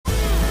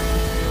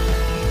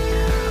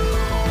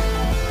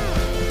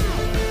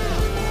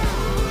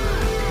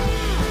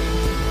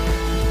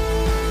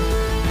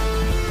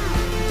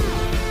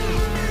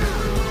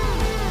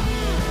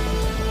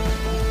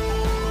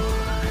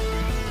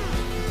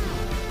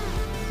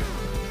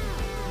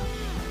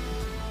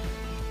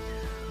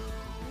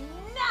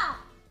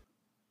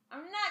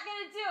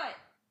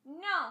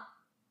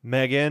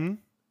Megan,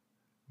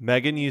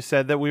 you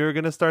said that we were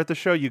going to start the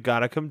show. You got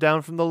to come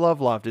down from the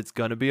Love Loft. It's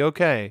going to be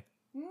okay.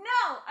 No,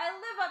 I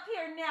live up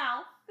here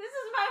now. This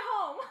is my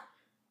home.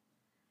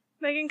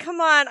 Megan,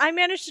 come on. I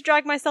managed to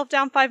drag myself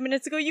down 5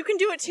 minutes ago. You can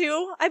do it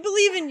too. I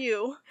believe in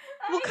you.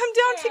 We'll come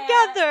down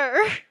together.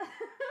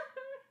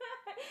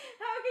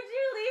 How could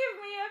you leave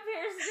me up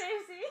here,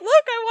 Stacy?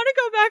 Look, I want to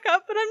go back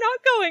up, but I'm not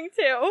going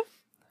to.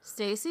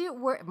 Stacy,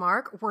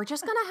 Mark, we're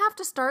just going to have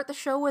to start the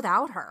show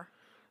without her.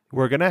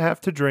 We're going to have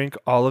to drink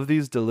all of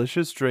these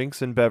delicious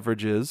drinks and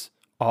beverages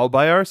all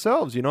by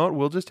ourselves. You know what?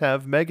 We'll just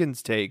have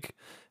Megan's take.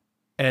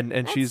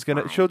 And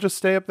she'll just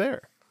stay up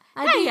there.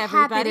 I'd be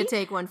happy to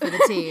take one for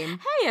the team.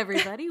 Hey,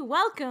 everybody.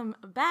 Welcome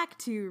back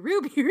to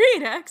Ruby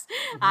Redux.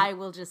 I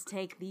will just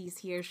take these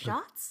here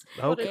shots.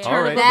 Okay,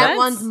 all right. That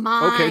one's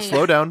mine. Okay,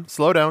 slow down.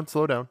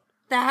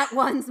 That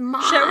one's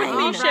mine. Share with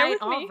me, share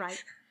with me.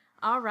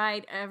 All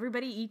right.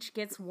 Everybody each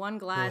gets one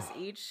glass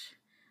each.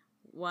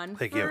 One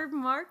Thank for you.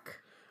 Mark.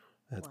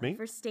 That's one me.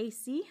 for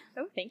Stacy.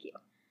 Oh, thank you.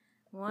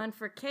 One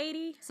for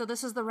Katie. So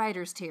this is the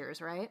writer's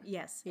tears, right?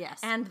 Yes.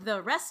 Yes. And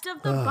the rest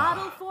of the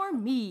bottle for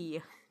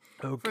me.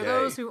 Okay. For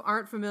those who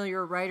aren't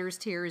familiar, Writer's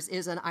Tears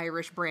is an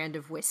Irish brand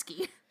of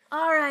whiskey.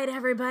 All right,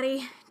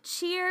 everybody.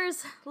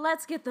 Cheers.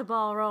 Let's get the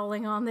ball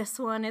rolling on this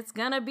one. It's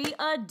gonna be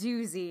a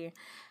doozy.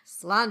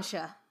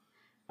 Sláinte.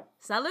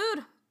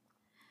 Salud.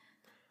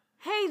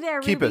 Hey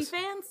there, Keep Ruby us.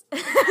 fans.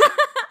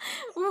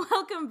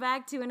 Welcome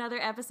back to another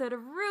episode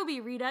of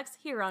Ruby Redux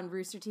here on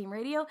Rooster Team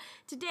Radio.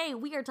 Today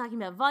we are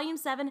talking about Volume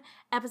 7,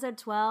 Episode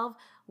 12,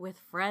 With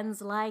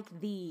Friends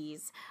Like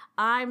These.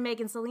 I'm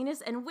Megan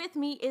Salinas, and with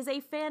me is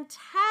a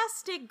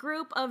fantastic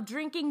group of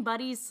drinking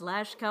buddies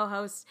 /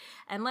 co-hosts.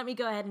 And let me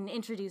go ahead and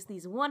introduce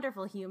these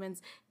wonderful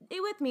humans.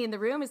 With me in the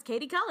room is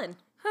Katie Cullen.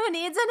 Who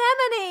needs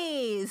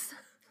anemones?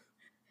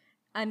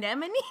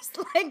 Anemones?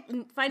 Like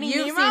Finding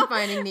Nemo? You've seen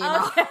Finding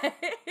Nemo. Okay.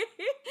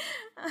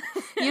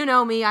 You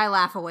know me, I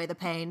laugh away the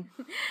pain.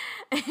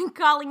 And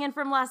calling in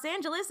from Los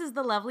Angeles is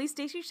the lovely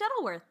Stacey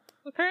Shuttleworth.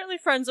 Apparently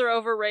friends are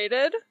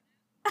overrated.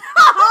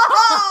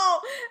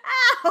 Oh!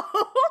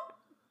 Ow!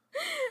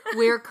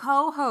 We're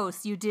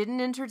co-hosts. You didn't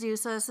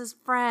introduce us as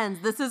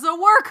friends. This is a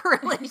work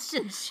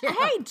relationship.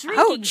 Hey,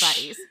 drinking Ouch.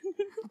 buddies.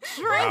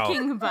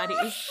 Drinking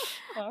buddies.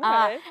 All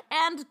right.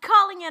 And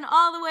calling in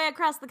all the way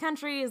across the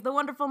country is the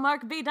wonderful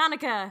Mark B.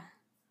 Donica.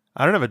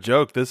 I don't have a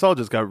joke. This all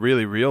just got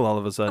really real all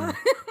of a sudden.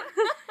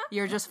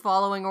 You're just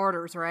following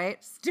orders,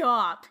 right?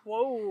 Stop.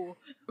 Whoa.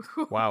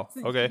 Wow.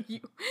 Okay.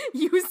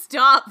 You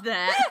stop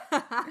that.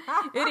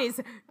 It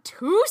is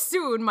too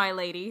soon, my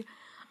lady.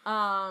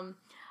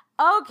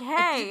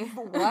 Okay.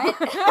 What?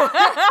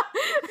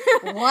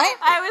 What?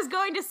 I was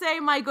going to say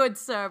my good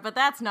sir, but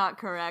that's not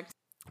correct.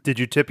 Did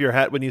you tip your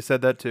hat when you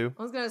said that too?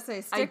 I was going to say,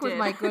 stick with did.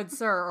 my good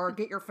sir or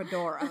get your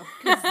fedora.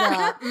 'Cause,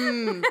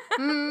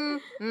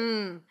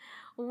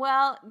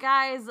 Well,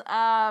 guys,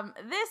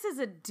 this is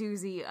a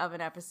doozy of an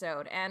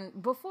episode,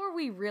 and before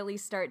we really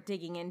start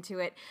digging into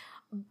it,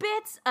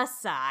 bits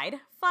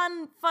aside,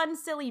 fun,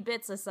 silly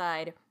bits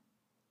aside,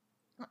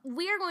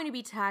 we are going to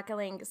be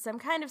tackling some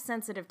kind of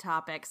sensitive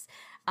topics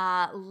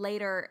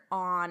later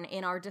on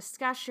in our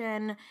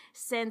discussion,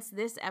 since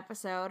this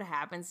episode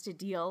happens to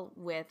deal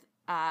with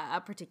a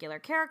particular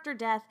character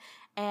death,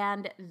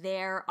 and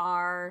there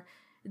are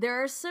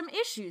some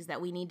issues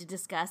that we need to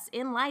discuss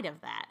in light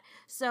of that.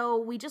 So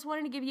we just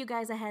wanted to give you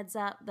guys a heads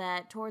up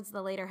that towards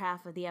the later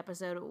half of the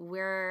episode,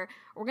 we're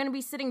going to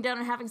be sitting down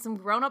and having some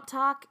grown-up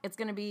talk. It's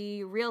going to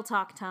be real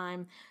talk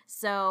time.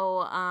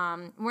 So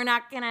we're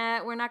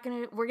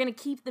going to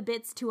keep the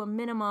bits to a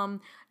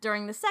minimum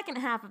during the second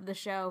half of the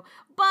show,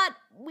 but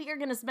we are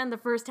going to spend the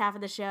first half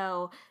of the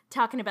show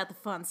talking about the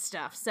fun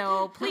stuff.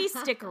 So please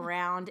stick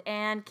around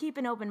and keep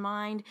an open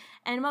mind.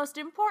 And most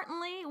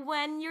importantly,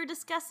 when you're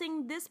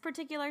discussing this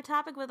particular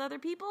topic with other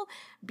people,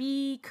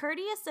 be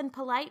courteous and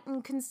polite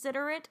and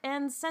considerate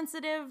and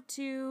sensitive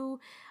to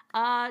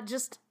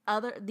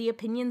the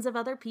opinions of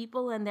other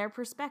people and their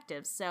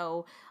perspectives.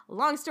 So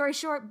long story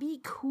short, be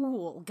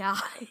cool,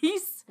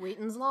 guys.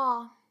 Wheaton's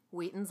Law.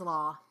 Wheaton's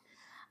Law.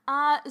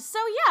 On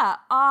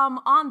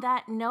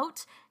that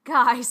note,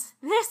 guys,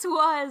 this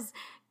was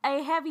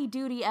a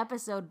heavy-duty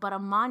episode, but a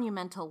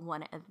monumental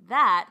one at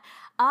that.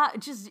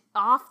 Just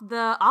off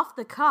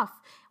the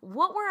cuff,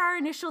 what were our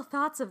initial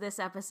thoughts of this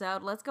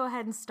episode? Let's go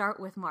ahead and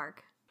start with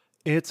Mark.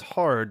 It's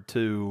hard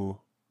to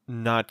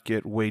not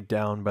get weighed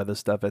down by the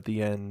stuff at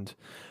the end,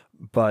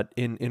 but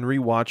in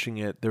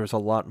rewatching it, there's a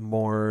lot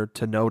more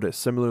to notice.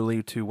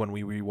 Similarly to when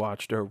we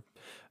rewatched, or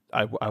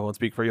I won't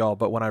speak for y'all,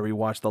 but when I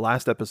rewatched the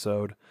last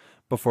episode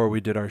before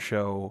we did our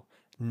show,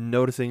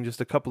 noticing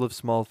just a couple of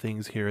small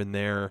things here and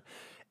there,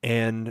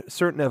 and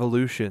certain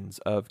evolutions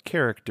of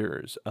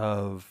characters,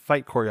 of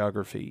fight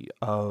choreography,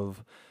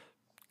 of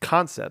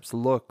concepts,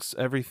 looks,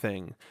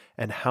 everything,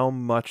 and how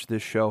much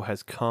this show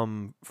has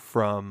come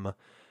from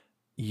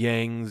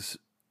Yang's,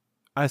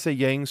 I say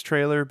Yang's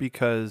trailer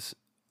because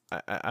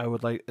I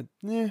would like,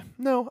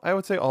 I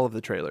would say all of the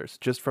trailers,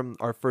 just from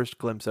our first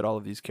glimpse at all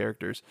of these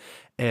characters,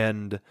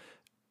 and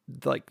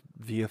like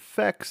the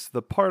effects,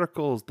 the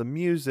particles, the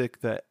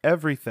music, the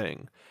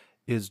everything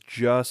is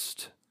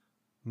just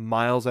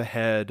miles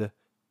ahead,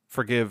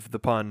 forgive the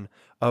pun,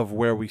 of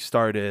where we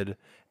started,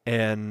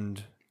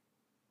 and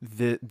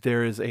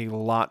there is a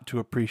lot to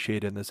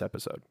appreciate in this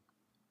episode.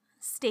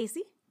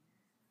 Stacy?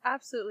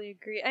 Absolutely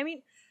agree. I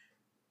mean,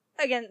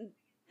 again,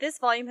 this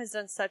volume has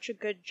done such a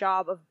good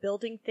job of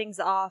building things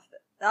up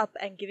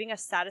and giving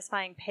us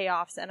satisfying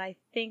payoffs, and I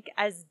think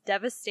as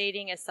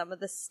devastating as some of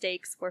the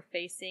stakes we're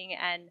facing,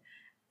 and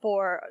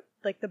for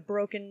like the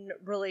broken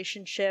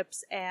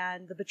relationships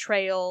and the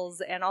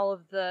betrayals and all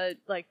of the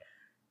like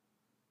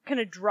kind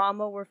of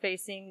drama we're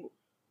facing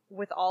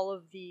with all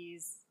of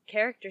these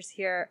characters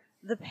here,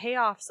 the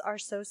payoffs are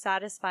so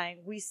satisfying.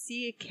 We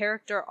see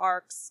character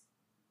arcs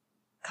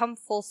come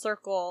full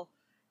circle,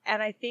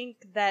 and I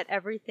think that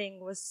everything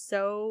was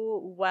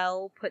so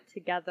well put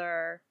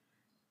together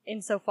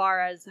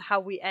insofar as how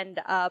we end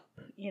up,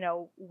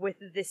 with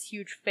this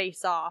huge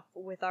face-off,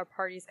 with our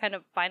parties kind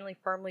of finally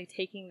firmly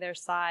taking their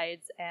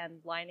sides and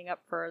lining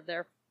up for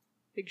their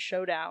big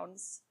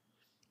showdowns.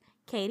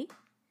 Katie?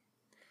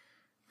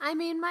 I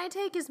mean, my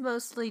take is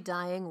mostly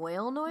dying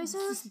whale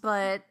noises,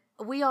 but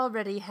we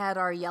already had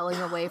our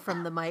yelling away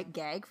from the mic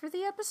gag for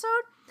the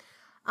episode.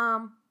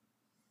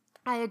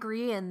 I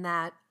agree in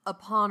that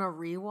upon a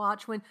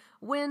rewatch, when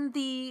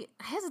I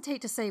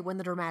hesitate to say when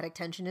the dramatic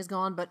tension is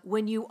gone, but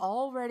when you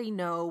already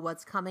know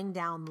what's coming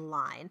down the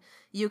line,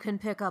 you can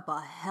pick up a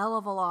hell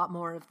of a lot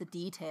more of the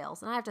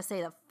details. And I have to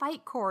say the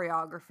fight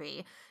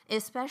choreography,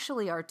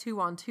 especially our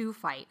 2-on-2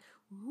 fight,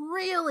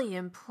 really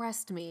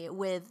impressed me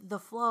with the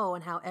flow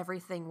and how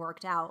everything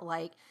worked out.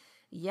 Like,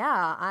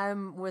 yeah,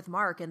 I'm with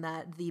Mark in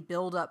that the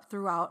build-up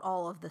throughout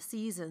all of the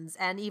seasons,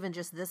 and even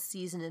just this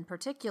season in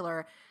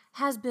particular,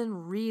 has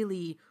been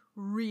really,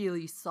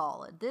 really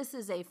solid. This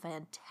is a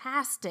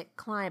fantastic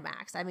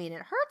climax. I mean,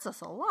 it hurts us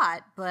a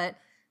lot, but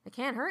it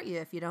can't hurt you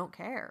if you don't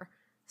care.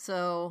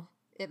 So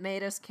it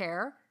made us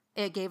care.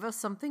 It gave us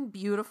something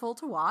beautiful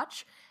to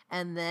watch.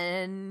 And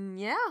then,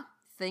 yeah,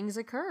 things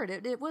occurred.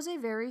 It was a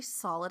very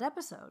solid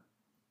episode.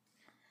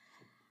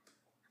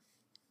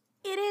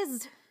 It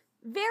is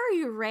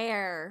very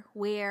rare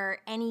where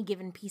any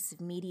given piece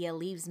of media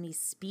leaves me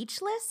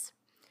speechless.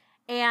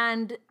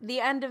 And the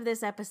end of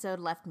this episode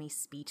left me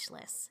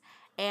speechless.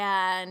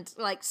 And,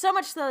 like, so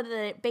much so that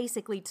it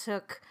basically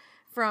took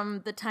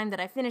from the time that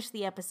I finished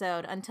the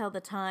episode until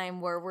the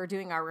time where we're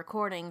doing our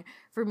recording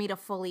for me to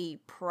fully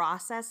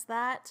process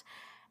that.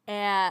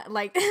 And,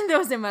 like,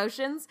 those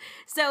emotions.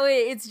 So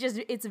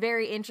it's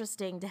very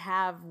interesting to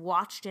have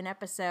watched an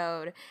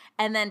episode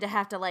and then to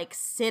have to, like,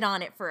 sit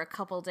on it for a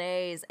couple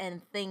days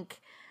and think,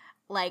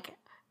 like,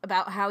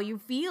 about how you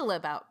feel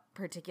about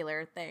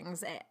particular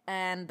things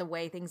and the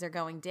way things are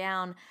going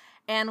down.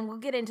 And we'll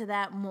get into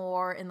that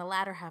more in the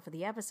latter half of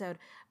the episode.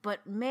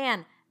 But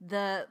man,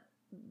 the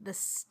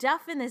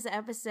stuff in this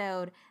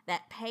episode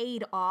that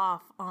paid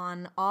off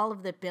on all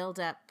of the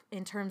buildup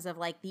in terms of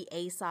like the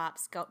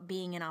Aesops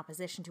being in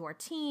opposition to our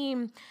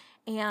team,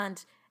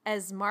 and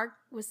as Mark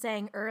was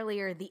saying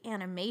earlier, the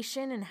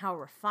animation and how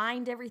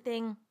refined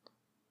everything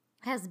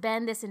has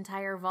been this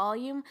entire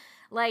volume,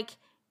 like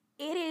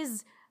it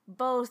is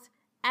both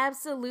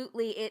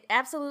it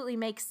absolutely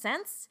makes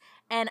sense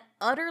and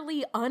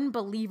utterly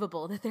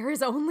unbelievable that there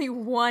is only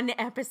one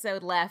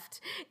episode left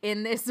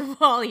in this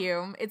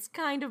volume. It's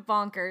kind of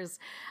bonkers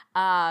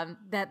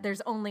that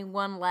there's only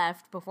one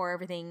left before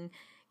everything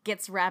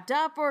gets wrapped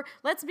up, or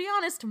let's be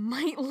honest,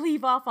 might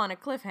leave off on a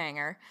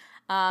cliffhanger.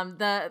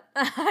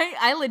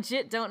 I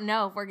legit don't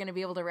know if we're going to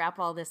be able to wrap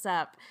all this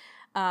up.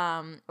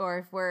 Or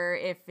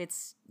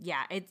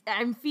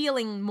I'm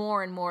feeling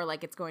more and more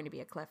like it's going to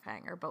be a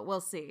cliffhanger, but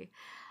we'll see.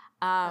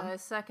 I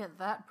second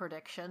that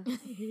prediction.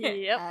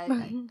 Yep.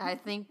 I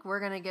think we're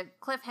going to get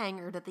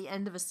cliffhangered at the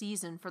end of a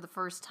season for the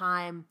first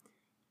time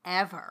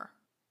ever.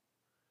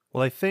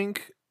 Well, I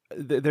think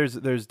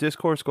there's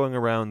discourse going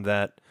around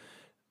that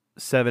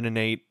 7 and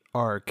 8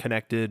 are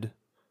connected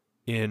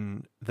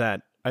in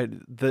that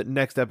the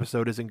next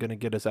episode isn't going to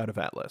get us out of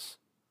Atlas.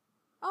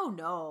 Oh,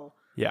 no.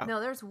 Yeah. No,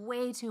 there's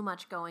way too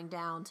much going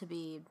down to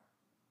be...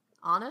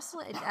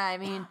 Honestly, I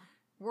mean,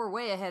 we're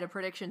way ahead of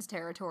predictions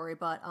territory,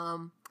 but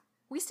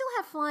we still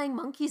have flying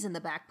monkeys in the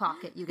back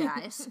pocket, you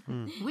guys.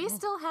 We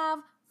still have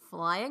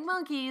flying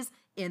monkeys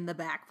in the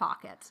back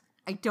pocket.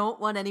 I don't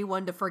want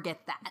anyone to forget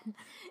that.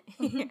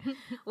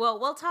 Well,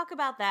 we'll talk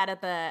about that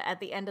at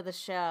the end of the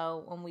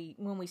show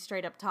when we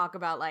straight up talk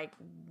about like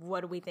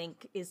what do we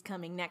think is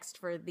coming next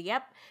for the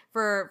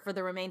for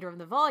the remainder of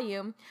the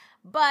volume.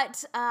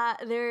 But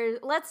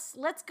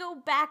let's go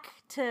back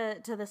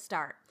to the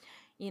start.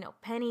 You know,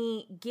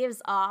 Penny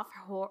gives off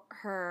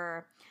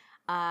her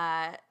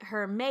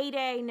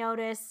Mayday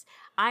notice.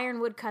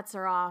 Ironwood cuts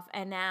her off,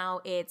 and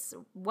now it's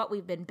what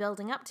we've been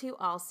building up to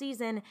all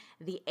season,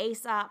 the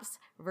Aesops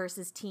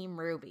versus Team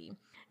Ruby.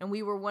 And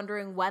we were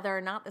wondering whether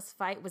or not this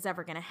fight was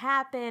ever going to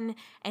happen,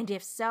 and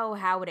if so,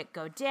 how would it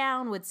go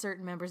down? Would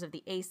certain members of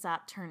the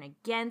Aesop turn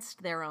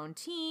against their own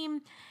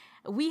team?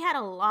 we had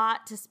a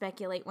lot to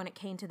speculate when it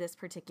came to this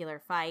particular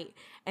fight.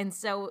 And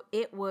so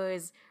it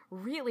was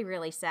really,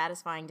 really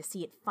satisfying to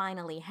see it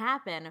finally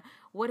happen.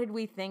 What did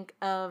we think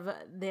of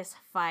this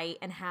fight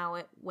and how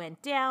it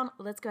went down?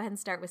 Let's go ahead and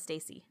start with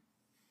Stacy.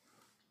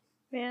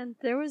 Man,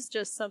 there was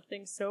just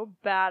something so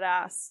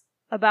badass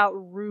about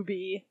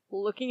Ruby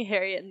looking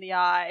Harriet in the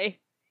eye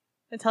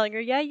and telling her,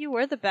 yeah, you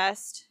were the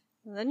best.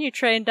 And then you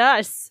trained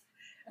us.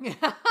 And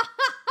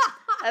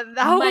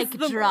that was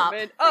the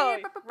moment. Oh,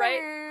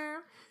 right?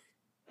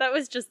 That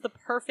was just the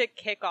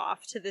perfect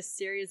kickoff to this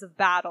series of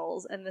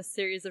battles and this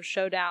series of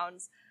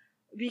showdowns,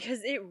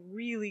 because it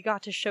really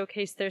got to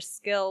showcase their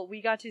skill. We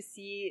got to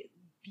see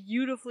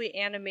beautifully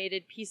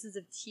animated pieces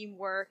of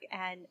teamwork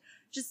and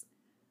just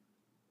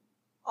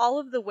all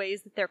of the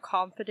ways that their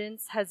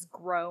confidence has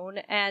grown,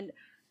 and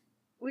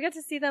we got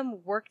to see them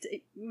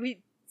we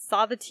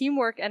saw the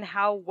teamwork and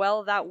how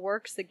well that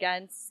works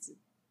against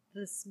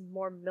this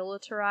more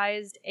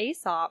militarized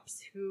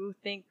Aesops who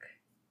think,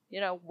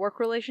 work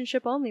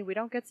relationship only, we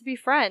don't get to be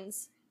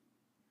friends.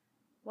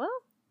 Well,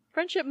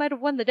 friendship might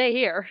have won the day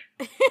here.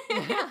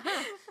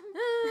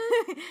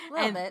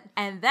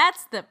 And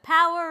that's the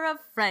power of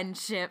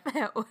friendship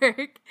at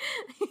work.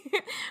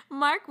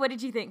 Mark, what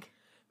did you think?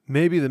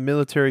 Maybe the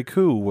military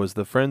coup was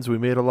the friends we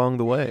made along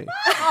the way.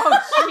 Oh,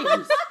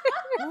 jeez.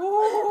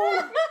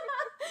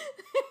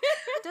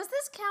 Does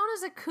this count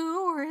as a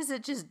coup, or is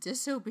it just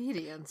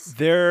disobedience?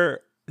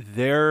 They're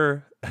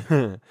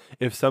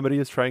if somebody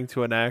is trying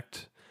to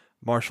enact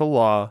martial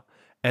law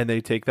and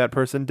they take that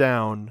person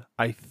down,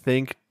 I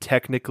think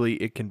technically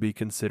it can be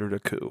considered a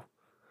coup.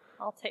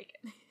 I'll take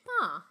it.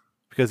 Huh.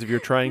 Because if you're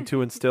trying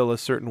to instill a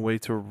certain way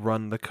to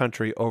run the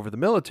country over the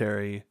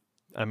military,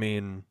 I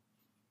mean,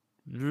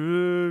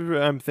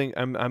 I'm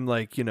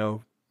like,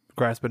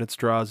 grasping at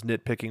straws,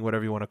 nitpicking,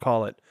 whatever you want to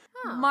call it.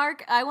 Huh.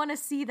 Mark, I want to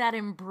see that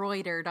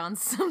embroidered on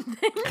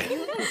something.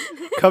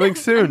 Coming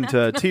soon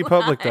to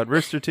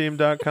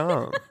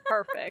tpublic.risterteam.com.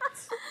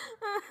 Perfect.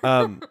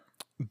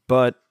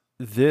 But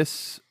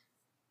this,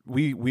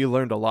 we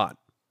learned a lot.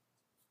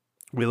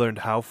 We learned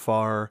how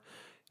far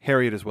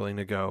Harriet is willing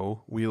to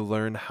go. We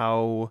learned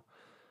how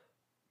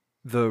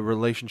the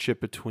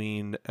relationship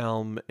between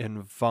Elm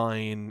and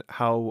Vine,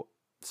 how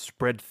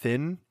spread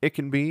thin it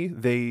can be.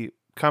 They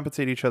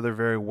compensate each other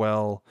very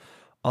well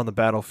on the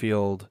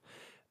battlefield.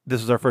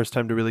 This is our first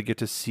time to really get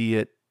to see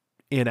it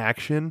in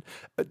action.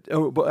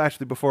 But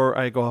actually, before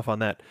I go off on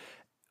that,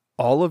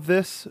 all of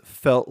this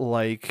felt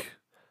like,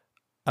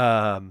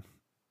 I'll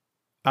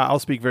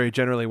speak very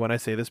generally when I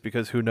say this,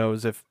 because who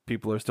knows if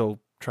people are still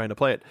trying to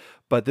play it.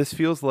 But this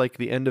feels like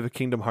the end of a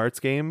Kingdom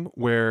Hearts game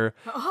where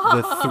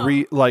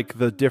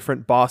the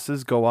different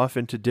bosses go off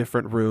into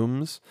different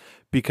rooms,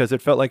 because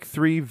it felt like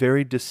three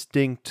very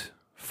distinct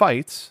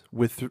fights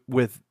with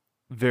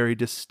very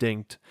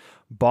distinct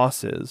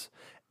bosses.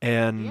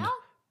 And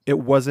it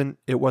wasn't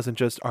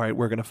just, all right,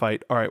 we're going to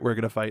fight. All right, we're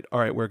going to fight. All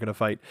right, we're going to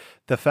fight.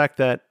 The fact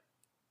that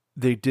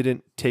they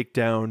didn't take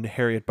down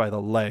Harriet by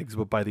the legs,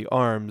 but by the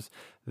arms,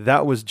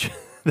 that was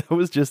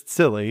just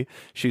silly.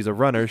 She's a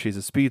runner. She's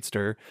a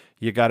speedster.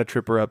 You got to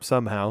trip her up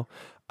somehow.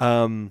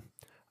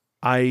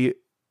 I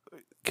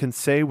can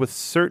say with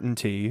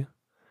certainty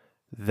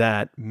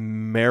that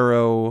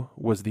Marrow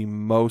was the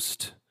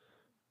most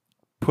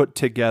put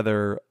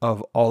together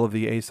of all of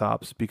the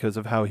Aesops because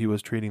of how he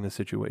was treating the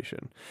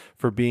situation.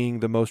 For being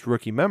the most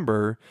rookie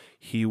member,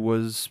 he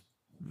was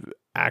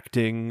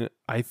acting,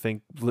 I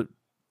think,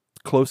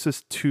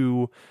 closest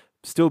to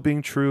still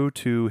being true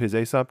to his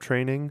Aesop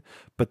training,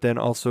 but then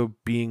also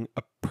being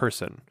a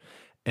person.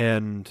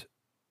 And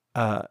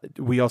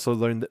we also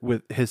learned that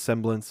with his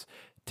semblance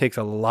takes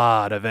a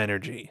lot of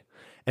energy,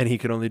 and he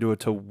could only do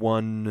it to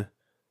one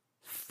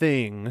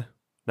thing,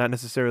 not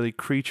necessarily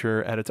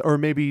creature at its, or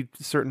maybe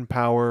certain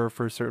power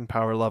for a certain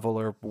power level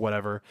or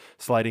whatever,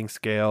 sliding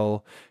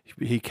scale.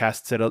 He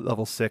casts it at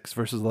level 6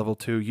 versus level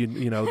 2,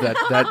 you know,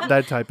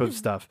 that type of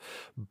stuff.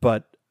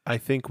 But I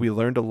think we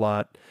learned a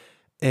lot,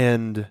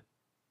 and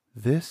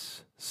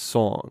this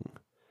song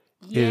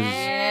is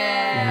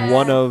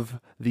one of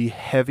the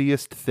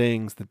heaviest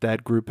things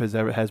that group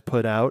has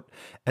put out,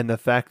 and the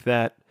fact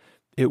that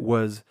it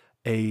was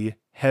a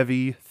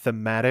heavy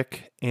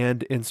thematic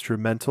and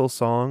instrumental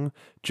song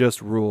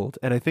just ruled.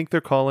 And I think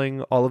they're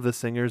calling all of the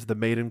singers the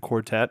Maiden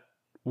Quartet,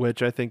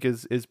 which I think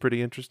is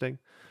pretty interesting.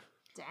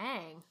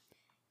 Dang.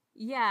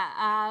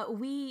 Yeah,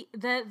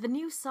 the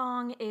new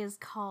song is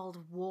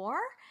called War,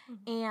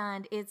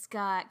 and it's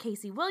got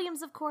Casey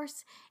Williams, of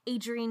course,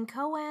 Adrienne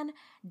Cohen,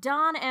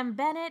 Don M.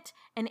 Bennett,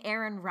 and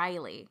Aaron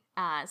Riley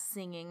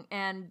singing.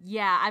 And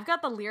yeah, I've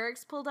got the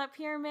lyrics pulled up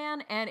here,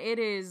 man, and it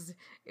is,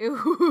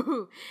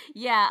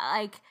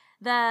 like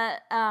the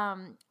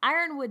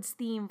Ironwood's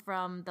theme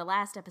from the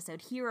last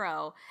episode,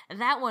 Hero,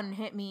 that one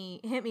hit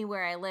me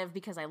where I live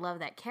because I love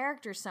that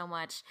character so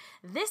much.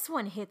 This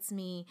one hits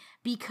me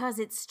because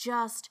it's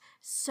just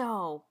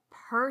so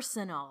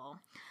personal.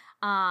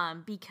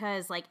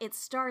 Because like it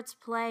starts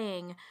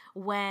playing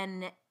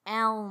when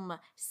Elm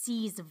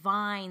sees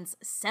Vine's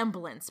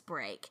semblance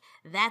break,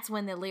 that's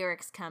when the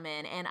lyrics come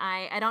in. And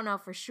I don't know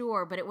for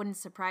sure, but it wouldn't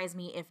surprise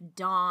me if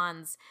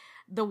Dawn's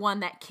the one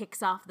that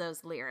kicks off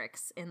those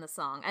lyrics in the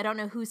song. I don't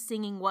know who's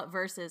singing what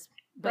verses,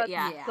 but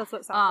yeah. That's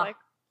what it sounds like.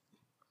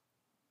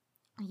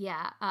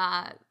 Yeah,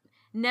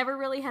 never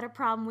really had a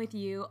problem with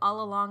you.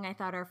 All along I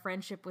thought our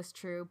friendship was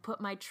true. Put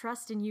my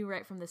trust in you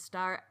right from the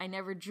start. I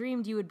never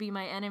dreamed you would be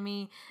my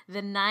enemy.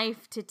 The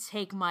knife to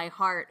take my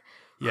heart.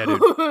 Yeah,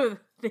 dude.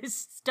 This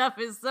stuff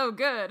is so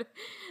good.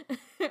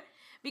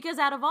 Because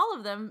out of all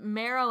of them,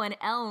 Marrow and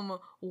Elm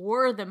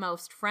were the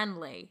most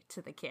friendly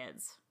to the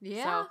kids.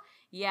 Yeah. So,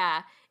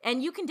 yeah.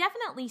 And you can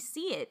definitely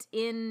see it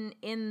in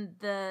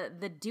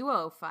the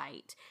duo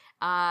fight.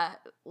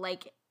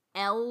 Like,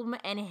 Elm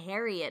and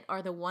Harriet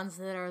are the ones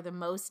that are the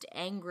most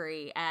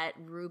angry at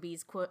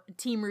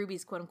Team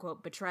Ruby's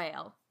quote-unquote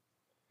betrayal.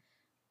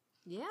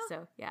 Yeah.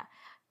 So, yeah.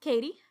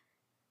 Katie?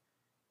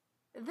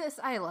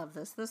 I love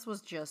this. This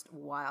was just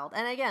wild.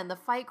 And again, the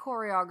fight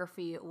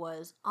choreography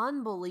was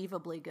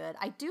unbelievably good.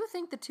 I do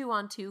think the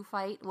 2-on-2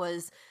 fight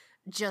was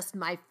just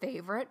my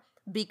favorite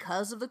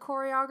because of the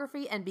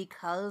choreography and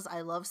because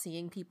I love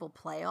seeing people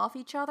play off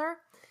each other.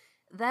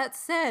 That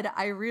said,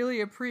 I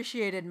really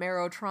appreciated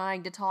Marrow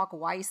trying to talk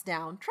Weiss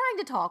down.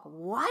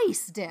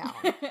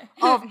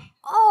 Of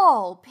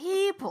all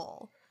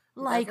people.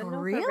 Like, Doesn't know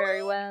her really?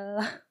 very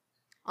well.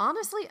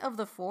 Honestly, of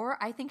the four,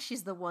 I think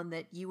she's the one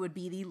that you would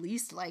be the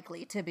least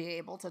likely to be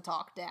able to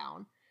talk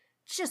down.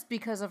 Just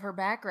because of her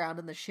background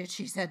and the shit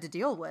she's had to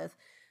deal with.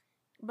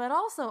 But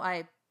also,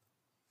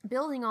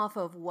 building off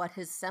of what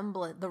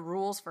the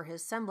rules for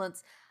his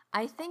semblance,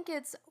 I think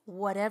it's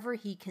whatever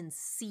he can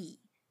see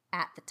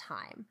at the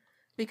time.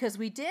 Because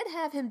we did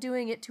have him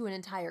doing it to an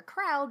entire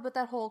crowd, but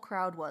that whole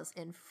crowd was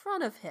in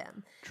front of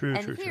him. True,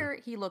 and here,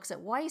 he looks at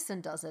Weiss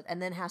and does it,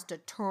 and then has to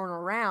turn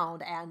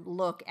around and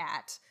look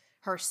at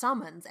her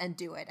summons and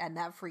do it, and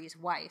that frees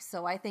Weiss.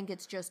 So I think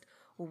it's just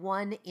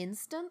one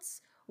instance,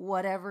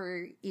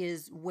 whatever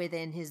is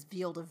within his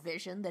field of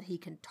vision that he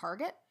can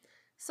target.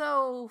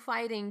 So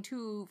fighting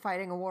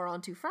a war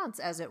on two fronts,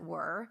 as it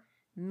were,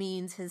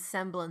 means his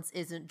semblance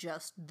isn't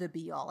just the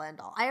be-all,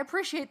 end-all. I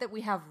appreciate that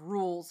we have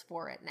rules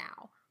for it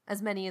now,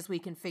 as many as we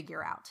can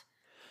figure out.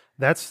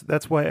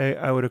 That's why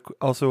I would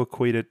also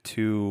equate it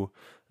to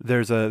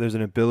there's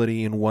an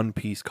ability in One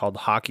Piece called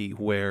Haki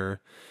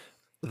where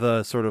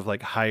the sort of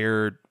like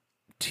higher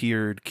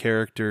tiered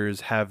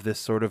characters have this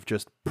sort of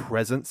just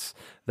presence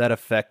that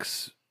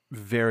affects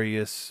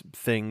various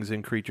things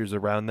and creatures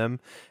around them.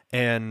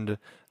 And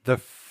the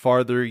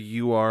farther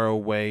you are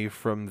away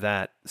from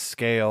that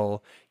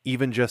scale,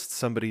 even just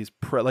somebody's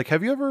like,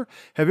 have you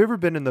ever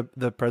been in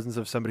the presence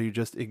of somebody who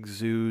just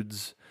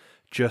exudes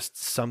just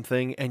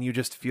something and you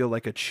just feel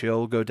like a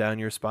chill go down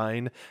your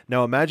spine?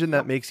 Now imagine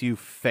that makes you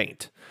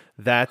faint.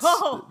 That's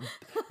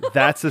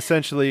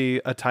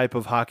essentially a type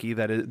of Haki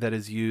that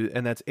is used,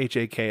 and that's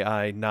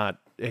Haki, not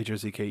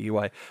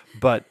Hckey.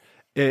 But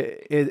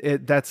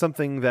that's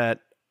something that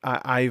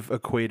I've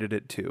equated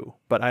it to.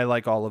 But I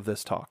like all of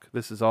this talk.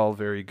 This is all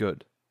very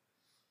good.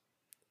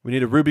 We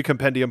need a Ruby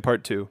Compendium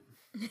Part 2.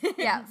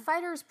 Yeah,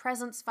 fighter's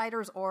presence,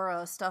 fighter's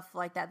aura, stuff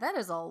like that. That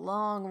is a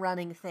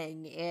long-running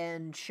thing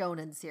in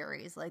shonen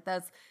series. Like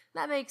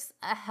that makes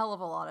a hell of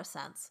a lot of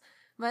sense.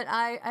 But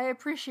I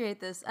appreciate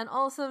this, and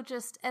also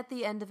just at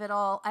the end of it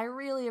all, I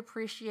really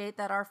appreciate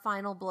that our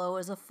final blow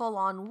is a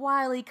full-on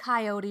Wile E.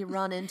 Coyote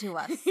run into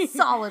a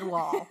solid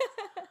wall.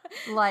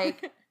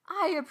 Like,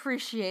 I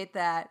appreciate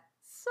that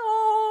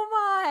so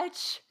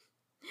much.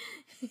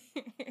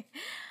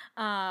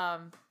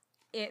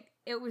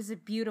 It was a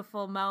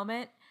beautiful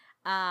moment.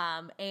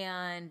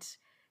 And,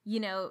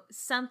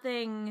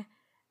 something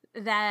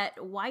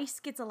that Weiss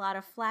gets a lot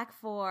of flack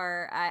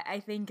for,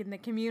 I think, in the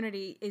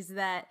community is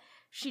that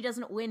she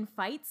doesn't win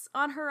fights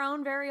on her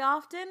own very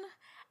often.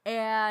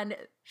 And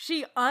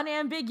she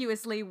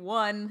unambiguously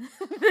won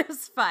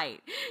this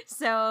fight.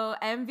 So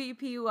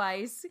MVP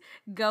Weiss,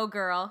 go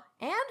girl.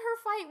 And her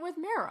fight with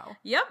Marrow.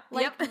 Yep.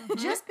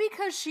 Just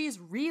because she's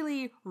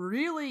really,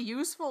 really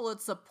useful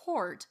at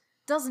support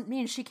doesn't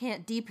mean she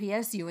can't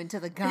DPS you into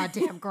the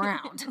goddamn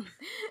ground.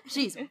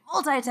 She's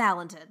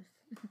multi-talented.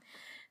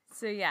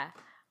 So yeah,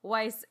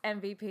 Weiss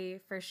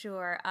MVP for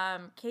sure.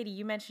 Katie,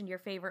 you mentioned your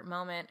favorite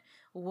moment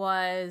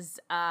was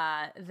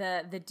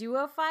the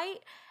duo fight,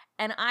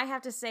 and I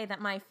have to say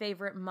that my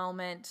favorite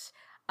moment,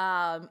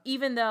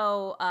 even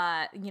though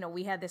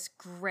we had this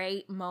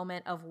great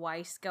moment of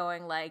Weiss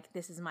going like,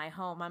 "This is my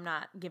home. I'm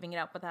not giving it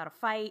up without a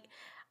fight."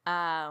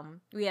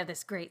 We have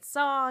this great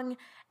song,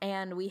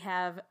 and we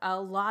have a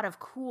lot of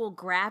cool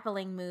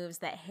grappling moves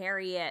that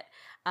Harriet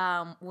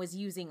was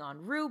using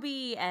on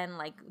Ruby, and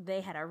like they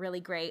had a really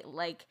great,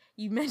 like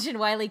you mentioned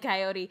Wile E.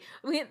 Coyote,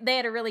 they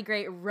had a really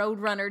great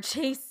Roadrunner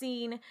chase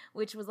scene,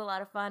 which was a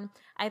lot of fun.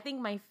 I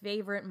think my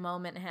favorite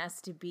moment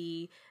has to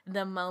be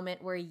the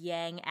moment where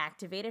Yang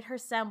activated her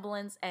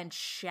semblance and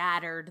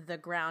shattered the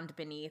ground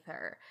beneath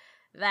her.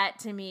 That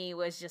to me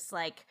was just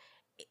like,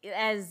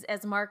 as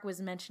Mark was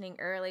mentioning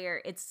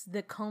earlier, it's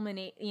the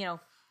culminate.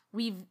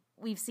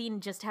 we've seen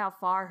just how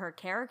far her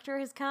character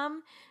has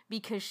come,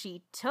 because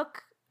she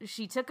took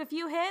a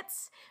few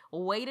hits,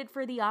 waited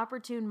for the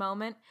opportune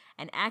moment,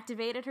 and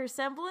activated her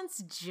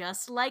semblance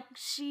just like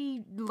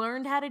she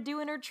learned how to do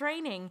in her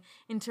training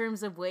in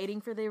terms of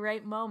waiting for the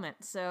right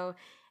moment. So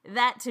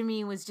that to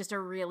me was just a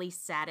really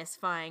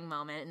satisfying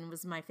moment and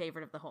was my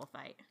favorite of the whole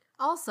fight.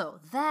 Also,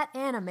 that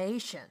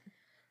animation.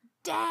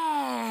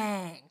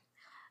 Dang!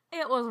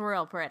 It was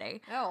real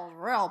pretty. It was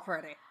real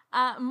pretty.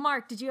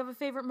 Mark, did you have a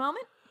favorite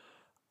moment?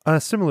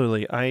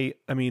 Similarly, I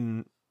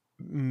mean,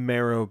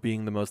 Marrow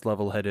being the most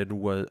level-headed,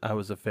 I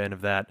was a fan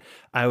of that.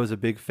 I was a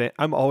big fan.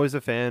 I'm always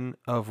a fan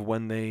of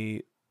when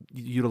they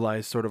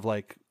utilize sort of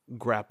like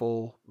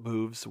grapple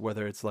moves,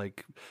 whether it's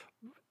like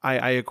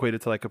I equate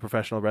it to like a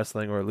professional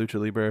wrestling or a lucha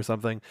libre or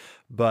something,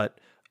 but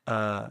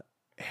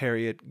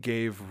Harriet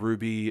gave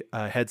Ruby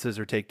a head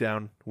scissor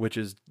takedown, which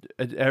is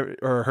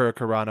or her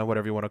Karana,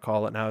 whatever you want to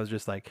call it, and I was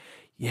just like,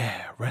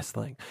 yeah,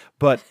 wrestling.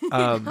 But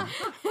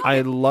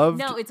I loved.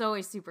 No, it's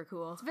always super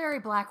cool. It's very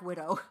Black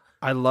Widow.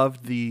 I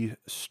loved the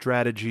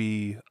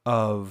strategy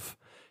of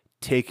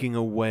taking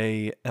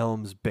away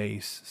Elm's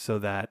base so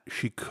that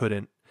she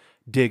couldn't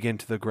dig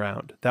into the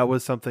ground. That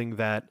was something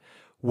that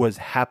was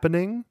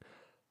happening,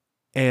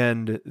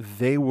 and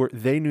they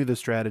knew the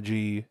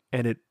strategy,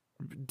 and it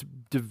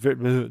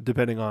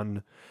depending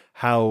on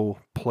how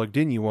plugged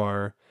in you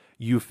are,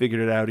 you figured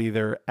it out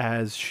either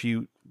as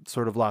she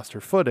sort of lost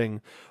her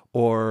footing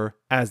or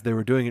as they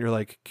were doing it, you're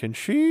like, can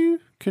she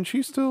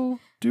still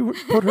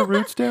put her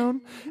roots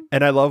down?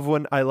 And I love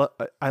when I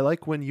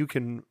like when you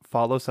can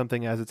follow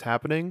something as it's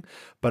happening,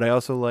 but I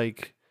also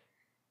like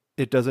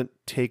it doesn't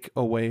take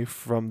away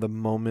from the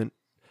moment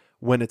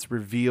when it's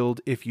revealed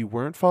if you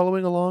weren't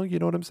following along, you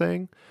know what I'm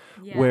saying?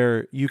 Yeah.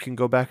 Where you can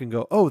go back and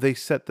go, oh, they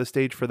set the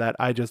stage for that.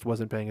 I just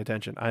wasn't paying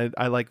attention.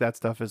 I like that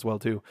stuff as well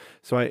too.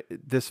 So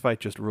this fight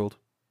just ruled.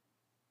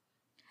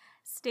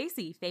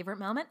 Stacy, favorite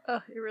moment?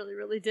 Oh, it really,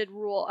 really did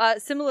rule.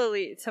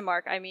 Similarly to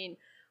Mark, I mean,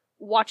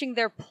 watching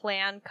their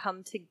plan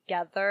come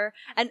together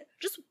and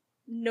just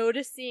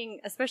noticing,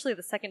 especially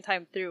the second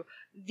time through,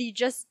 the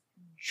just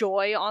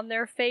joy on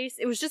their face.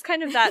 It was just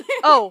kind of that,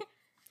 oh,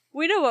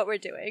 we know what we're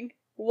doing.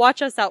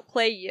 Watch us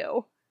outplay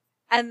you.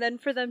 And then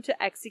for them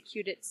to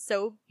execute it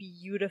so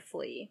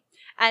beautifully.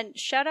 And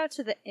shout out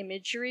to the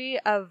imagery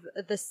of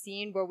the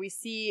scene where we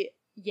see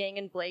Yang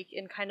and Blake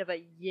in kind of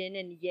a yin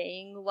and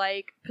yang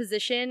like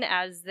position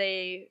as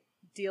they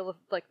deal with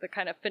like the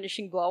kind of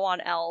finishing blow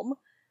on Elm.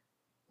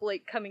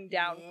 Blake coming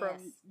down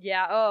from,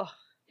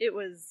 it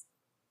was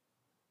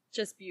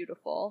just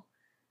beautiful.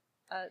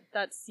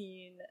 That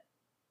scene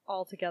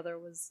altogether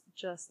was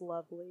just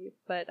lovely.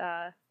 But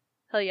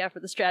hell yeah for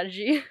the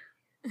strategy.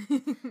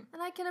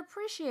 And I can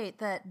appreciate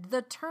that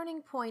the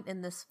turning point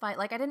in this fight,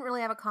 like I didn't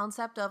really have a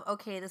concept of,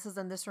 okay, this is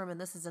in this room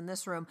and this is in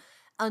this room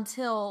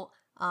until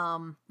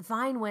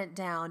Vine went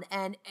down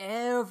and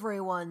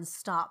everyone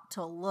stopped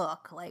to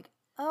look like,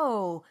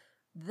 oh,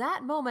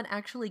 that moment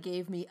actually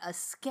gave me a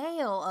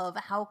scale of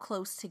how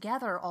close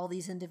together all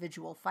these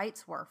individual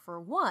fights were,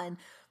 for one,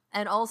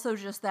 and also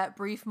just that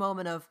brief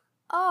moment of,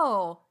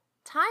 oh,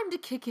 time to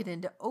kick it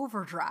into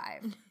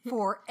overdrive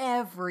for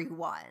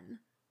everyone.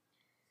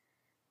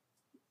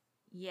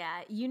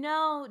 Yeah, you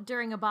know,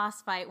 during a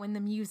boss fight, when the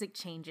music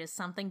changes,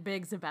 something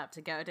big's about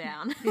to go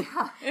down.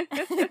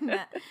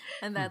 Yeah.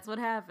 and that's what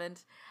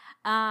happened.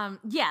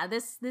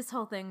 This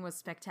whole thing was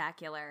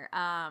spectacular.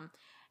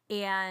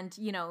 And,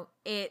 you know,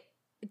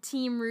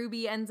 Team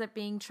Ruby ends up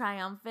being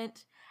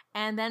triumphant.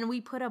 And then we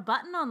put a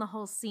button on the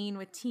whole scene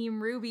with Team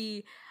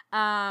Ruby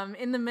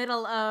in the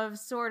middle of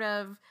sort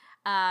of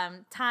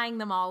tying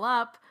them all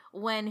up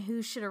when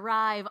who should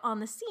arrive on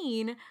the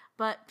scene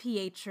but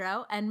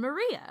Pietro and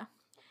Maria.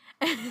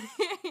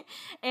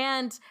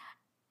 And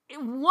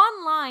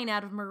one line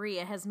out of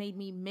Maria has made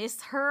me miss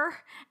her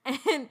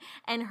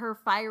and her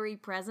fiery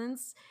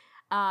presence.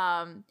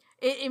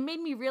 It made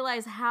me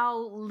realize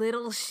how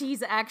little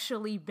she's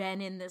actually been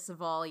in this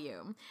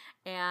volume,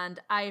 and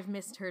I've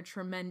missed her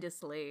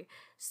tremendously.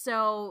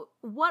 So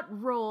what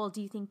role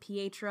do you think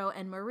Pietro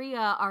and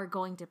Maria are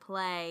going to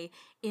play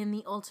in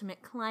the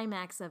ultimate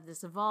climax of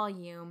this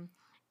volume,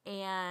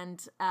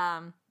 and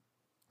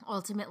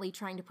ultimately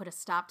trying to put a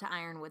stop to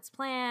Ironwood's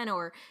plan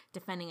or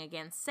defending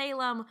against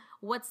Salem?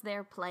 What's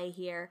their play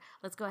here?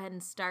 Let's go ahead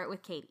and start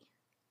with Katie.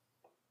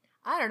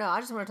 I don't know. I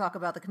just want to talk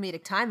about the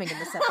comedic timing in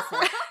this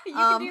episode. You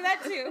can do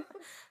that too.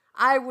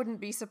 I wouldn't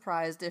be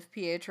surprised if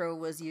Pietro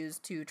was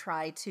used to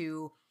try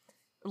to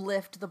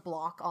lift the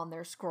block on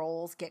their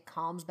scrolls, get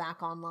comms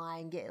back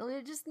online, get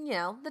just,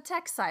 the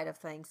tech side of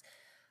things.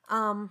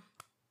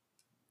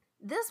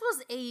 This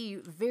was a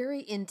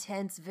very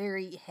intense,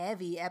 very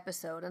heavy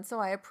episode, and so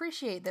I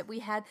appreciate that we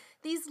had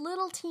these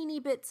little teeny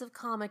bits of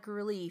comic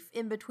relief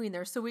in between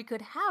there so we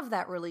could have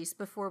that release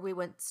before we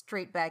went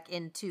straight back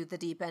into the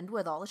deep end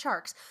with all the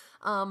sharks.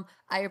 I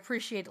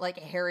appreciate,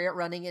 Harriet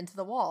running into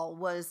the wall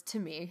was, to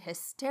me,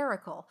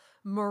 hysterical.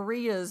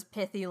 Maria's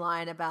pithy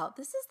line about,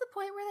 this is the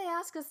point where they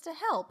ask us to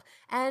help,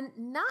 and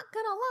not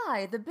gonna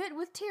lie, the bit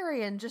with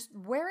Tyrion just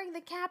wearing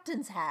the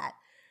captain's hat.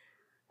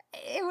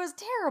 it was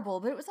terrible,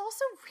 but it was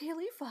also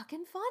really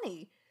fucking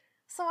funny.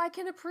 So I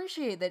can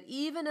appreciate that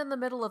even in the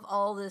middle of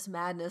all this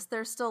madness,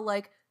 they're still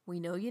like, we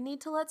know you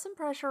need to let some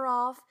pressure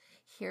off.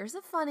 Here's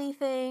a funny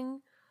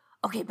thing.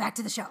 Okay, back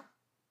to the show.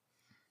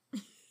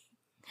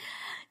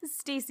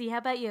 Stacey, how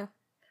about you?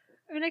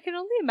 I mean, I can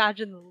only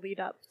imagine the lead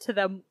up to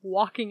them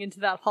walking into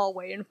that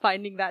hallway and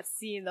finding that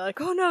scene. They're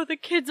like, oh no, the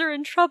kids are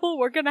in trouble.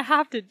 We're gonna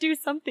have to do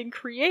something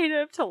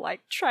creative to,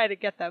 like, try to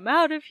get them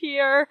out of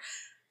here.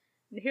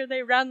 And here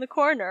they round the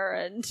corner,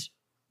 and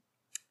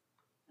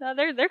no,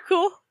 they're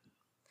cool.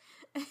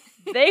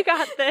 They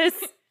got this.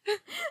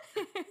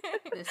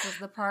 This is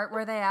the part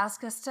where they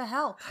ask us to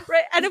help.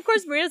 Right, and of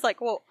course Maria's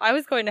like, well, I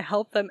was going to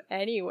help them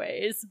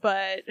anyways,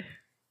 but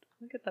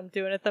look at them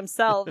doing it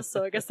themselves,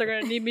 so I guess they're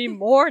going to need me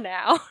more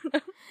now.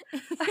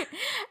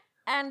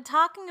 And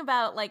talking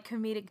about, like,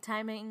 comedic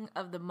timing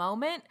of the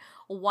moment,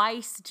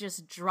 Weiss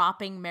just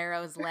dropping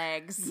Marrow's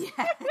legs.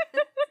 Yeah.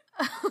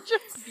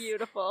 Just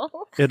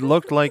beautiful. It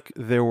looked like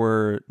there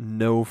were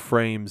no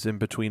frames in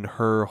between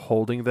her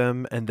holding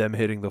them and them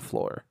hitting the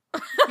floor.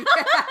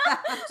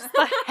 Just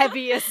the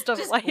heaviest of,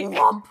 Just like...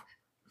 whomp.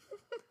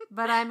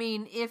 But I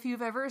mean, if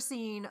you've ever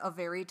seen a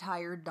very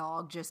tired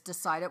dog just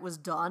decide it was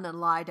done and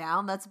lie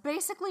down, that's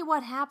basically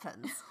what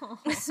happens.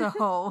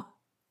 So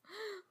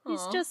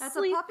He's just that's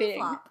sleeping. a puppy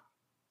flop.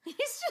 He's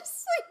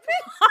just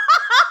sleeping.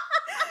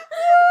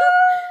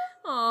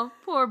 Oh,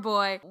 poor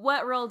boy.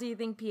 What role do you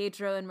think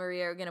Pietro and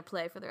Maria are going to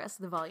play for the rest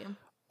of the volume?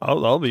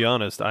 I'll be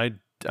honest. I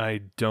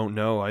don't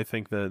know. I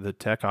think the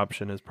tech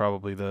option is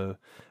probably the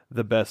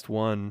best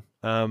one.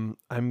 I'm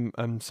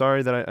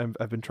sorry that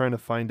I've been trying to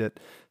find it.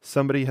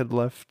 Somebody had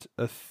left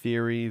a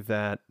theory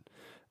that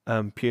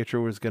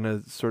Pietro was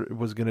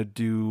gonna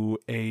do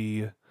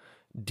a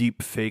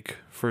deep fake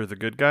for the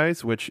good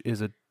guys, which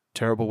is a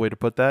terrible way to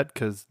put that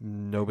because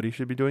nobody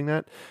should be doing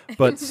that.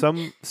 But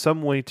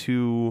some way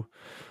to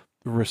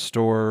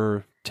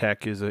restore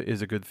tech is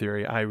a good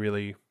theory. I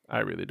really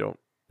don't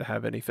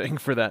have anything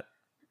for that.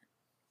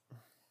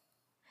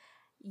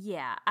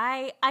 Yeah,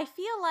 I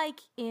feel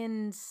like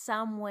in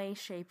some way,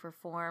 shape, or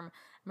form,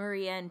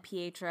 Maria and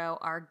Pietro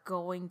are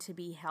going to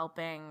be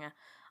helping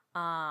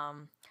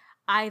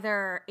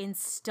either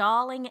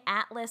installing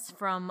Atlas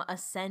from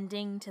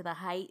ascending to the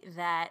height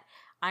that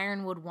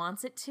Ironwood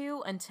wants it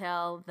to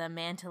until the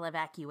mantle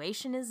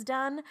evacuation is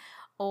done,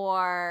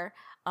 or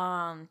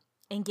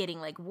and getting,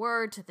 like,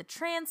 word to the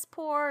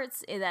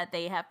transports that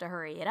they have to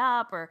hurry it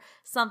up or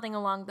something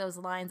along those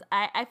lines.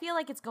 I feel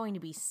like it's going to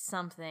be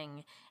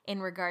something in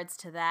regards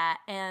to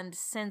that. And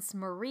since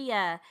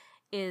Maria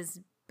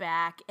is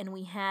back and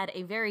we had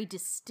a very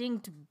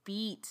distinct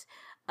beat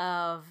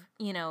of,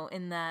 you know,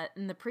 in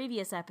the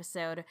previous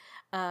episode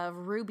of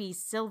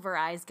Ruby's Silver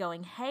Eyes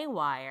going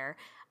haywire,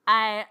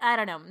 I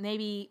don't know,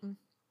 maybe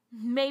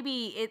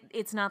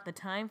it's not the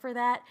time for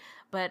that,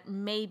 but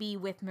maybe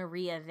with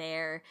Maria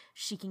there,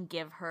 she can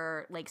give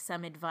her, like,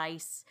 some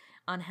advice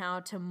on how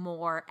to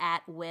more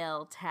at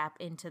will tap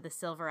into the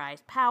Silver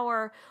Eyes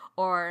power,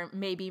 or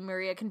maybe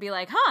Maria can be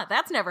like,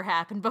 that's never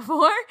happened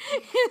before.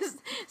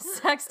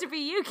 Sucks to be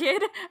you,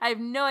 kid. I have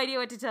no idea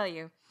what to tell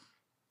you.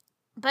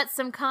 But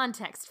some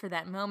context for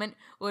that moment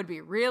would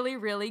be really,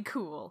 really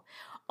cool.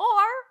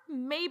 Or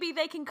maybe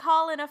they can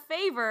call in a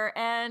favor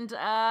and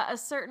a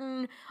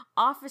certain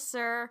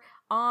officer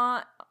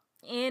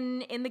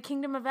in the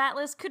Kingdom of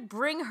Atlas could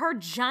bring her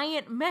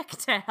giant mech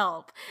to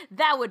help.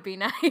 That would be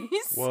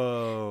nice.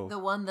 Whoa. The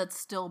one that's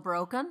still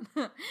broken?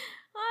 You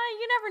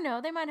never know.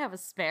 They might have a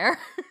spare.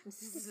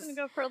 Just gonna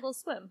go for a little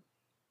swim.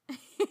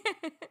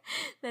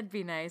 That'd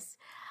be nice.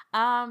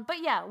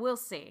 But yeah, we'll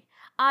see.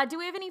 Do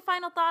we have any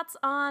final thoughts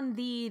on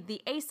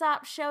the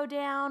Aesop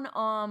showdown,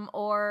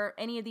 or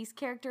any of these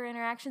character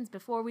interactions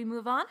before we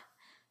move on?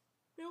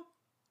 Nope.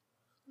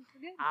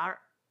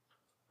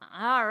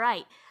 All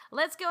right.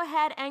 Let's go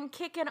ahead and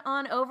kick it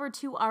on over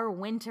to our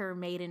Winter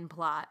Maiden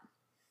plot.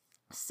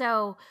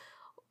 So,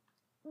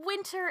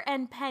 Winter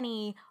and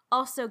Penny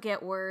also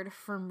get word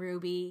from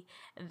Ruby.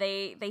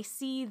 They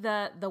see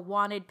the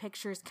wanted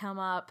pictures come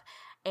up,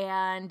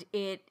 and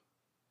it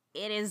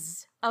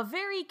is a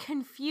very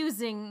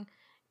confusing,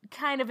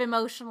 kind of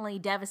emotionally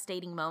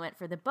devastating moment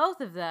for the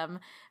both of them,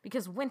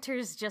 because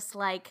Winter's just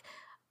like,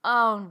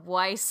 oh,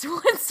 Weiss,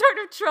 what sort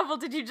of trouble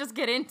did you just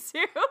get into?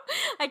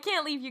 I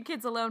can't leave you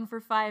kids alone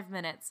for 5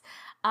 minutes.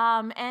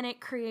 And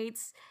it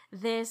creates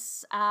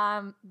this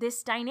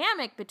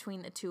dynamic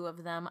between the two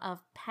of them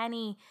of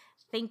Penny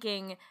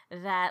thinking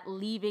that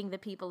leaving the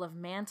people of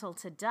Mantle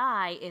to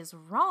die is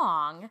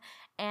wrong,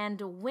 and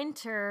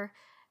Winter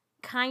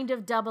kind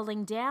of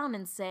doubling down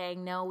and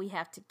saying, no, we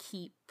have to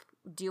keep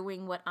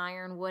doing what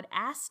Ironwood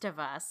asked of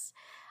us.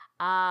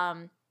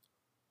 And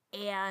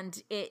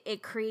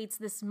it creates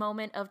this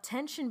moment of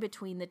tension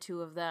between the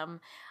two of them,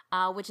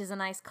 which is a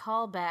nice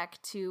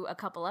callback to a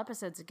couple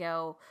episodes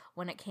ago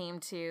when it came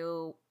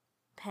to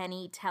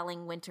Penny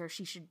telling Winter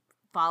she should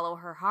follow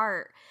her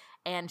heart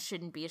and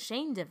shouldn't be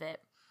ashamed of it,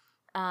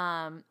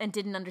 and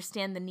didn't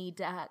understand the need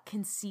to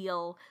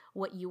conceal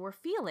what you were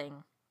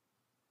feeling.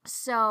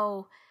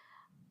 So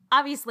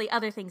obviously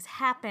other things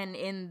happen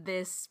in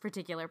this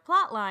particular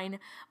plot line,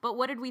 but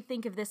what did we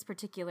think of this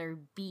particular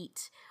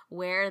beat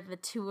where the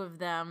two of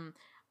them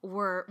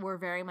were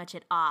very much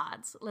at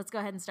odds? Let's go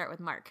ahead and start with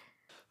Mark.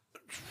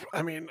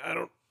 I mean, I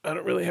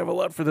don't really have a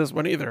lot for this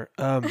one either.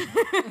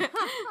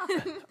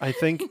 I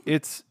think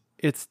it's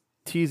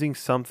teasing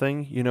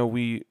something. You know,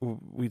 we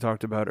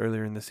talked about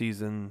earlier in the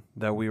season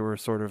that we were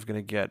sort of going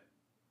to get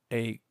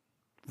a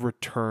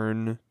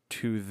return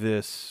to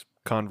this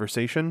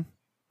conversation,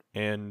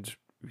 and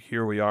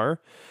here we are.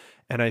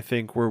 And I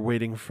think we're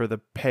waiting for the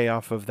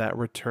payoff of that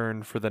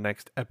return for the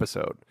next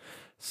episode.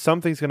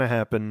 Something's going to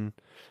happen,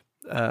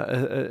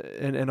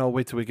 and I'll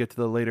wait till we get to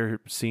the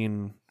later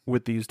scene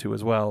with these two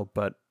as well,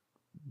 but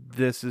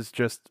this is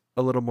just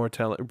a little more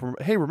telling.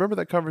 Hey, remember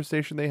that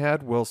conversation they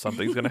had? Well,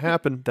 something's going to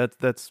happen.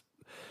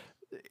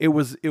 It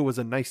was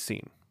a nice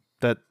scene.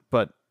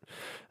 But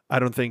I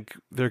don't think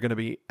they're going to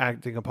be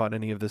acting upon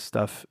any of this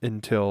stuff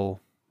until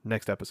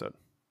next episode.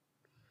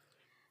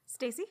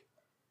 Stacy?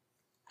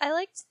 I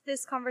liked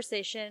this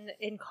conversation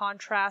in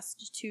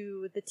contrast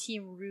to the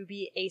Team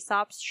Ruby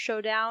Aesop's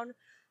showdown,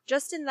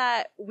 just in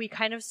that we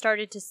kind of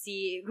started to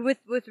see,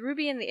 with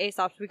Ruby and the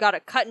Aesops, we got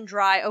it cut and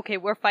dry. Okay,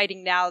 we're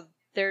fighting now.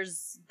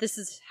 This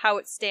is how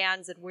it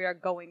stands, and we are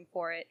going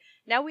for it.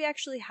 Now we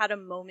actually had a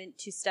moment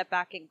to step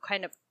back and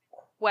kind of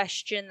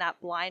question that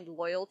blind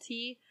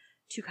loyalty,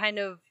 to kind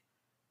of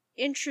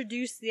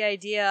introduce the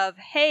idea of,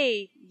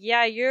 hey,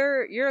 yeah,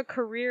 you're a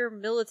career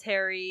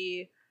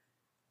military,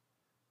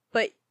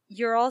 but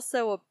you're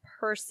also a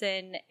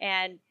person,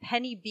 and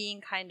Penny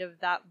being kind of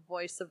that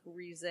voice of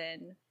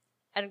reason,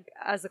 and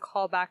as a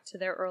callback to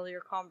their earlier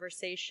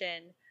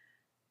conversation,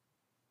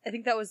 I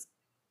think that was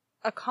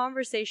a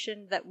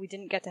conversation that we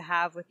didn't get to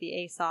have with the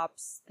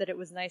Aesops, that it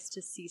was nice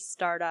to see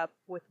start up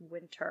with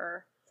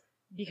Winter,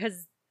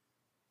 because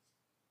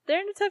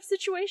they're in a tough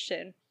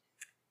situation.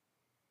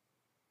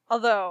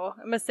 Although,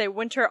 I must say,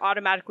 Winter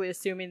automatically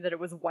assuming that it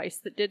was Weiss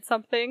that did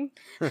something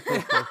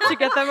to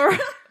get them around.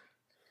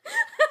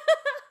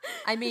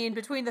 I mean,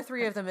 between the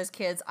three of them as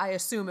kids, I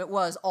assume it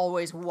was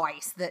always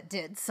Weiss that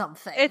did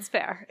something. It's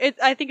fair.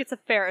 I think it's a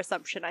fair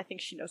assumption. I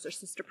think she knows her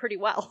sister pretty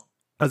well.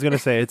 I was going to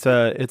say, it's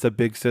a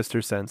big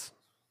sister sense.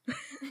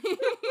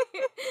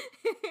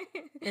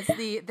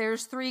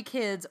 There's three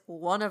kids,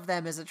 one of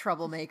them is a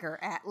troublemaker,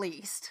 at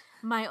least.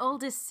 My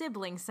oldest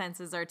sibling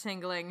senses are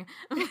tingling.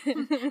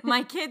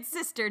 My kid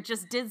sister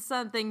just did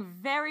something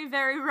very,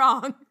 very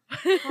wrong.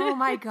 Oh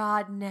my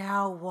god,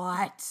 now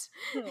what?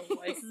 Oh,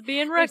 Weiss is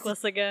being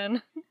reckless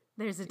again.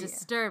 There's a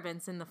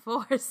disturbance in the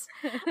force.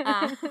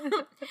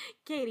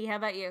 Katie, how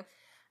about you?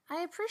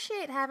 I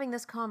appreciate having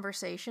this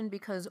conversation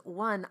because,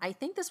 one, I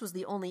think this was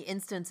the only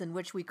instance in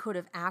which we could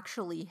have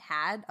actually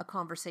had a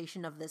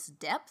conversation of this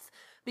depth,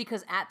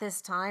 because at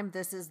this time,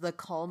 this is the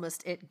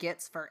calmest it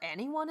gets for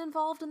anyone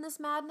involved in this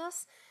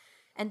madness,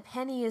 and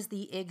Penny is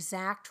the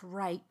exact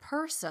right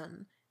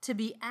person to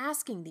be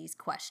asking these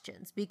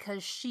questions,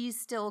 because she's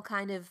still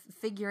kind of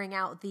figuring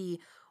out the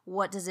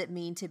what does it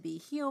mean to be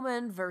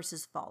human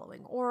versus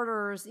following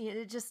orders.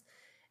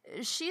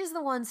 She's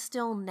the one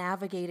still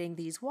navigating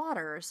these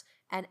waters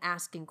and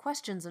asking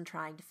questions and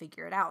trying to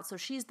figure it out. So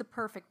she's the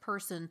perfect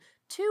person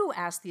to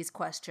ask these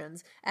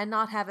questions and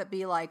not have it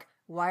be like,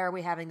 why are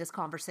we having this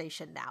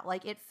conversation now?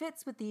 Like, it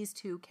fits with these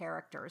two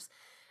characters.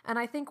 And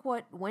I think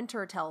what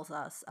Winter tells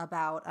us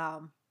about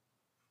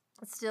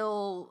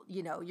still,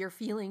 your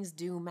feelings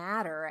do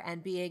matter,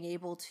 and being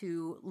able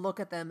to look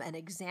at them and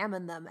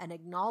examine them and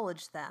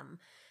acknowledge them,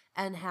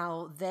 and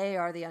how they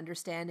are the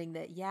understanding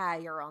that, yeah,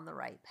 you're on the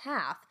right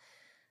path.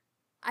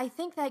 I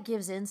think that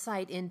gives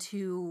insight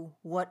into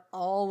what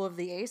all of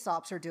the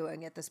Aesops are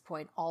doing at this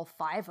point, all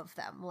 5 of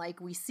them.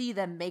 Like, we see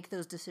them make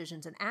those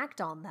decisions and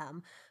act on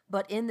them,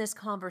 but in this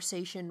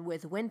conversation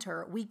with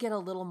Winter, we get a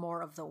little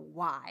more of the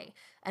why,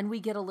 and we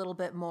get a little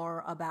bit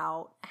more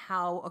about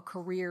how a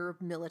career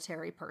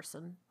military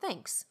person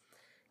thinks.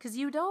 Because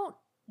you don't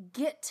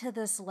get to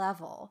this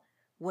level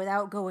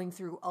without going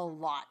through a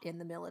lot in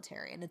the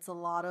military, and it's a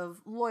lot of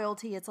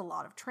loyalty, it's a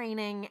lot of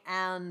training,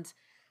 and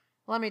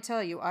let me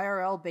tell you,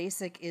 IRL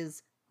basic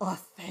is a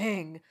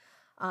thing.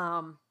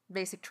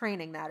 Basic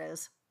training, that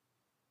is.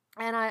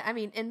 And I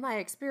mean, in my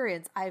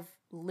experience, I've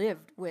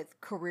lived with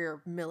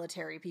career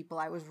military people.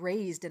 I was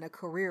raised in a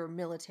career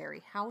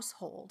military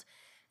household.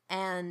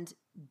 And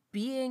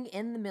being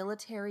in the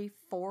military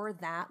for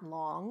that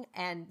long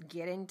and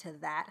getting to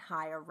that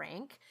high a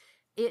rank,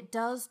 it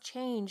does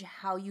change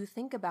how you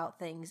think about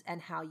things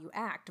and how you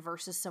act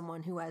versus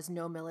someone who has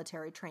no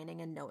military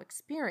training and no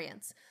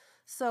experience.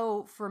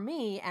 So for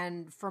me,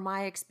 and for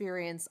my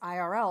experience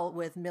IRL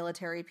with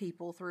military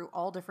people through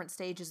all different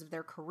stages of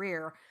their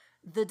career,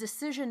 the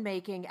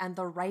decision-making and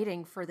the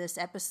writing for this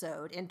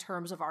episode in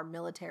terms of our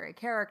military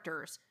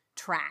characters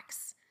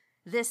tracks.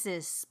 This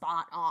is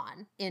spot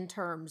on in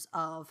terms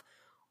of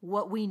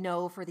what we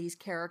know for these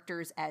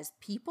characters as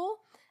people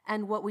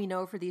and what we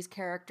know for these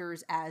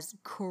characters as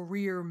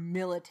career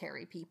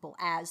military people,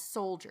 as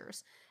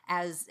soldiers.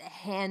 as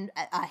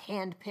a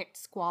hand-picked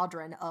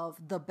squadron of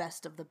the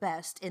best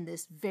in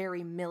this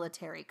very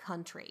military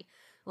country.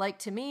 Like,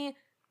 to me,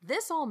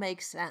 this all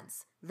makes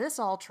sense. This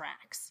all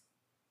tracks.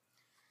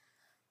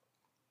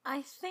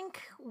 I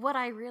think what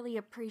I really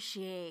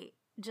appreciate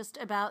just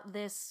about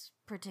this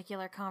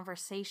particular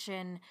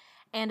conversation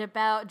and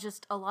about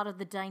just a lot of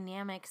the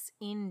dynamics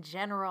in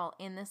general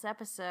in this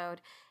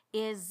episode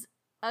is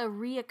a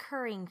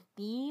reoccurring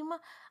theme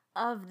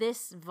of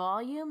this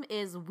volume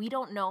is we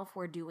don't know if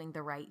we're doing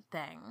the right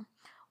thing.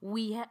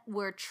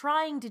 We're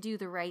trying to do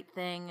the right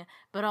thing,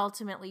 but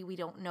ultimately we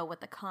don't know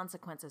what the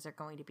consequences are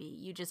going to be.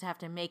 You just have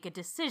to make a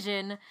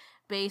decision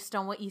based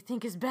on what you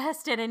think is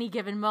best at any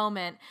given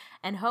moment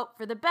and hope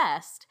for the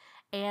best.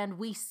 And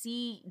we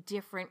see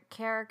different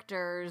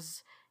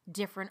characters,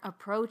 different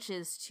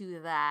approaches to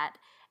that,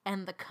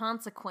 and the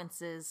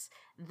consequences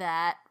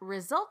that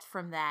result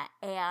from that.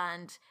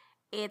 And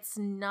it's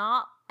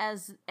not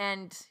as,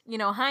 and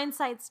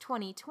hindsight's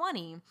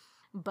 20/20,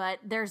 but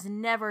there's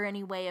never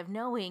any way of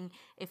knowing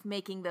if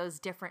making those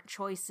different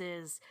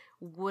choices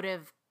would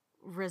have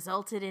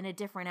resulted in a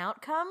different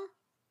outcome.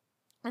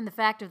 And the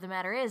fact of the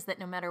matter is that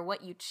no matter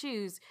what you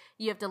choose,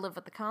 you have to live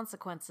with the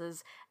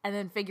consequences and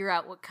then figure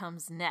out what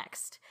comes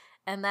next.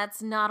 And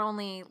that's not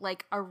only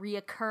like a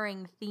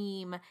reoccurring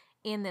theme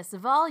in this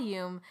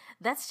volume,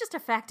 that's just a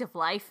fact of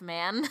life,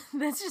 man.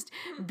 That's just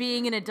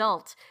being an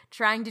adult,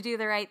 trying to do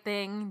the right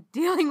thing,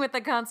 dealing with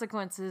the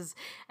consequences,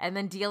 and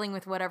then dealing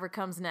with whatever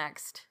comes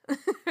next.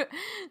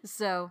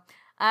 So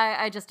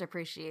I just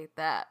appreciate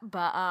that.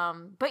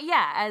 But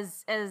yeah,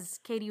 as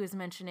Katie was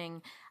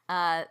mentioning,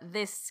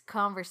 this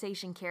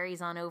conversation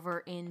carries on over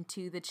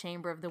into the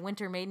Chamber of the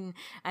Winter Maiden,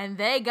 and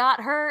they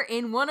got her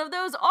in one of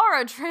those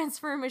aura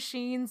transfer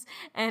machines,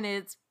 and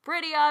it's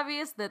pretty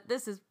obvious that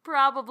this is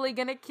probably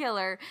gonna kill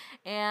her.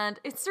 And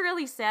it's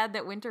really sad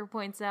that Winter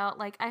points out,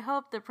 like, I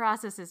hope the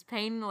process is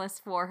painless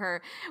for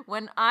her,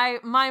 when my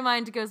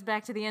mind goes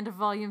back to the end of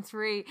Volume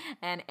 3,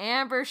 and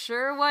Amber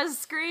sure was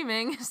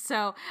screaming,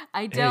 so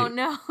I don't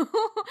know.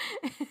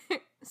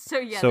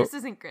 So this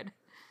isn't good.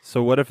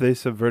 So what if they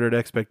subverted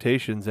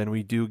expectations and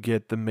we do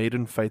get the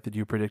maiden fight that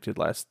you predicted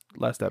last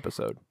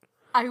episode?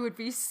 I would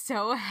be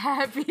so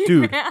happy,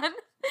 dude, man.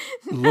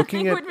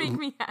 Looking Nothing would make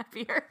me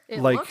happier.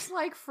 It looks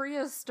like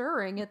Freya's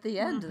stirring at the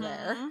end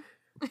there.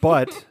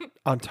 But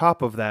on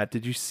top of that,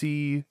 did you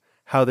see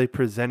how they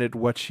presented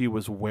what she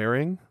was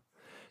wearing?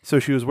 So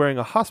she was wearing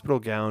a hospital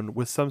gown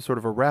with some sort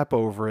of a wrap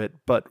over it,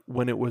 but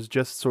when it was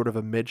just sort of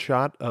a mid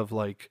shot of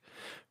like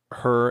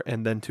her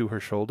and then to her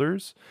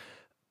shoulders,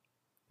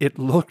 it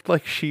looked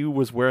like she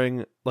was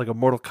wearing like a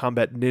Mortal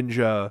Kombat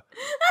ninja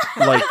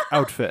like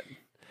outfit.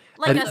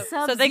 Like a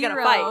Sub-Zero. So they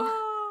gotta fight.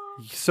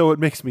 So it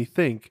makes me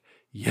think,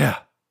 yeah.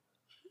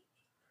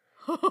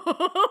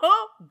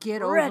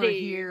 Get over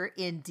here,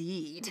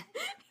 indeed.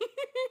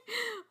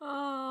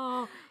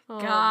 Oh, Oh,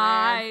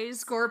 guys. man.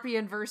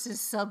 Scorpion versus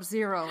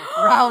Sub-Zero.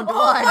 Round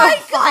one.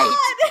 Fight.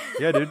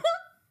 Yeah, dude.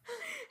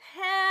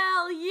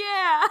 Hell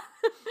yeah.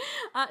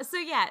 So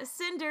yeah,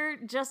 Cinder,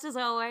 just as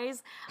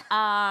always,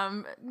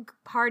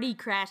 party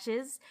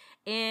crashes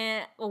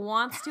and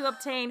wants to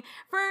obtain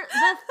for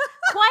the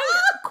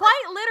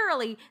quite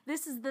literally,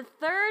 this is the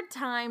third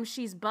time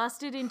she's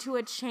busted into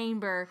a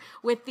chamber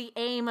with the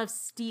aim of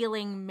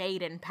stealing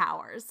maiden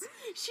powers.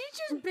 She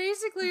just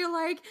basically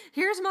like,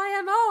 here's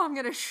my MO. I'm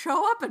gonna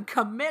show up and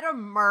commit a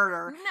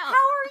murder. No. How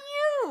are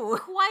you?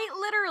 Quite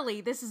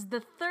literally, this is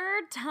the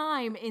third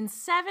time in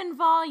 7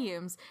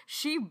 volumes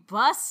she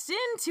busts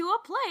into a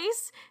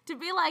place to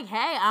be like,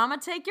 hey, I'm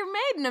gonna take your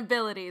maiden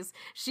abilities.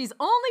 She's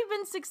only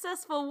been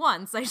successful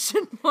once, I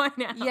should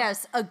point out.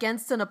 Yes,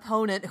 against an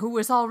opponent who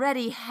was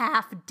already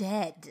half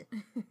dead.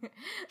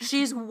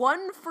 She's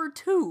 1 for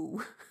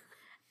 2.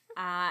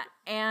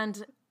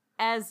 And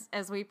as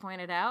we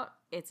pointed out,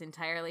 it's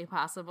entirely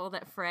possible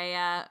that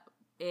Freya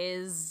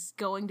is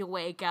going to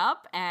wake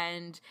up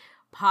and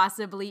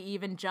possibly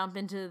even jump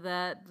into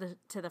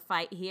the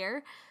fight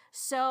here.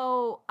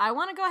 So I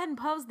want to go ahead and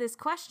pose this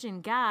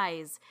question,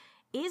 guys.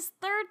 Is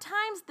third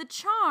time's the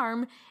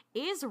charm?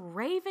 Is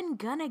Raven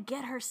gonna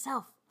get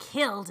herself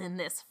killed in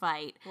this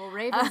fight? Well,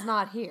 Raven's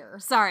not here.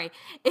 Sorry.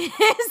 Is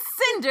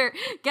Cinder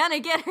gonna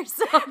get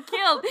herself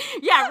killed?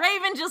 Yeah,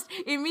 Raven just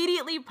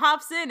immediately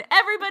pops in.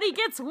 Everybody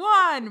gets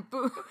 1.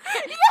 Boo.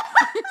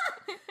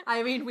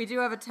 I mean, we do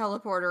have a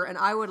teleporter, and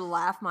I would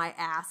laugh my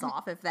ass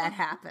off if that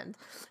happened.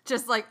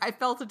 Just like, I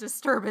felt a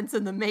disturbance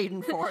in the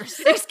maiden force.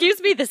 Excuse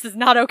me, this is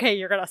not okay.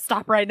 You're gonna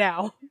stop right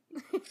now.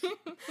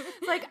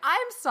 Like,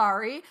 I'm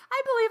sorry.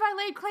 I believe I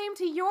laid claim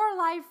to your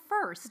life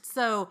first,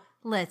 so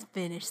let's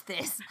finish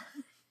this.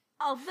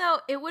 Although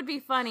it would be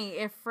funny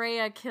if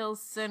Freya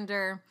kills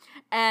Cinder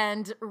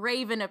and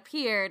Raven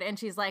appeared and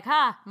she's like,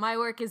 ha, my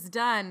work is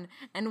done.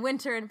 And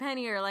Winter and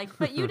Penny are like,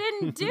 but you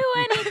didn't do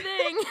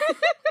anything.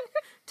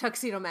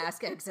 Tuxedo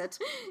Mask exit.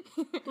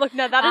 Look,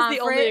 now that is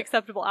the only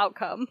acceptable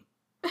outcome.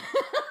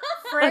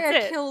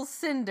 Freya kills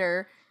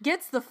Cinder,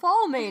 gets the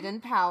Fall Maiden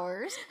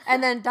powers,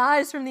 and then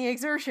dies from the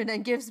exertion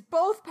and gives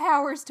both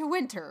powers to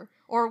Winter.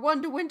 Or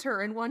 1 to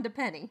Winter and 1 to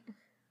Penny.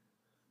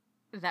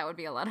 That would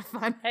be a lot of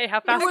fun. Hey, how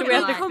It fast do would we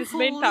have be to get this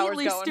main powers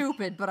completely going?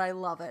 stupid, but I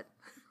love it.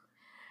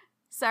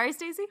 Sorry,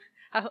 Stacey?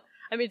 I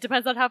mean, it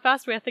depends on how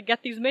fast we have to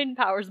get these main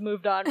powers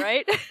moved on,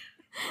 right?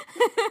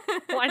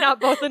 Why not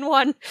both in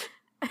one?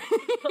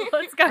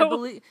 Let's I go.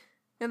 believe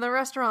in the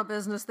restaurant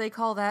business they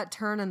call that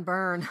turn and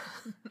burn.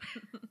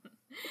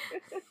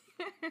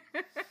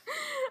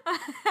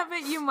 How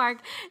about you, Mark?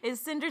 Is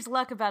Cinder's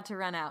luck about to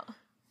run out?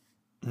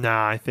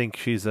 Nah, I think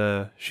she's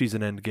an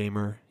end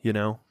gamer, you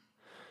know?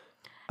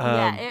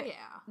 Yeah, Yeah.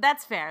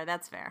 that's fair.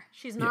 That's fair.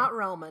 She's not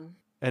Roman.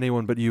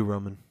 Anyone but you,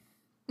 Roman.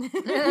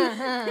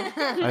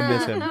 I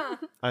miss him.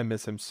 I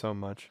miss him so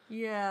much.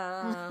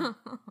 Yeah.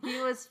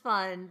 He was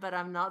fun, but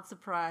I'm not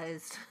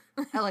surprised.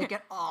 I like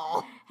it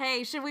all.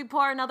 Hey, should we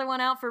pour another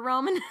one out for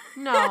Roman?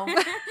 No.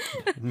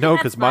 No,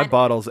 because my fine.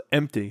 bottle's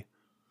empty.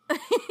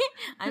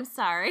 I'm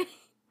sorry.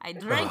 I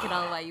drank it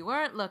all while you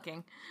weren't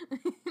looking.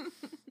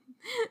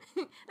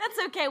 That's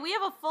okay. We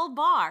have a full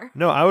bar.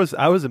 No, I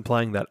was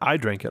implying that I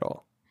drank it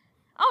all.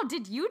 Oh,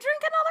 did you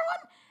drink another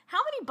one? How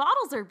many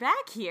bottles are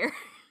back here?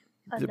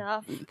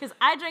 Enough. Because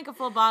I drank a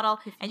full bottle,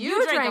 and you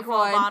drank a drank full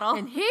one, bottle.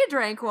 and he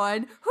drank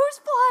one. Who's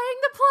flying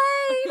the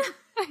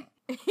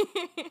plane?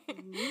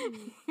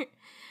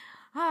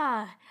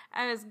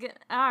 I was good.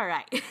 All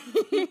right.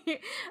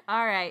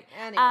 All right.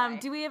 Anyway.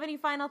 Do we have any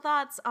final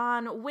thoughts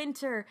on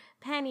Winter,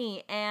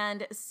 Penny,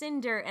 and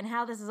Cinder and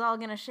how this is all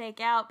going to shake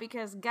out?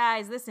 Because,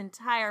 guys, this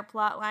entire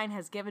plot line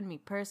has given me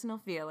personal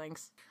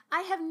feelings.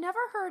 I have never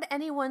heard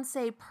anyone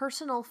say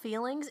personal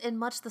feelings in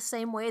much the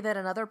same way that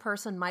another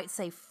person might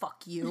say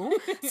fuck you.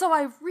 So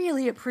I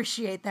really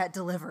appreciate that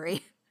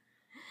delivery.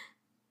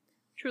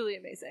 Truly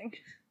amazing.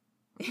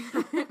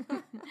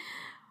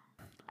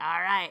 All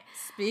right.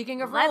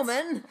 Speaking of Let's-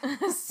 Roman.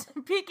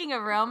 Speaking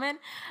of Roman,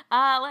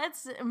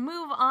 let's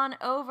move on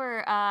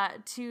over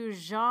to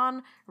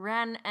Jean,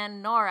 Ren,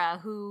 and Nora,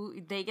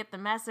 who they get the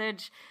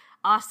message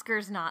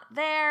Oscar's not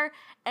there.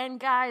 And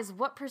guys,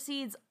 what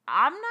proceeds,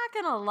 I'm not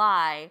gonna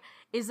lie,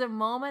 is a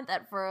moment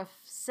that for a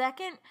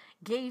second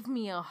gave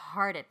me a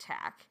heart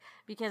attack.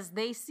 Because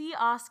they see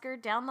Oscar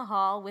down the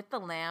hall with the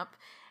lamp,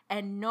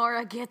 and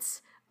Nora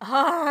gets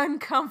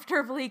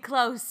uncomfortably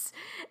close.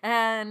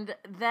 And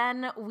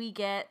then we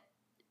get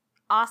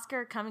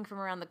Oscar coming from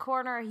around the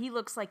corner. He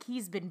looks like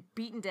he's been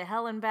beaten to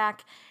hell and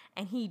back,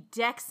 and he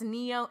decks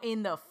Neo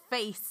in the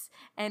face,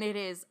 and it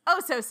is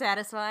oh so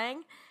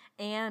satisfying.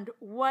 And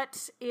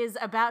what is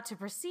about to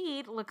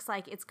proceed looks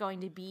like it's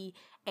going to be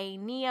a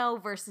Neo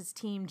versus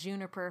Team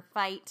Juniper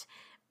fight,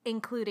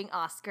 including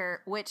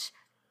Oscar, which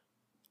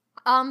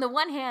on the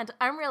one hand,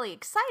 I'm really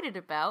excited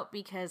about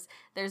because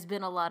there's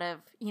been a lot of,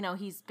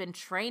 he's been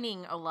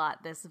training a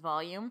lot this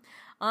volume.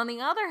 On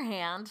the other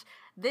hand,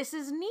 this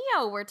is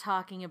Neo we're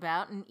talking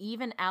about, and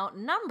even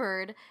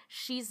outnumbered,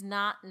 she's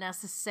not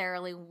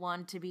necessarily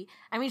one to be.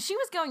 I mean, she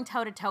was going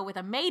toe-to-toe with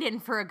a maiden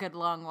for a good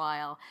long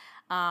while.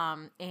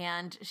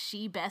 And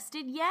she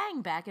bested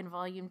Yang back in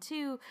volume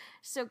 2.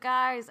 So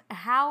guys,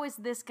 how is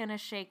this going to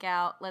shake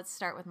out? Let's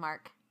start with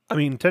Mark. I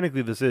mean,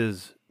 technically this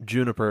is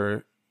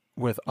Juniper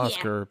with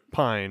Oscar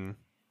Pine,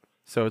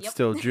 so it's Yep.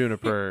 still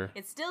Juniper.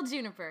 It's still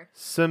Juniper.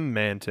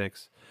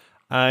 Semantics.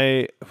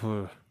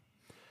 To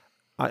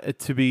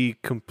be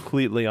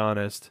completely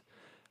honest,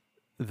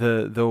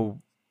 the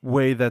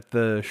way that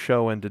the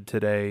show ended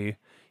today,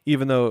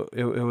 even though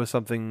it was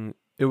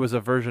a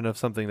version of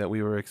something that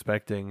we were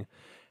expecting,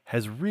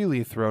 has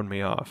really thrown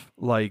me off.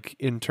 Like,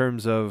 in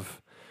terms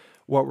of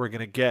what we're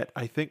gonna get,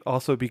 I think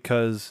also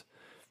because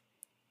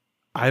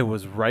I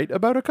was right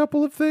about a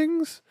couple of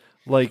things.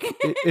 Like,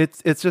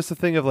 it's just a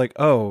thing of like,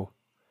 oh,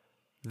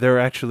 they're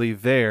actually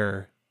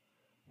there.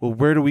 Well,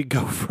 where do we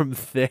go from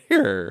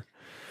there?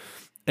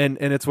 And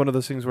it's one of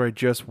those things where I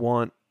just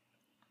want,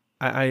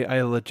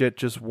 I legit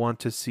just want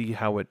to see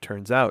how it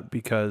turns out,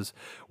 because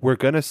we're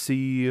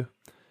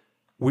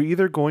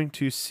either going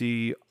to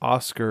see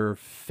Oscar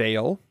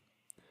fail,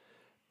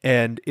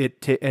 and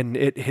it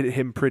hit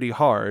him pretty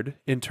hard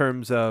in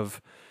terms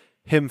of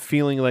him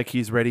feeling like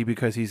he's ready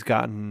because he's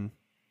gotten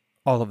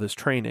all of this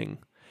training,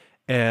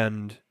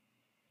 and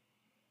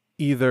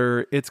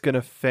either it's going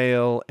to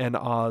fail and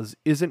Oz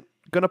isn't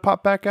going to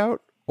pop back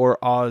out,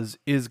 or Oz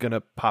is going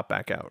to pop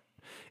back out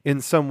in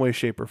some way,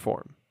 shape, or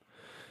form.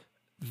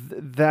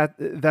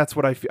 That's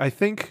what I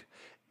think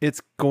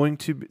it's going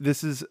to be.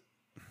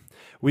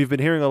 We've been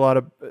hearing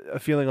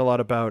feeling a lot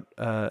about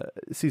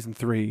season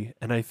 3,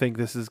 and I think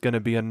this is going to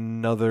be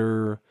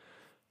another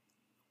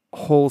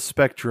whole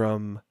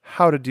spectrum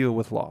how to deal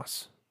with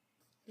loss.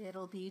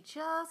 It'll be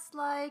just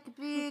like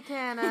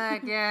Beacon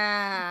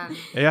again.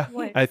 Yeah,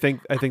 What? I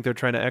think they're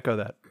trying to echo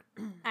that.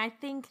 I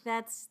think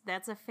that's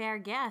a fair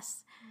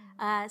guess.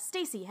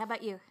 Stacy, how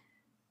about you?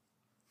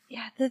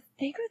 Yeah, the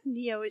thing with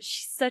Neo is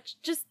she's such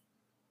just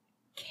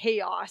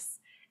chaos,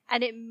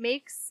 and it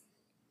makes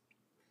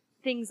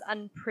things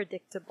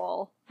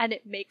unpredictable, and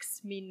it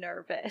makes me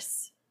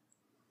nervous.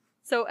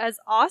 So as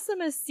awesome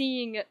as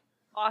seeing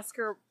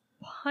Oscar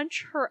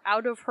punch her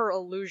out of her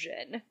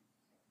illusion,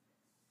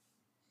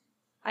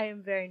 I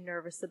am very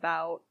nervous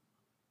about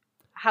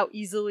how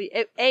easily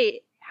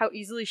how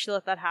easily she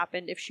let that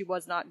happen if she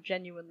was not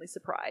genuinely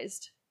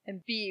surprised,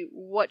 and B,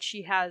 what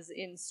she has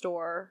in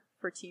store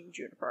for Team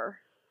Juniper.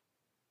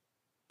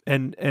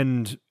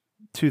 And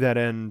to that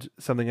end,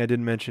 something I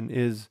didn't mention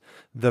is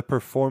the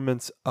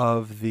performance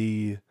of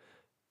the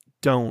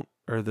don't,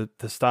 or the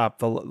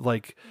stop,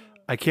 like,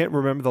 I can't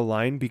remember the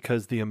line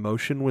because the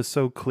emotion was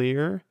so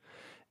clear.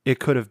 It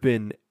could have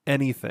been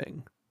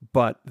anything,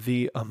 but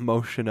the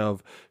emotion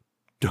of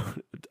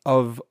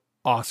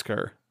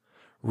Oscar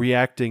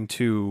reacting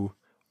to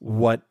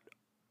what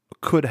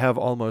could have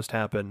almost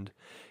happened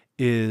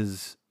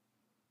is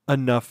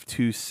enough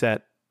to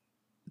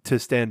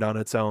stand on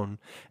its own,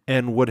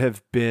 and would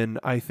have been,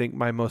 I think,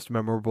 my most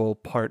memorable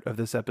part of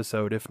this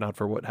episode, if not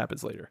for what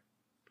happens later.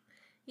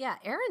 Yeah,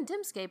 Aaron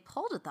Dimskay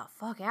pulled it the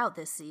fuck out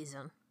this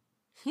season.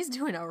 He's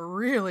doing a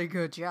really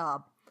good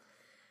job.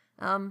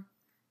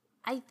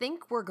 I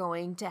think we're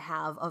going to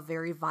have a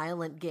very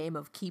violent game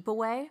of keep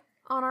away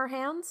on our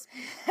hands.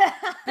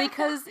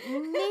 Because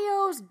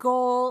Neo's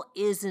goal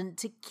isn't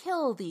to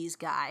kill these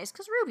guys,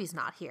 because Ruby's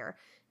not here.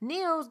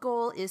 Neo's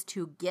goal is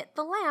to get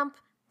the lamp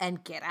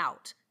and get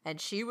out. And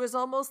she was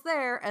almost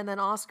there, and then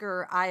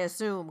Oscar, I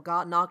assume,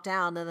 got knocked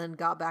down and then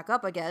got back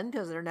up again,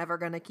 because they're never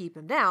going to keep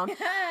him down.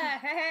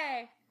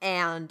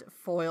 And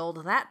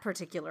foiled that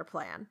particular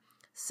plan.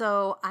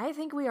 So I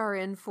think we are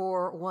in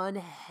for one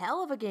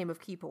hell of a game of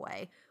keep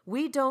away.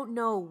 We don't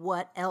know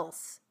what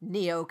else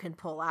Neo can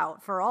pull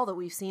out. For all that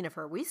we've seen of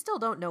her, we still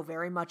don't know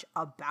very much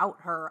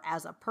about her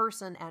as a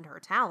person and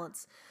her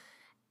talents.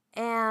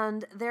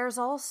 And there's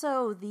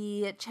also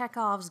the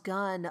Chekhov's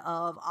gun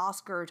of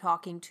Oscar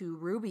talking to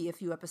Ruby a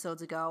few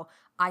episodes ago.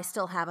 I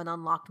still haven't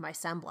unlocked my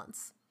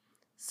semblance.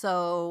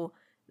 So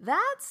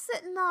that's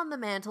sitting on the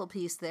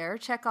mantelpiece there.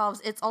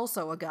 Chekhov's, it's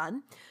also a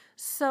gun.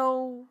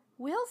 So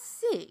we'll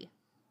see.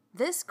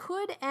 This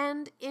could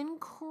end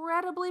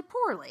incredibly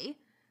poorly.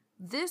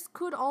 This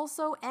could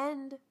also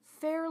end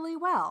fairly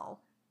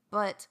well.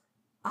 But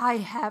I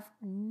have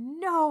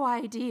no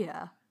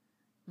idea.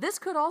 This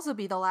could also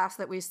be the last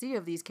that we see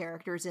of these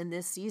characters in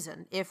this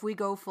season. If we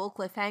go full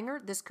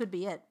cliffhanger, this could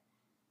be it.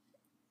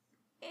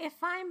 If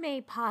I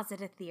may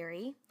posit a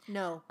theory.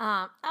 No.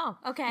 Oh,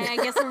 okay. I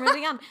guess we're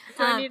moving on.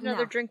 Do I need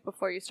another drink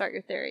before you start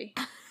your theory?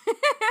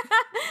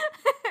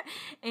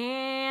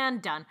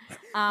 And done.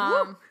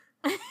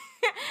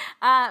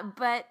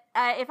 But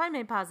if I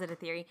may posit a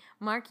theory,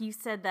 Mark, you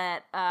said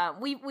that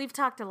we've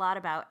talked a lot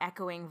about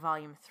echoing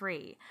Volume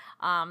 3.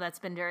 That's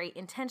been very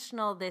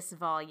intentional this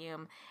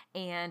volume,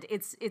 and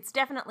it's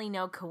definitely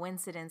no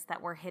coincidence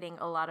that we're hitting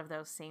a lot of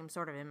those same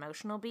sort of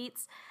emotional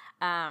beats.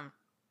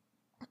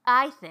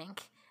 I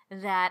think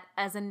that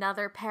as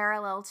another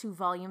parallel to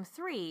Volume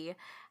 3,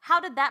 how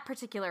did that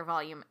particular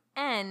volume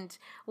end?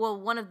 Well,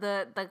 one of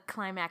the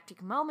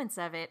climactic moments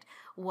of it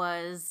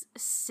was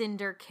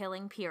Cinder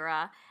killing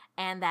Pyrrha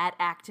and that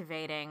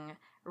activating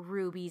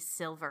Ruby's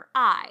silver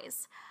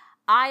eyes.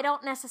 I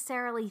don't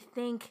necessarily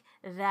think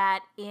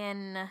that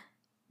in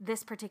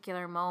this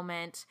particular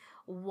moment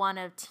one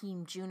of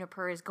Team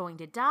Juniper is going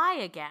to die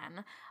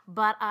again,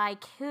 but I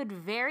could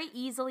very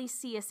easily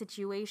see a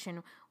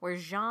situation where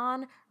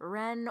Jean,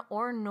 Ren,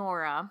 or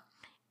Nora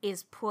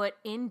is put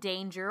in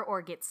danger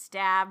or gets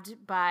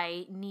stabbed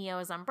by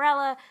Neo's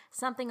umbrella,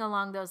 something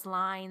along those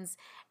lines,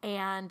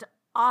 and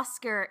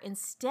Oscar,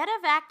 instead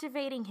of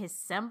activating his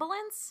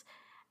semblance,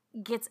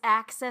 gets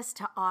access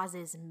to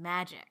Oz's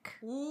magic.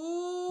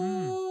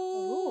 Ooh.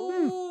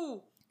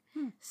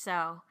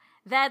 So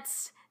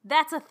that's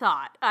a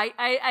thought.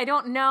 I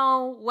don't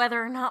know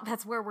whether or not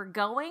that's where we're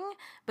going,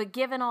 but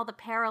given all the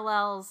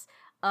parallels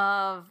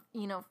of,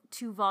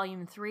 to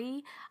Volume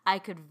 3, I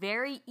could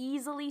very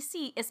easily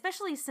see,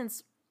 especially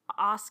since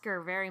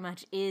Oscar very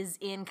much is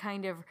in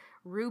kind of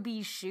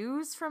Ruby's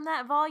shoes from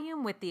that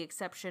volume, with the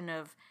exception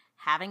of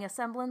having a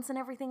semblance and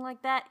everything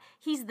like that.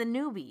 He's the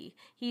newbie.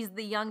 He's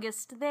the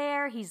youngest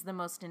there. He's the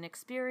most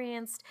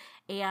inexperienced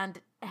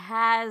and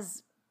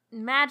has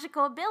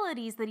magical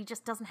abilities that he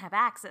just doesn't have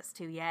access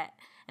to yet,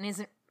 and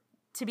isn't,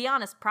 to be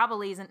honest,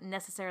 probably isn't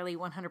necessarily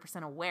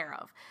 100% aware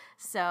of.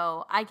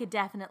 So I could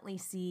definitely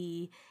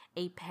see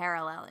a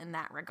parallel in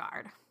that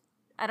regard.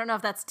 I don't know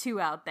if that's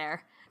too out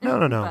there.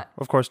 No. But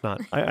Of course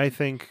not. I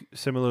think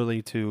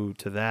similarly to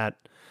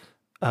that,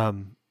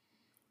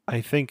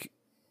 I think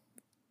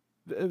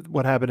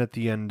what happened at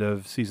the end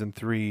of season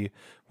 3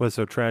 was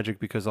so tragic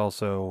because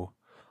also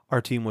our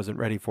team wasn't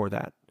ready for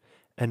that.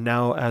 And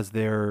now as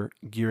they're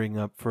gearing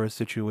up for a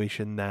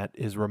situation that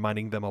is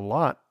reminding them a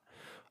lot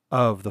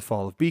of the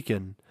fall of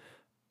Beacon,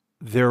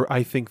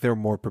 I think they're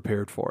more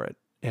prepared for it.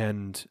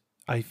 And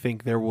I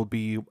think there will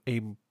be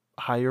a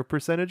higher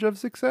percentage of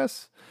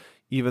success,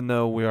 even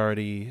though we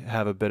already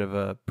have a bit of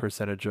a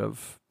percentage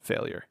of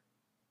failure.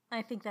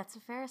 I think that's a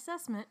fair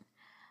assessment.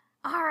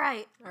 All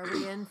right. Are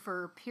we in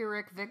for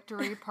Pyrrhic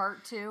Victory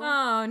Part 2?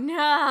 Oh,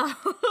 no.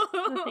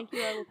 No, thank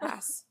you, I will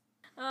pass.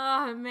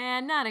 Oh,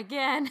 man, not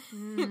again.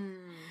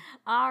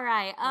 All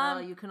right.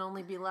 Well, you can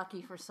only be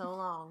lucky for so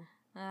long.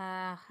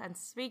 And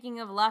speaking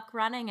of luck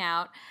running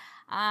out,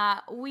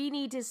 we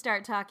need to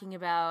start talking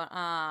about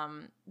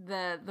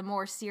the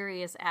more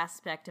serious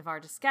aspect of our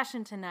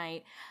discussion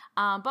tonight.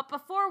 But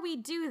before we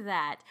do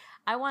that,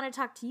 I want to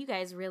talk to you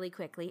guys really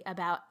quickly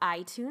about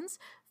iTunes.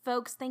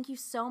 Folks, thank you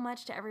so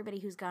much to everybody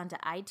who's gone to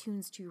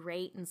iTunes to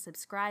rate and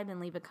subscribe and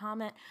leave a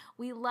comment.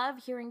 We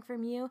love hearing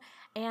from you,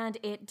 and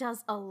it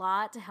does a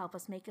lot to help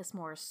us make us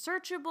more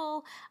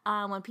searchable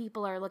when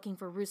people are looking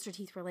for Rooster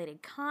Teeth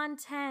related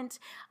content.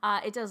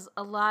 It does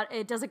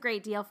a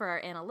great deal for our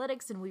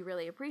analytics, and we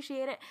really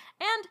appreciate it.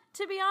 And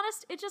to be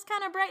honest, it just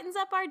kind of brightens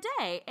up our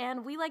day,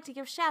 and we like to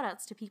give shout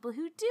outs to people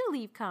who do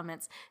leave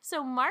comments.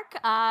 So Mark,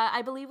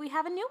 I believe we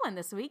have a new one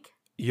this week.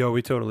 Yo,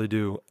 we totally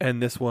do.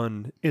 And this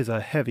one is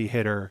a heavy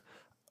hitter.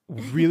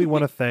 Really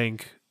want to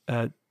thank,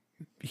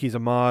 he's a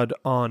mod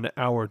on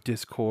our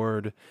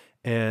Discord,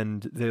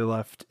 and they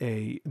left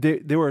they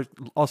were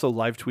also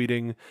live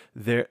tweeting,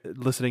 they're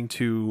listening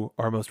to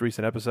our most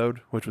recent episode,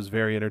 which was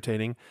very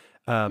entertaining.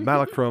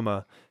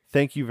 Malachroma,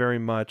 thank you very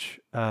much.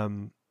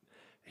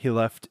 He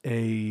left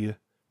a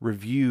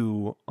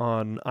review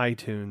on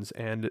iTunes,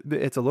 and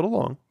it's a little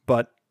long,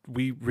 but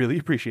we really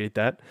appreciate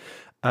that.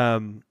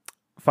 5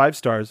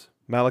 stars.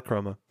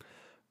 Malachroma.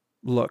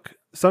 Look,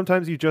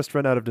 sometimes you just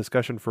run out of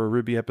discussion for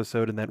a RWBY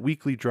episode in that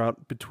weekly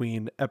drought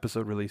between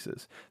episode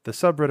releases. The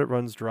subreddit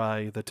runs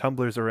dry, the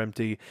tumblers are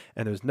empty,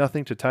 and there's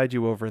nothing to tide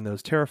you over in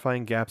those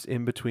terrifying gaps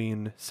in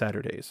between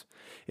Saturdays.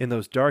 In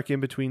those dark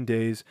in-between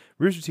days,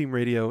 Rooster Team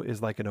Radio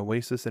is like an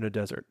oasis in a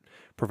desert,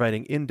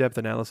 providing in-depth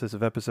analysis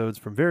of episodes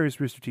from various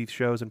Rooster Teeth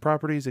shows and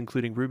properties,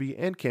 including RWBY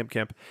and Camp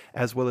Camp,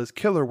 as well as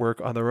killer work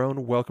on their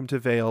own Welcome to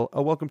Vale,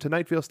 a Welcome to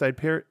Night Vale styled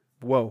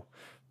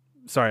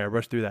Sorry, I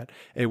rushed through that.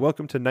 A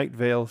Welcome to Night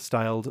Vale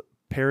styled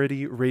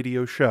parody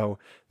radio show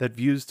that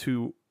views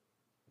the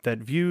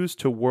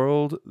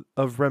world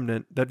of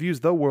Remnant,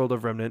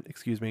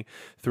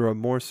 through a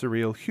more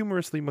surreal,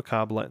 humorously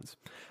macabre lens.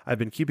 I've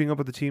been keeping up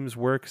with the team's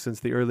work since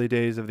the early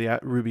days of the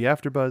RWBY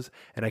AfterBuzz,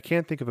 and I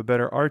can't think of a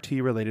better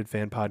RT-related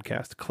fan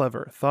podcast.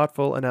 Clever,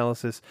 thoughtful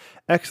analysis,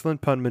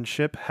 excellent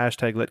punmanship,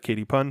 hashtag let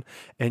Katie pun,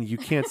 and you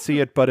can't see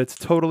it, but it's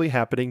totally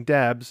happening,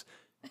 dabs.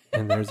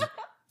 And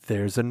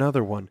there's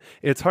another one.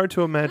 It's hard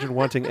to imagine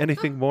wanting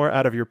anything more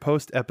out of your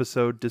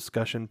post-episode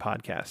discussion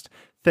podcast.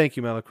 Thank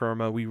you,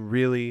 Malachroma. We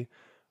really,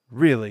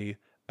 really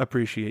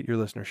appreciate your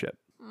listenership.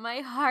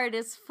 My heart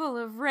is full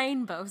of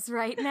rainbows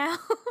right now.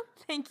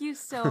 Thank you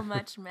so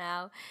much,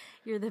 Mal.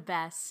 You're the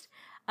best.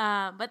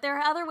 But there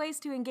are other ways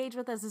to engage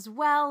with us as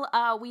well.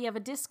 We have a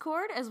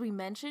Discord, as we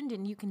mentioned,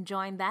 and you can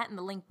join that in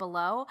the link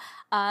below.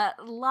 We had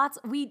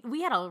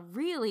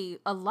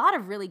a lot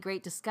of really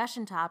great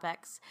discussion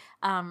topics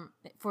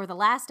for the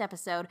last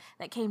episode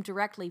that came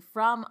directly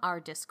from our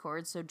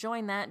Discord. So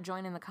join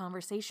in the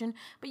conversation.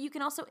 But you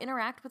can also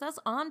interact with us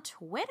on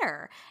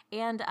Twitter.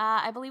 And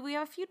I believe we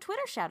have a few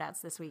Twitter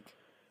shout-outs this week.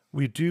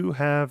 We do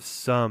have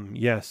some,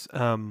 yes.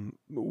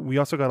 We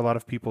also got a lot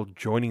of people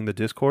joining the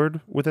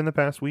Discord within the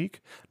past week.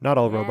 Not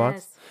all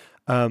robots.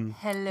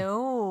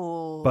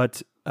 Hello.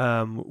 But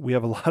we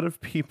have a lot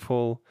of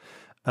people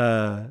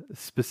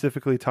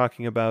specifically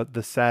talking about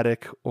the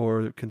Satic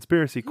or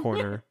Conspiracy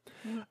Corner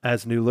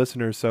as new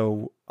listeners.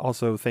 So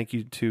also thank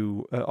you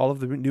to all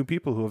of the new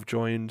people who have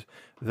joined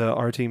the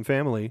R-Team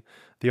family,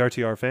 the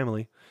RTR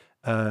family.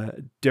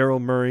 Daryl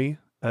Murray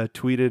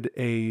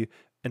tweeted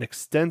an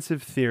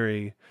extensive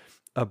theory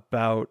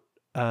about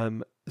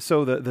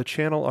so the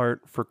channel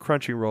art for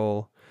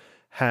Crunchyroll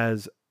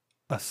has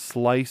a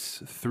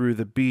slice through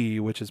the B,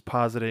 which is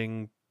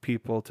positing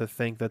people to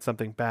think that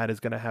something bad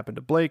is going to happen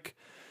to Blake.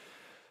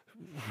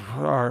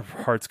 Our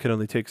hearts can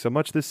only take so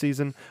much this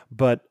season,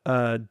 but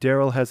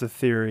Daryl has a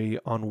theory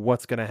on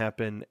what's going to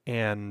happen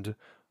and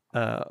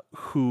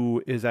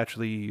who is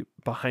actually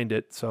behind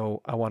it,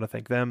 so I want to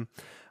thank them.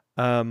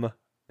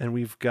 And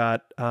we've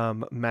got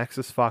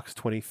Maxis Fox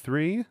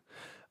 23,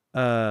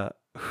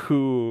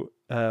 who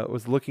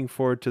was looking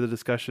forward to the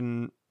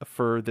discussion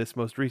for this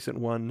most recent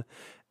one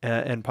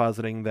and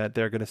positing that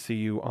they're going to see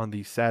you on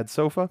the sad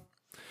sofa.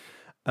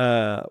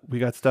 We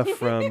got stuff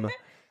from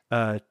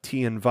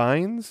T and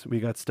Vines. We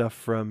got stuff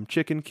from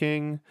Chicken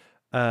King,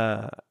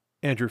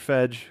 Andrew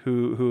Fedge,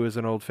 who is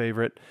an old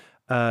favorite,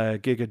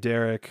 Giga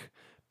Derek.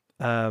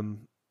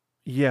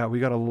 Yeah, we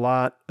got a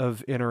lot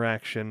of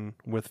interaction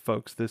with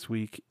folks this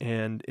week,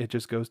 and it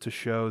just goes to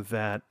show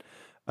that.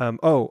 And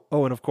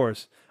of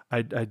course,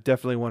 I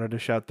definitely wanted to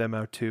shout them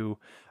out too.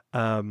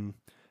 Our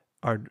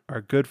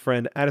good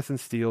friend Addison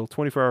Steele,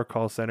 24-hour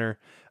call center,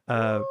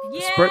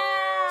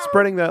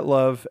 spreading that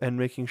love and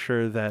making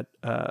sure that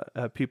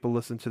people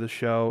listen to the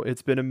show.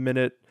 It's been a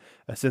minute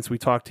since we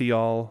talked to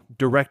y'all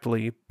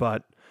directly,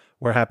 but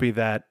we're happy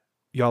that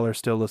y'all are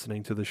still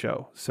listening to the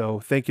show.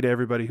 So thank you to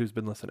everybody who's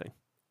been listening.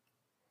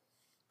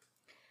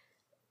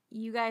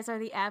 You guys are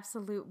the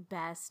absolute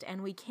best,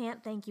 and we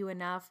can't thank you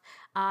enough.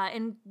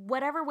 In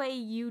whatever way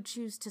you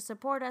choose to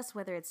support us,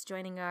 whether it's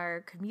joining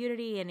our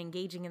community and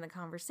engaging in the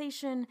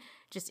conversation,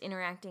 just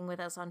interacting with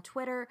us on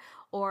Twitter,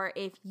 or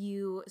if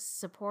you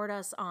support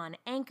us on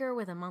Anchor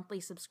with a monthly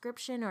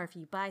subscription, or if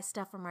you buy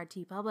stuff from our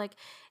TeePublic,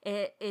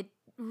 it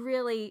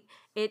really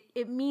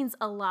it means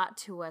a lot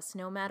to us.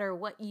 No matter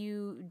what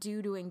you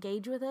do to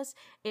engage with us,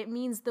 it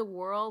means the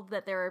world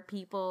that there are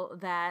people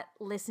that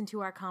listen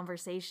to our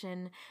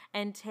conversation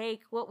and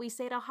take what we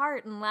say to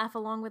heart and laugh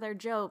along with our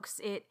jokes.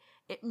 It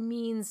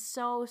means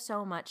so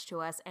much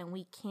to us, and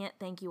we can't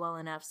thank you all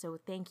enough. So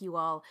thank you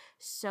all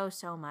so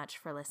much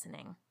for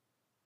listening.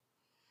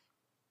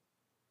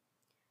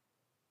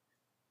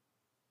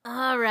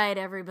 All right,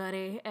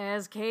 everybody.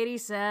 As Katie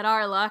said,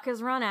 our luck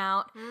has run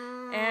out.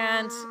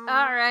 And,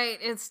 all right,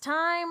 it's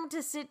time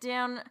to sit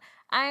down.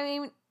 I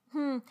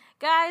mean,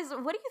 guys,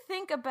 what do you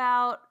think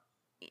about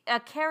a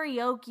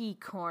karaoke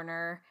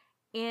corner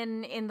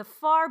in the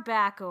far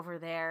back over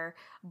there,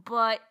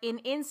 but in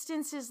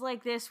instances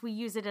like this, we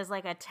use it as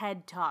like a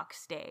TED Talk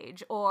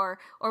stage, or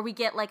we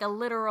get like a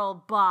literal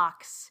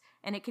box,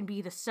 and it can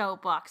be the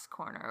soapbox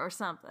corner or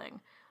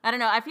something. I don't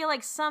know. I feel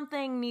like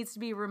something needs to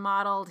be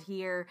remodeled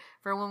here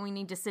for when we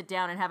need to sit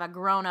down and have a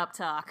grown-up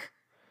talk.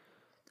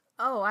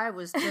 Oh, I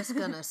was just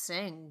gonna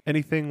sing.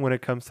 Anything when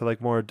it comes to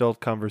like more adult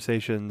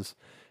conversations,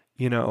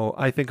 you know,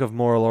 I think of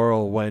Moral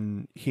Oral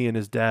when he and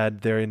his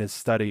dad, they're in his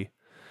study.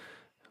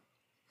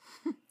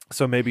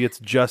 So maybe it's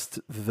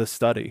just the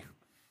study.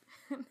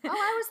 Oh,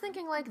 I was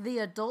thinking like the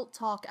adult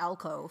talk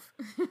alcove.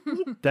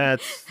 That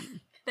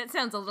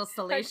sounds a little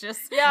salacious.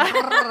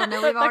 Yeah.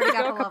 No, we've already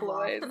got a the couple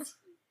love ways.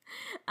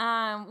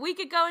 We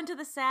could go into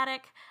the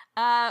Sadek.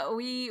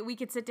 We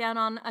could sit down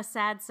on a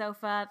sad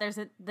sofa. There's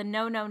the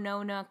no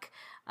nook.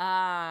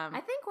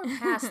 I think we're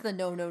past the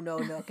no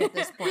nook at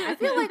this point. I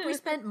feel like we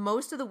spent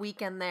most of the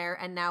weekend there,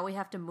 and now we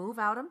have to move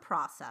out and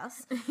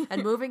process.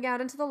 And moving out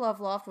into the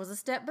Love Loft was a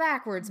step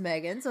backwards,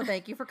 Megan, so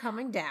thank you for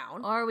coming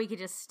down. Or we could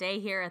just stay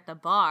here at the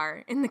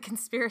bar in the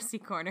conspiracy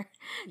corner,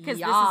 because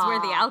this is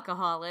where the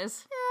alcohol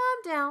is. Yeah,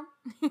 I'm down.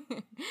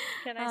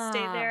 Can I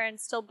stay there and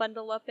still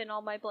bundle up in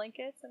all my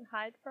blankets and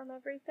hide from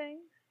everything?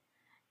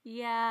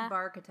 Yeah.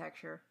 Bar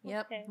architecture.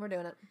 Yep, Okay. we're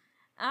doing it.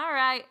 All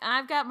right,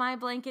 I've got my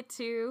blanket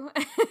too.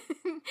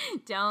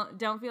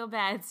 Don't feel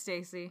bad,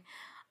 Stacy.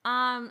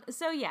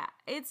 So yeah,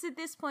 it's at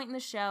this point in the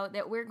show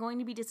that we're going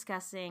to be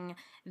discussing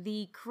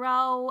the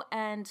Crow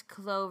and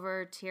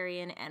Clover,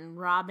 Tyrion, and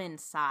Robin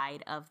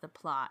side of the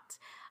plot,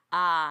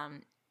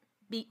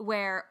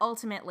 where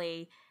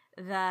ultimately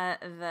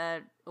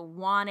the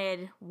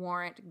wanted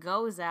warrant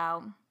goes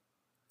out,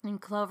 and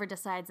Clover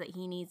decides that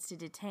he needs to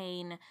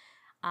detain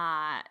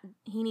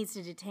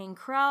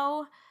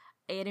Crow.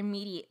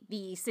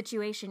 The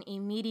situation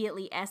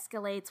immediately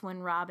escalates when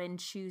Robin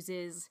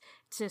chooses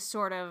to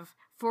sort of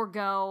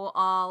forego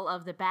all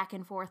of the back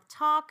and forth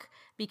talk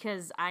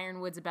because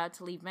Ironwood's about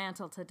to leave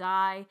Mantle to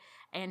die,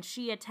 and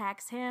she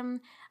attacks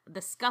him.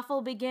 The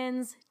scuffle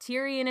begins,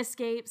 Tyrion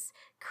escapes,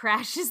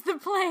 crashes the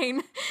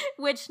plane,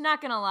 which,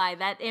 not gonna lie,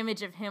 that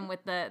image of him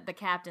with the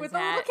captain's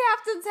hat. With the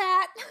captain's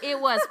hat! It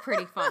was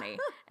pretty funny.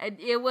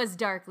 It was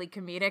darkly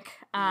comedic.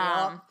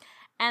 Yep.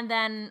 And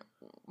then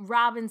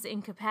Robin's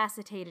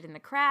incapacitated in the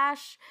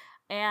crash,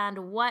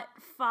 and what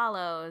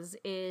follows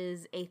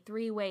is a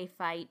three-way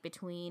fight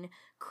between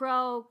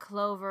Crow,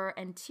 Clover,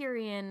 and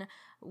Tyrion,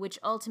 which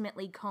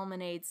ultimately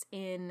culminates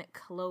in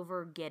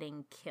Clover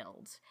getting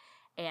killed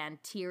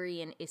and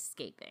Tyrion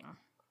escaping.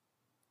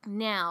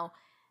 Now,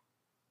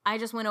 I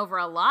just went over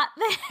a lot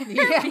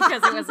there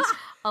because it was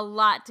a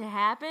lot to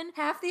happen.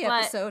 Half the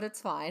episode,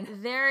 it's fine.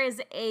 There is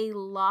a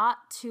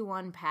lot to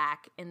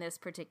unpack in this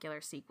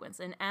particular sequence.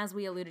 And as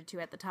we alluded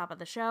to at the top of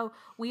the show,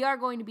 we are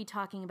going to be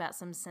talking about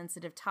some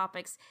sensitive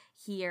topics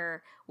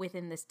here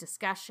within this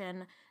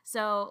discussion.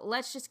 So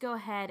let's just go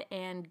ahead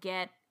and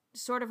get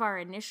sort of our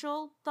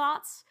initial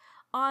thoughts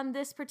on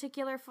this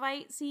particular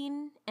fight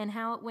scene and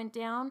how it went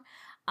down.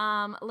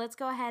 Let's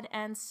go ahead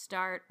and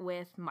start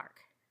with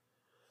Mark.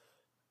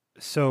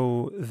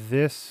 So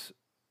this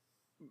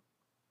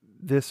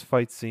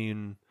fight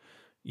scene,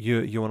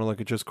 you want to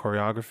look at just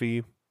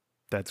choreography,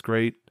 that's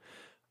great.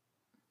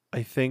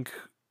 I think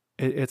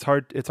it's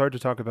hard to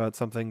talk about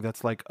something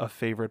that's like a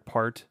favorite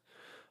part,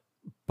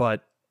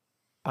 but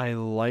I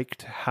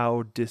liked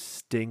how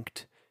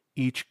distinct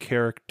each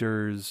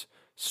character's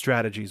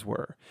strategies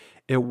were.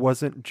 It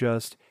wasn't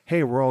just,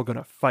 hey, we're all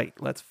gonna fight,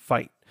 let's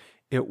fight.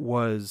 It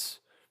was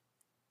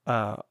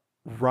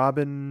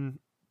Robin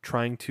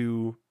trying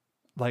to,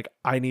 like,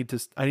 I need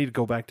to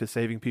go back to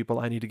saving people.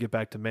 I need to get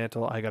back to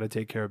Mantle. I got to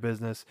take care of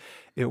business.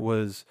 It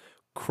was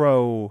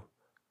Crow.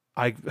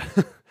 I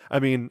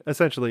mean,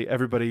 essentially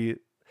everybody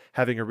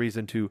having a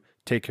reason to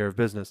take care of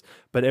business,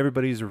 but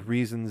everybody's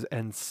reasons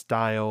and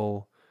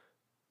style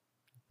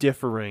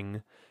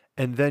differing.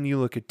 And then you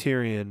look at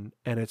Tyrion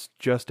and it's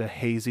just a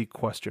hazy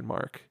question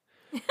mark.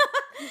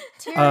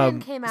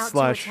 Tyrion came out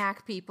to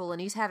attack people,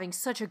 and he's having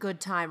such a good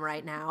time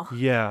right now.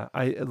 Yeah,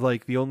 I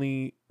like the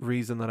only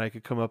reason that I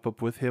could come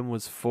up with him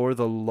was for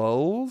the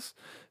lulz.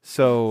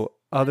 So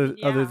other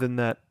than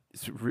that,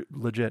 it's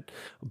legit.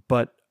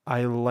 But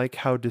I like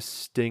how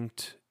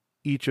distinct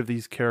each of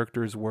these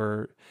characters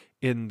were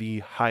in the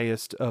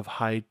highest of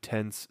high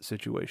tense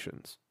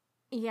situations.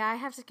 Yeah, I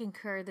have to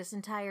concur. This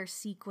entire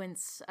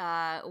sequence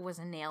was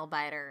a nail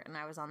biter, and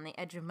I was on the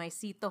edge of my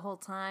seat the whole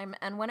time.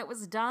 And when it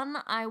was done,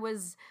 I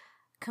was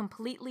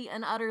completely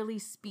and utterly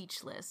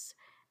speechless.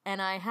 And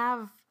I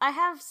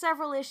have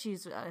several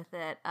issues with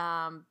it.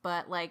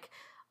 But like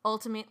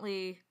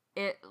ultimately,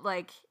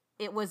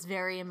 it was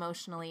very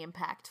emotionally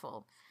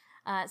impactful.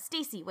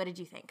 Stacy, what did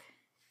you think?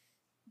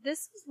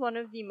 This was one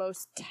of the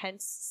most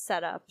tense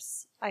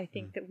setups I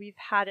think that we've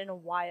had in a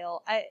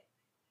while.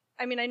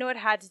 I mean, I know it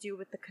had to do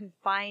with the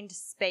confined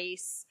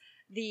space.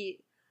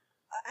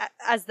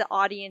 As the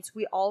audience,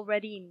 we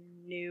already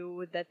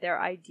knew that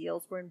their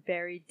ideals were in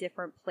very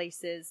different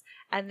places,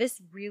 and this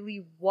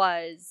really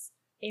was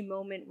a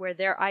moment where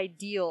their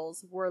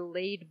ideals were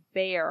laid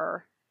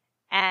bare,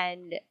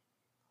 and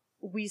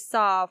we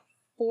saw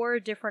 4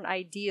 different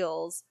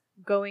ideals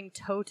going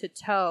toe to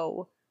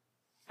toe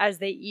as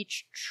they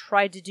each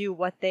tried to do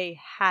what they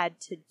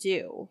had to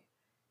do.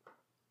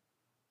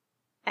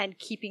 And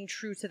keeping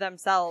true to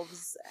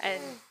themselves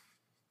and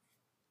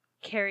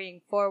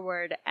carrying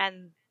forward.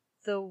 And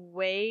the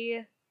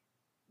way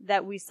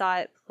that we saw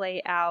it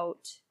play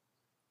out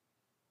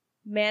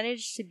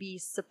managed to be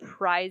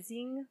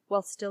surprising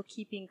while still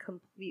keeping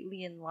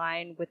completely in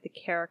line with the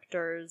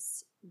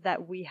characters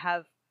that we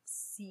have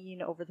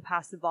seen over the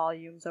past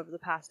volumes, over the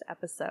past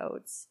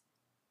episodes.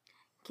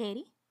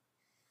 Katie?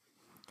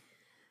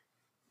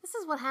 This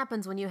is what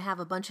happens when you have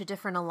a bunch of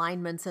different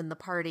alignments in the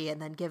party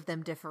and then give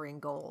them differing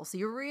goals.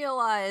 You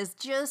realize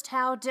just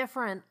how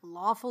different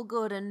lawful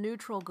good and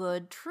neutral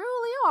good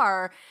truly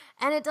are,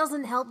 and it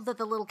doesn't help that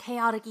the little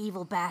chaotic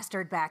evil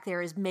bastard back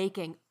there is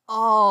making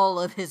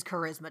all of his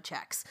charisma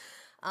checks.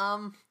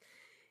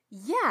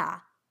 Yeah,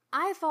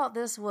 I thought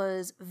this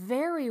was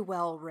very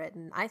well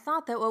written. I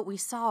thought that what we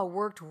saw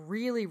worked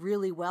really,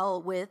 really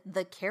well with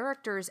the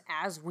characters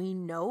as we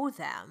know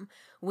them.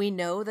 We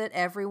know that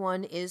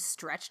everyone is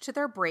stretched to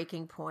their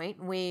breaking point.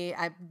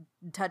 I'm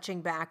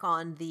touching back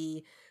on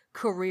the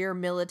career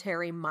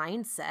military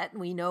mindset.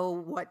 We know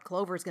what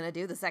Clover's going to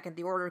do the second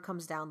the order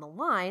comes down the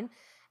line.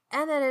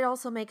 And then it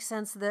also makes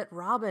sense that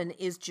Robin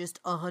is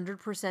just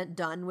 100%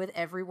 done with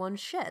everyone's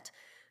shit.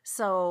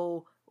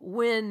 So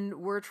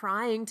when we're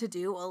trying to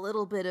do a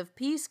little bit of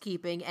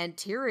peacekeeping and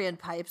Tyrion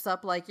pipes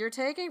up like, you're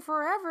taking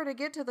forever to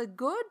get to the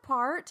good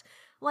part,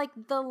 like,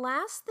 the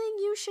last thing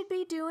you should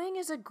be doing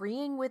is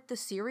agreeing with the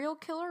serial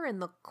killer in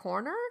the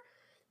corner.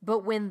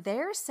 But when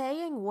they're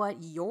saying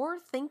what you're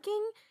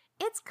thinking,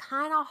 it's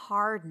kind of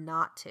hard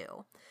not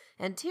to.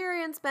 And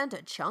Tyrion spent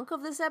a chunk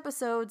of this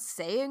episode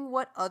saying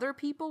what other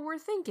people were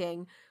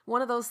thinking.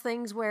 One of those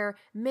things where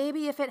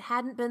maybe if it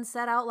hadn't been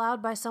said out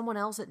loud by someone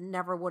else, it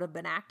never would have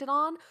been acted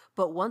on.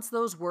 But once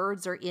those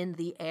words are in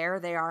the air,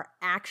 they are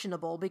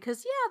actionable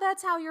because, yeah,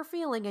 that's how you're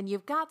feeling and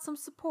you've got some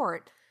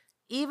support,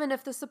 even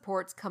if the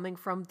support's coming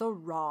from the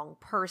wrong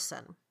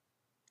person.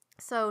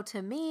 So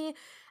to me,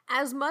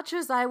 as much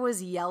as I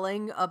was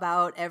yelling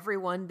about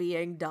everyone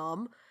being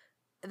dumb,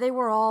 they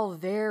were all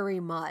very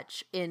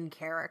much in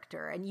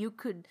character, and you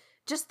could,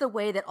 just the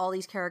way that all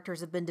these characters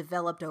have been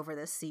developed over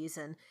this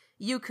season,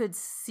 you could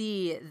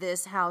see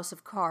this house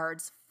of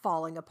cards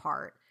falling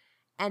apart,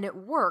 and it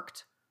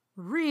worked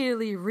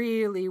really,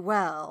 really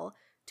well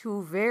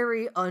to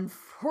very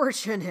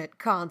unfortunate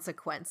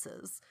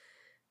consequences.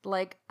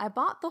 Like, I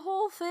bought the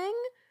whole thing,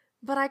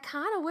 but I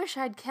kind of wish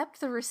I'd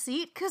kept the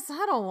receipt because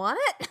I don't want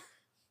it.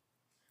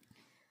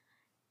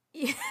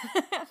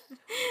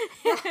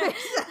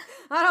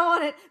 I don't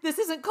want it. This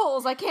isn't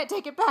Kohl's. I can't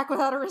take it back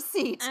without a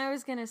receipt. I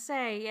was gonna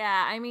say,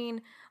 yeah, I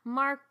mean,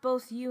 Mark,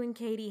 both you and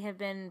Katie have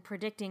been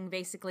predicting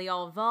basically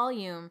all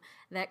volume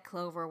that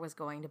Clover was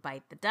going to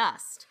bite the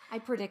dust. I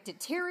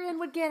predicted Tyrion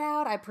would get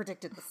out. I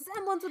predicted the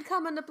Semblance would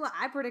come into play.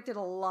 I predicted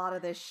a lot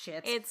of this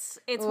shit. It's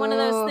one of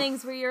those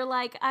things where you're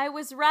like, I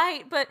was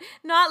right, but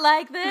not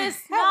like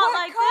this. Not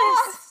like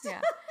this.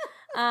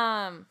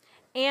 Yeah.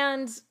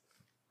 And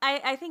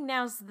I think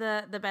now's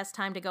the best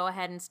time to go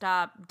ahead and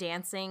stop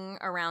dancing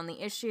around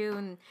the issue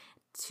and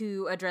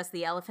to address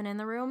the elephant in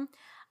the room.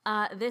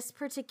 This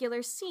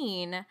particular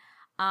scene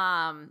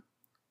has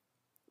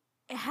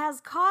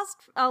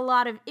caused a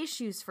lot of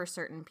issues for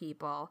certain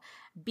people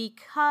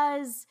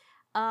because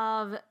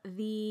of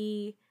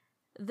the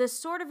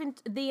sort of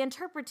the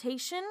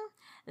interpretation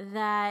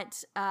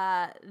that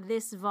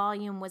this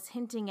volume was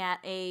hinting at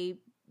a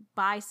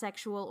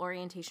bisexual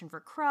orientation for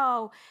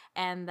Crow,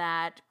 and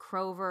that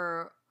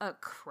Crover. Oh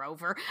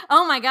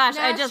my gosh!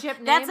 No, I'll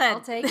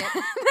take it.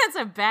 That's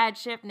a bad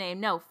ship name.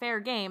 No, Fair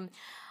Game.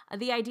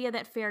 The idea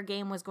that Fair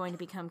Game was going to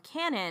become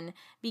canon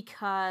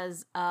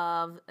because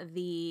of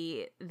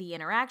the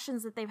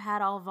interactions that they've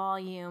had all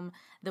volume,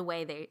 the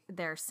way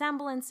their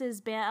semblances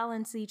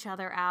balance each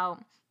other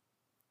out.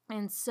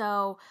 And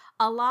so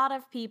a lot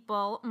of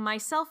people,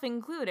 myself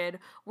included,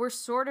 were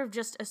sort of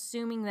just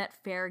assuming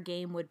that Fair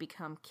Game would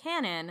become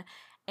canon.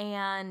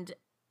 And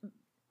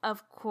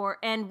of course,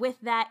 and with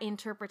that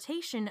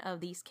interpretation of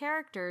these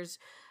characters,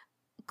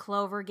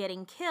 Clover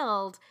getting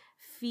killed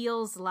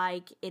feels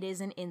like it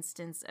is an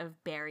instance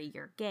of bury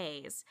your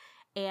gays.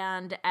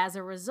 And as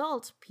a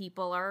result,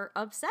 people are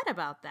upset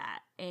about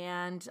that.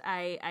 And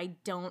I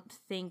don't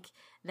think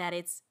that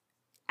it's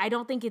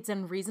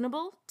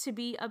unreasonable to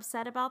be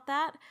upset about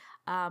that.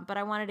 But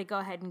I wanted to go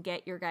ahead and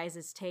get your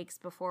guys' takes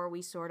before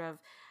we sort of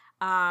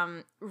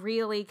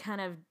really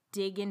kind of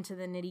dig into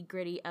the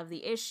nitty-gritty of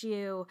the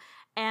issue.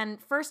 And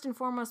first and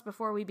foremost,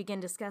 before we begin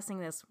discussing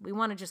this, we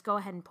want to just go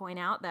ahead and point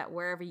out that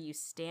wherever you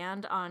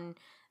stand on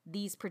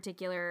these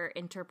particular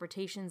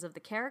interpretations of the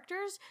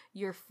characters,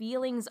 your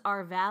feelings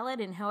are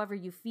valid, and however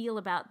you feel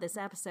about this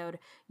episode,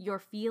 your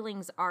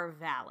feelings are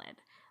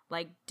valid.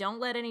 Like, don't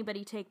let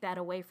anybody take that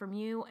away from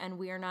you, and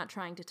we are not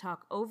trying to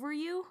talk over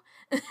you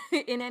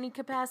in any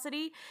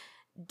capacity.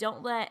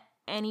 Don't let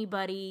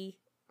anybody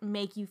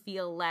make you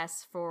feel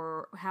less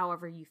for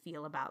however you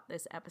feel about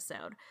this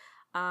episode.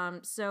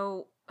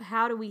 So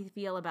how do we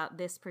feel about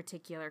this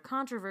particular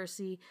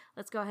controversy?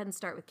 Let's go ahead and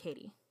start with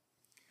Katie.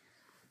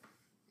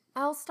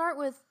 I'll start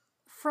with,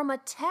 from a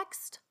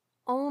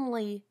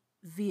text-only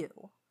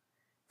view,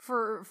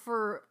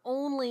 for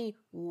only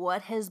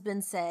what has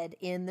been said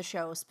in the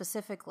show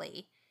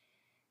specifically,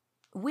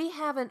 we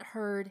haven't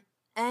heard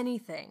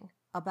anything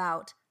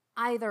about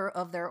either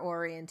of their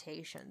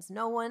orientations.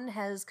 No one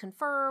has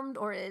confirmed,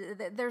 or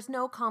there's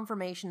no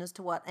confirmation as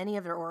to what any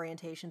of their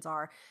orientations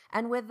are.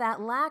 And with that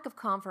lack of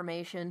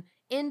confirmation,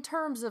 in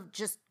terms of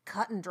just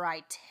cut and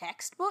dry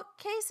textbook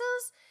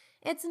cases,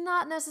 it's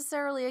not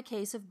necessarily a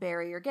case of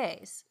bury your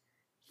gays.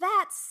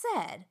 That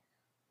said,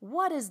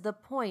 what is the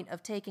point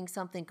of taking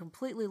something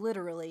completely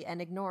literally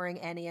and ignoring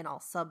any and all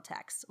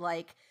subtext?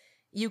 Like,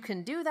 you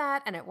can do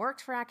that, and it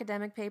works for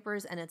academic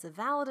papers, and it's a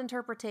valid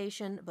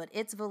interpretation, but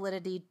its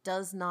validity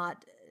does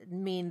not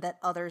mean that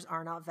others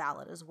are not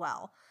valid as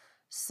well.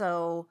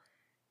 So,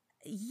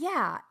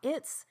 yeah,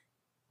 it's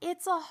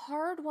a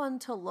hard one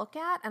to look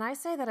at, and I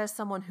say that as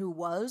someone who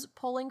was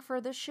pulling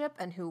for this ship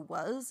and who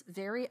was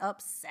very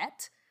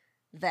upset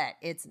that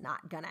it's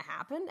not gonna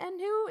happen, and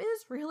who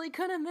is really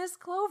gonna miss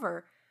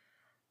Clover.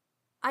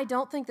 I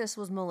don't think this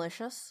was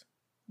malicious,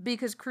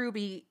 because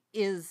Kruby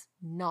is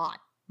not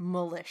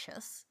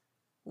malicious.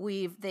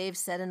 They've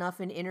said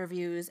enough in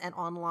interviews and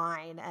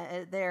online.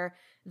 They're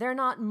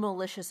not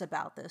malicious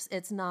about this.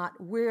 It's not,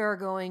 we're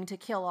going to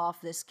kill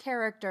off this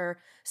character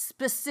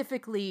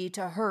specifically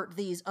to hurt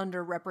these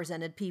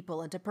underrepresented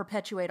people and to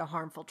perpetuate a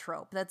harmful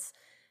trope.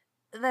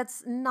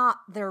 That's not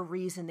their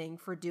reasoning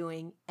for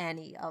doing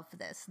any of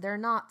this. They're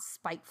not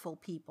spiteful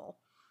people.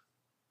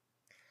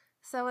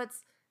 So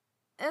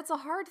it's a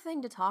hard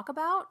thing to talk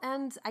about,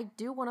 and I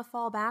do want to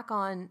fall back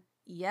on,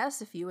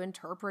 yes, if you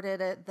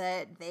interpreted it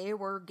that they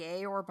were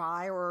gay or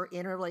bi or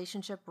in a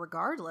relationship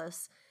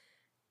regardless,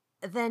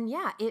 then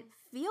yeah, it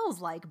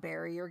feels like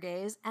bury your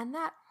gays, and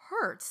that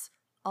hurts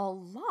a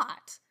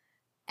lot.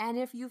 And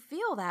if you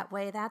feel that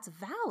way, that's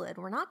valid.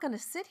 We're not going to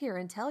sit here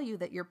and tell you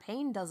that your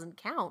pain doesn't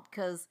count,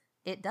 because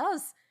it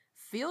does.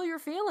 Feel your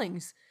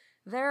feelings.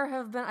 There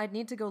have been, I'd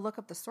need to go look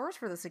up the source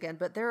for this again,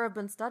 but there have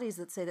been studies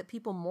that say that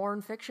people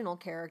mourn fictional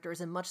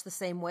characters in much the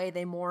same way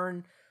they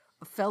mourn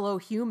fellow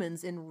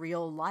humans in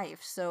real life.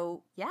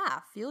 So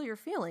yeah, feel your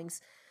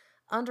feelings.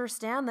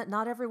 Understand that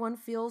not everyone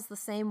feels the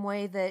same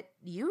way that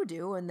you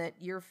do, and that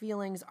your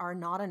feelings are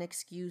not an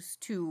excuse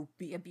to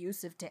be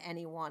abusive to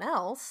anyone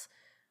else.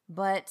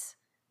 But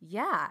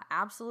yeah,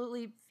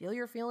 absolutely feel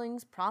your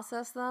feelings,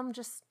 process them.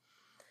 Just,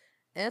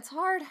 it's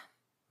hard.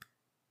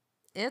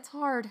 It's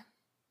hard.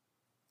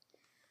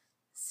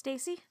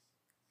 Stacy?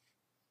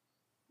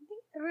 I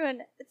think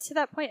everyone, to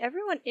that point,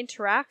 everyone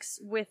interacts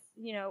with,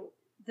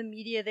 the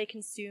media they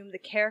consume, the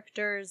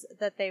characters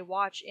that they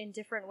watch in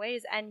different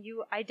ways, and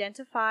you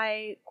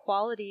identify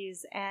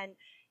qualities. And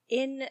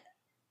in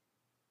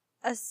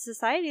a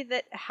society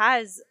that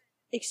has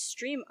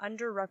extreme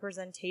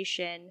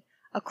underrepresentation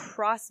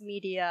across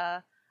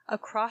media,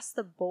 across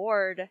the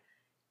board,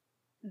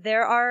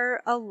 there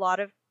are a lot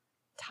of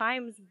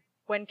times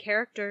when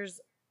characters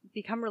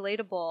become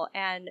relatable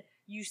and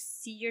you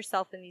see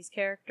yourself in these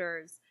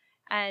characters.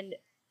 And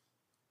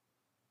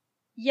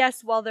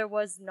yes, while there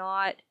was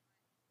not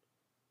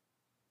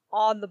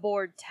on the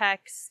board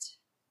text,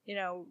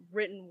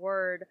 written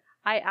word,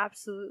 I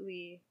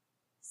absolutely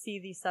see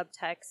the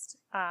subtext.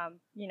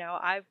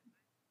 I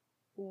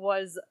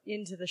was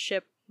into the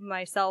ship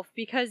myself,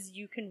 because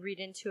you can read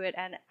into it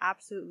and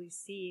absolutely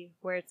see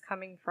where it's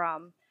coming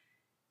from.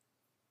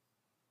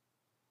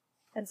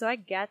 And so I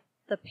get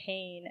the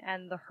pain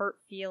and the hurt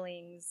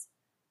feelings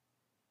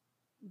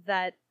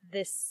that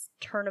this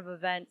turn of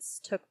events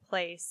took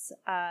place.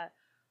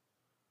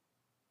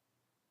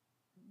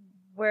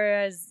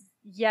 Whereas,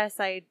 yes,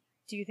 I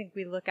do think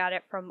we look at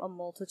it from a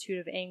multitude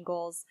of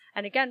angles,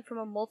 and again, from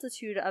a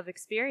multitude of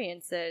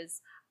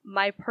experiences.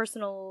 My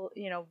personal,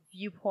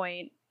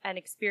 viewpoint and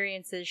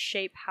experiences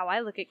shape how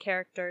I look at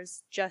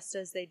characters, just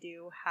as they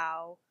do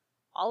how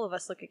all of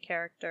us look at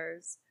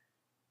characters.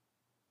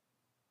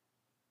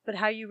 But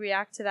how you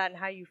react to that and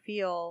how you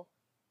feel,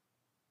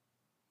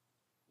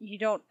 you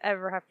don't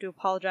ever have to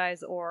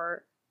apologize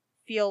or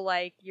feel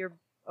like you're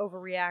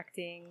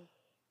overreacting.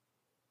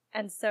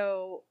 And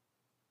so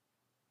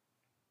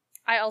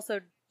I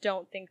also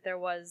don't think there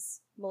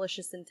was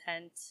malicious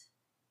intent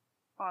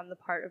on the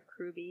part of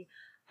Kruby.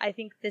 I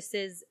think this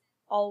is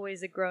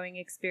always a growing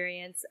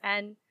experience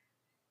and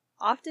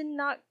often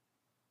not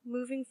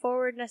moving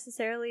forward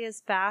necessarily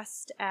as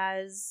fast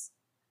as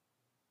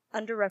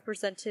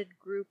underrepresented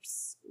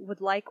groups would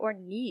like or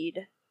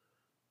need.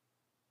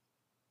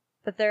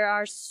 But there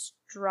are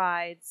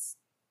strides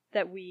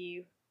that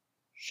we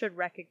should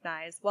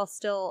recognize while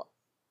still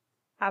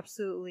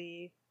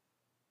absolutely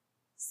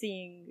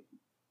seeing,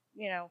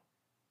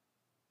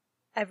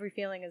 every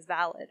feeling is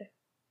valid.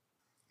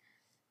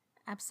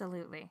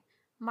 Absolutely.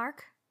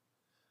 Mark?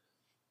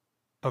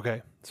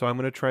 Okay, so I'm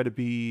going to try to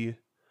be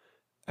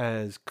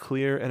as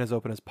clear and as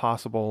open as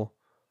possible.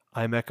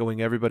 I'm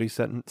echoing everybody's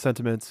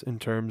sentiments in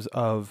terms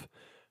of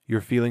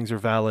your feelings are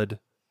valid.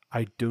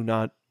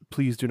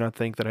 Please do not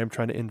think that I'm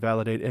trying to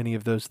invalidate any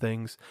of those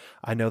things.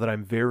 I know that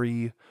I'm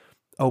very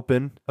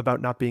open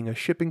about not being a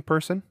shipping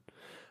person.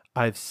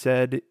 I've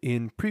said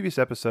in previous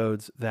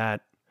episodes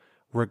that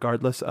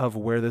regardless of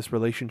where this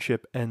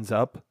relationship ends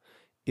up,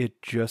 it's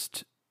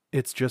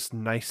just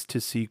nice to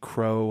see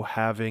Crow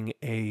having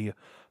a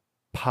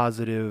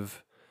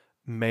positive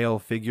male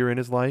figure in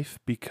his life,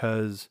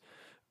 because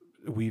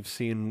we've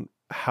seen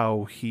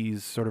how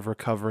he's sort of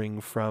recovering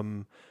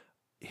from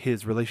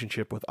his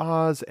relationship with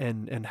Oz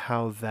and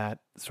how that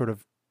sort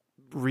of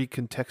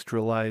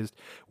recontextualized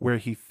where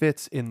he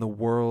fits in the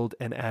world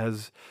and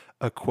as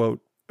a,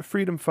 quote,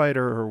 freedom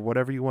fighter or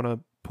whatever you want to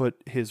put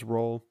his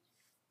role.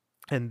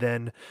 And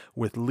then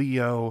with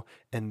Leo,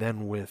 and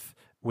then with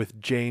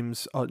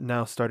James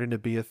now starting to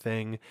be a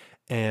thing,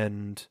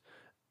 and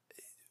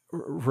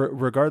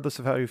regardless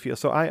of how you feel.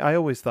 So I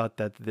always thought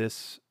that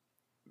this,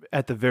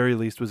 at the very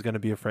least, was going to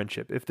be a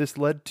friendship. If this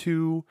led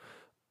to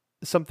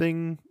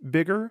something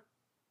bigger,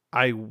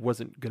 I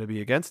wasn't going to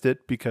be against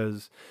it,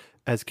 because,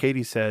 as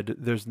Katie said,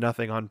 there's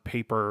nothing on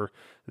paper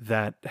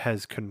that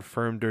has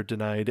confirmed or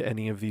denied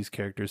any of these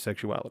characters'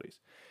 sexualities.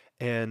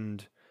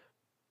 And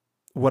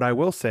what I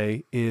will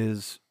say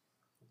is,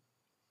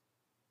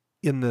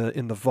 in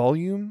the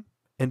volume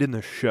and in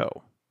the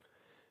show,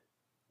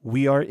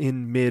 we are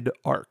in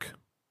mid-arc.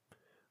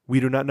 We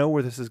do not know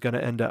where this is going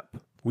to end up.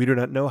 We do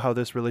not know how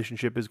this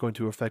relationship is going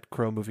to affect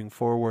Crow moving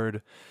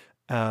forward.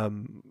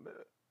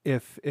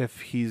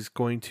 If he's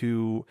going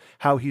to,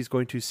 how he's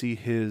going to see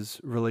his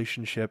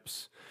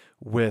relationships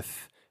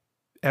with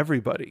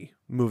everybody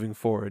moving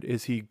forward.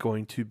 Is he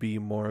going to be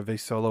more of a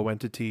solo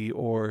entity,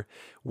 or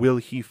will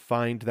he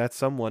find that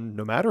someone,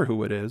 no matter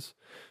who it is,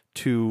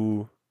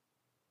 to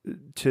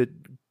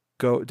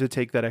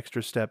take that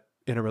extra step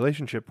in a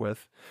relationship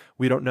with?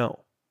 We don't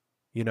know.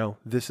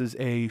 This is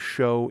a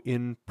show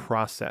in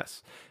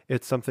process.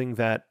 It's something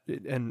that,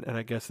 and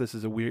I guess this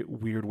is a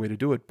weird way to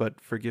do it, but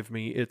forgive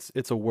me,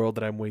 it's a world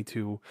that I'm way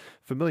too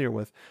familiar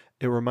with.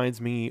 It reminds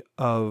me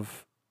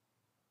of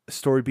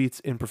story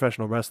beats in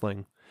professional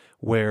wrestling,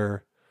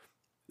 where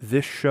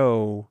this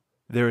show,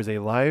 there is a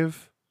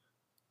live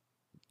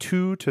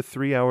 2 to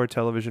 3 hour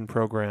television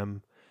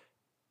program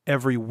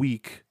every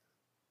week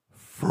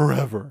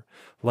forever.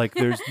 Like,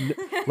 there's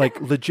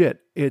like,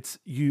 legit, it's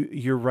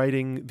you're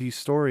writing these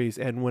stories,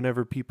 and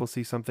whenever people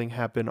see something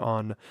happen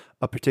on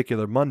a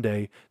particular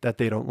Monday that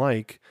they don't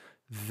like,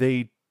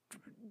 they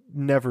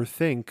never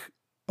think,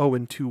 oh,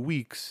 in 2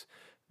 weeks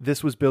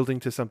this was building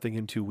to something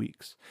in 2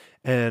 weeks.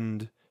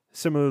 And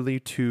similarly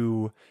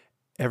to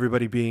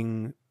everybody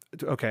being,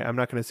 okay, I'm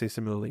not going to say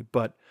similarly,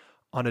 but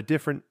on a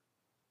different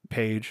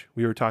page,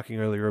 we were talking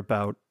earlier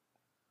about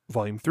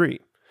Volume 3,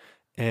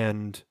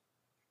 and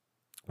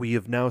we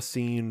have now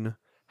seen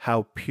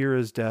how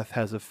Pyrrha's death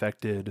has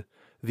affected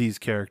these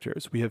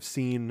characters. We have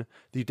seen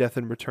the death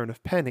and return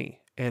of Penny,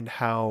 and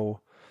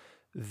how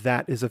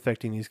that is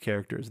affecting these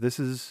characters. This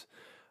is,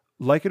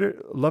 love it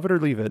or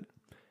leave it,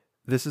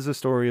 this is a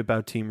story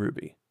about Team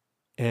RWBY,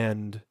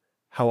 and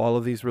how all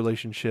of these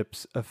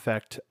relationships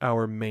affect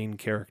our main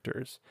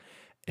characters,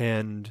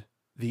 and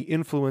the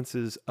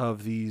influences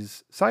of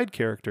these side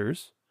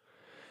characters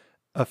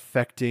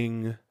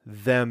affecting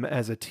them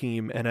as a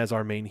team and as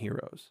our main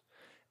heroes.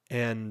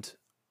 And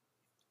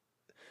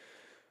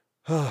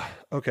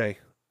okay,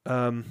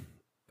 I'm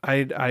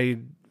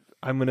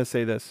gonna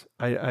say this.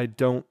 I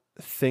don't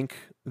think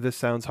this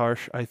sounds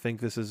harsh. I think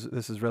this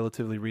is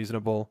relatively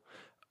reasonable.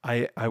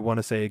 I want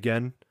to say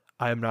again,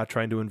 I am not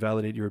trying to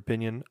invalidate your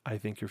opinion. I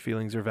think your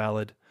feelings are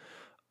valid.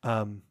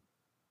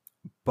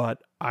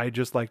 But I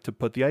just like to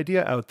put the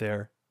idea out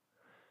there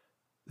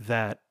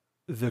that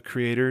the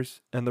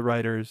creators and the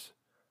writers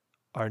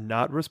are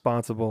not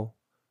responsible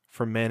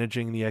for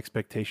managing the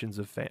expectations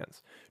of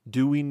fans.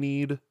 Do we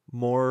need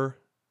more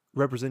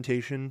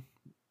representation,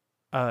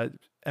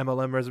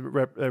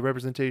 MLM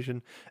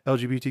representation,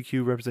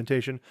 LGBTQ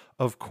representation?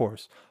 Of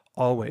course,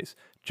 always.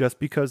 Just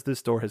because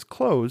this door has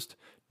closed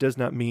does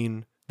not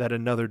mean that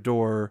another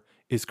door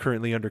is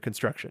currently under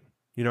construction.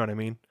 You know what I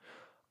mean?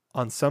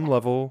 On some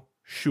level,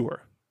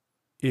 sure.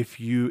 If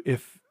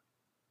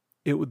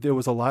there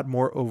was a lot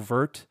more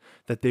overt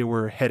that they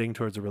were heading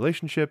towards a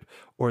relationship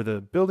or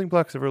the building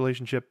blocks of a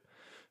relationship,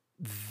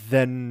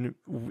 then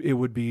it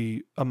would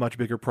be a much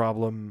bigger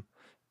problem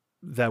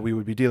that we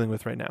would be dealing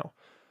with right now.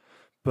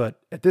 But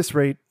at this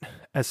rate,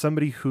 as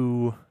somebody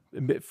who,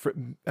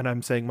 and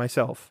I'm saying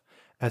myself,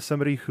 as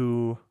somebody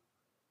who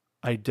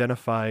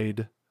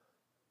identified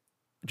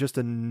just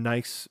a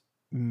nice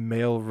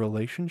male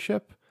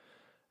relationship,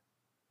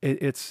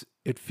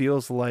 it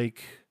feels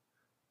like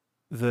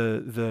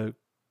the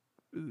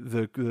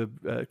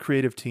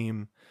creative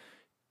team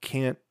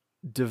can't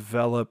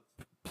develop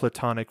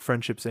platonic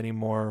friendships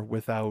anymore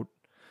without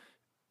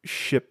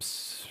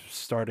ships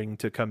starting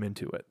to come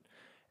into it.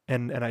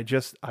 And I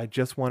just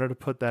wanted to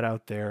put that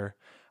out there.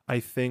 I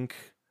think,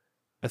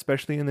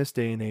 especially in this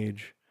day and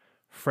age,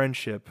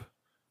 friendship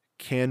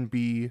can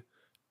be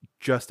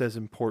just as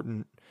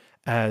important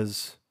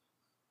as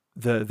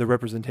the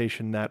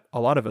representation that a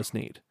lot of us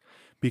need,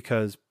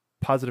 because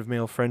positive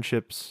male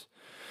friendships,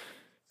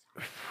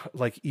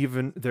 like,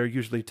 even they're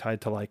usually tied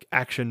to like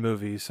action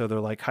movies, so they're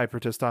like hyper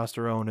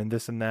testosterone and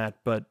this and that,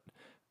 but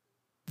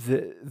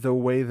the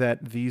way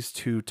that these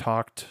two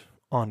talked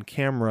on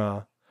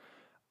camera,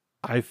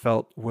 I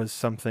felt was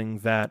something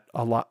that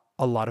a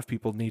lot of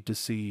people need to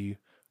see,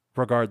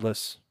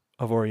 regardless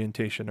of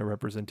orientation or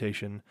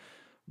representation.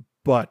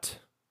 But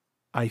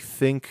I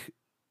think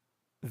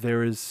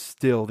there is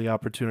still the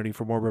opportunity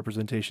for more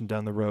representation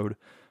down the road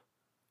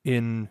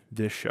in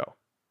this show.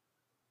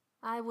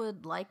 I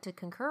would like to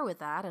concur with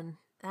that and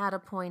add a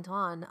point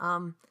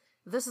on.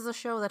 This is a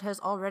show that has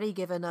already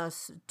given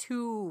us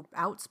 2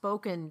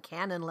 outspoken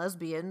canon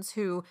lesbians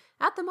who,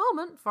 at the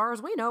moment, far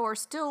as we know, are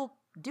still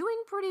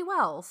doing pretty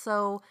well.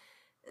 So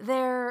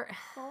they're...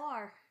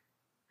 Four.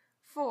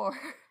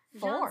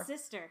 John's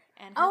sister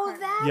and her Oh,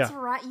 partner. that's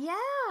right.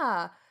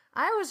 Yeah.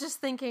 I was just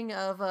thinking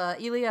of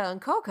Elia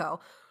and Coco.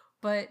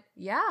 But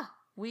yeah,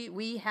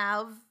 we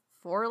have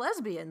 4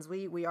 lesbians.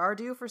 We are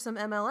due for some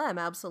MLM,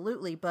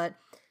 absolutely. But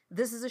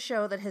this is a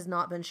show that has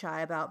not been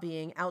shy about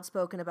being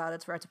outspoken about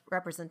its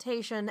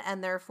representation,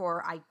 and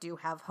therefore I do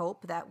have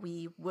hope that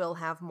we will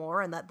have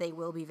more and that they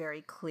will be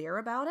very clear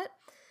about it.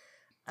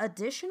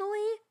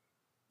 Additionally,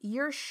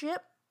 your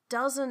ship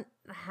doesn't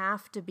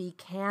have to be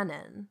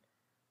canon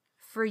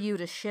for you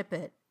to ship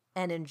it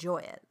and enjoy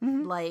it.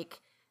 Mm-hmm.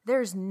 Like,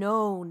 there's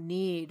no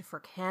need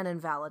for canon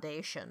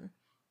validation.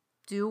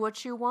 Do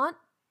what you want.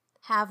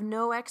 Have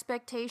no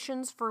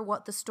expectations for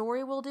what the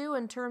story will do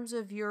in terms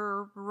of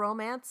your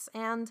romance,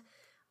 and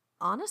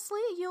honestly,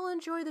 you'll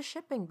enjoy the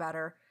shipping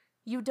better.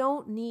 You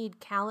don't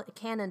need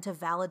canon to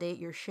validate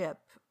your ship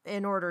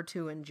in order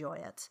to enjoy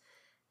it.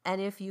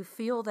 And if you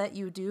feel that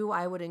you do,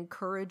 I would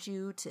encourage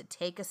you to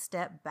take a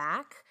step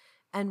back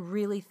and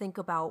really think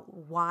about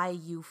why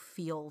you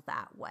feel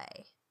that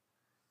way.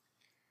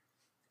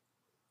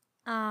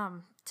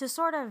 To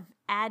sort of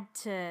add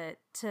to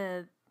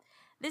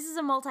this is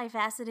a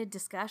multifaceted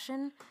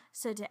discussion,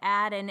 so to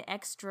add an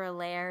extra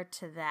layer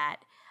to that,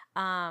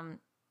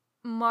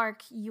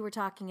 Mark, you were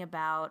talking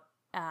about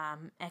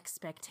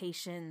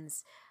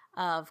expectations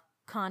of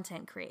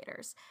content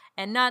creators,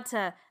 and not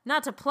to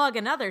plug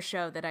another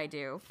show that I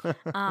do,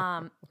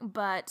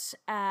 but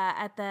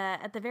at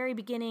the very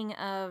beginning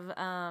of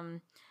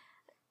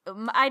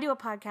I do a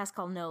podcast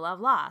called No Love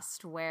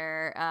Lost,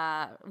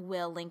 where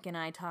Will, Link, and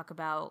I talk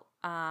about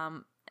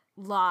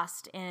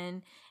Lost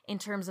in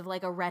terms of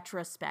like a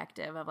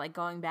retrospective of like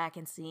going back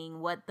and seeing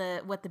what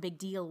the big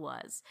deal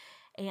was.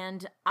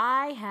 And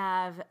I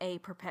have a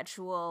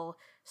perpetual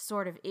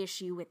sort of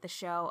issue with the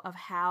show of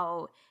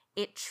how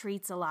it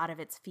treats a lot of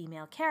its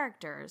female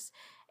characters.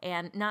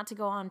 And not to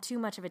go on too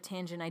much of a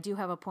tangent, I do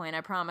have a point,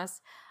 I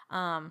promise.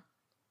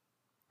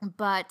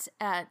 But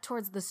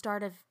towards the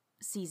start of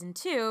season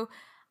 2,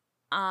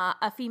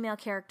 a female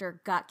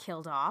character got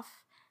killed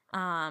off.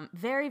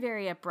 Very,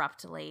 very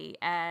abruptly,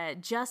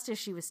 just as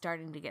she was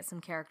starting to get some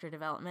character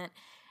development,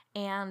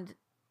 and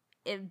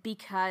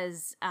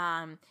because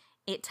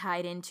it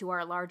tied into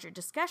our larger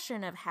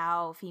discussion of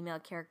how female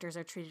characters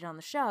are treated on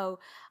the show,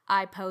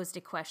 I posed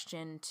a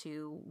question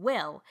to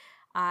Will.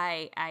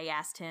 I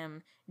asked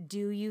him,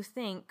 do you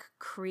think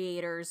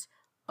creators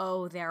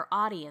owe their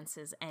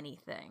audiences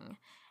anything?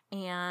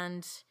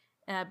 And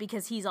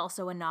because he's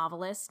also a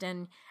novelist,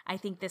 and I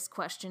think this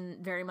question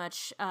very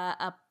much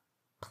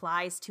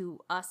applies to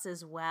us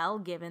as well,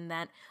 given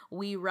that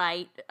we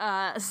write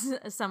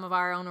some of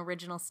our own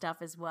original stuff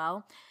as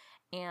well.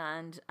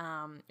 And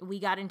we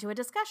got into a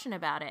discussion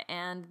about it,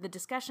 and the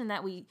discussion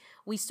that we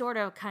sort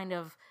of kind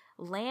of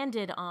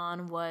landed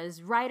on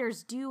was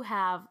writers do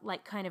have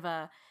like kind of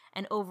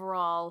an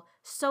overall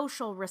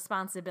social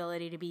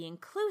responsibility to be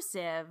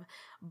inclusive,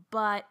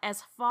 but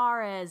as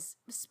far as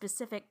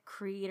specific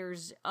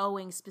creators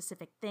owing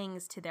specific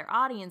things to their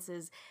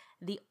audiences,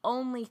 the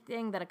only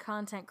thing that a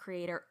content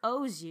creator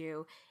owes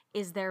you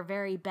is their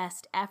very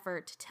best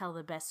effort to tell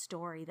the best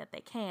story that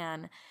they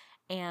can.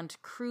 And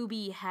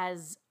Kruby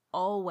has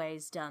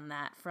always done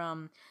that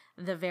from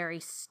the very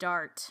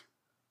start.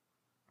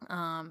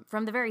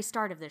 from the very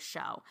start of this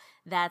show.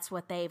 That's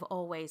what they've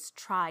always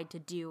tried to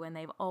do, and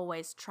they've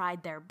always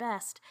tried their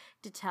best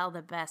to tell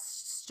the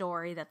best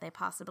story that they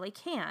possibly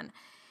can.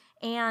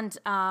 And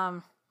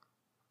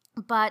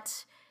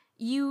but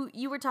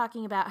you were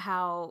talking about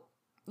how,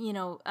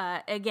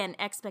 again,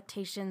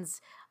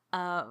 expectations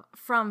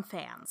from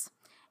fans,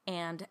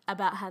 and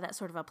about how that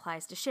sort of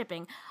applies to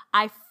shipping.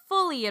 I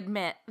fully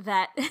admit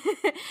that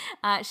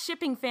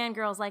shipping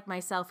fangirls like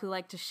myself, who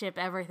like to ship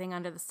everything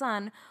under the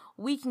sun,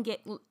 we can get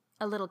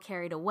a little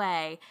carried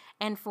away.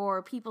 And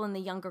for people in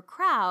the younger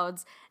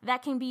crowds,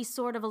 that can be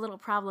sort of a little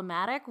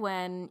problematic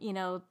when,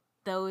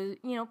 those,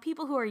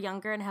 people who are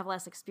younger and have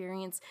less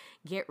experience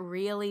get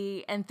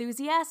really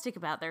enthusiastic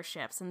about their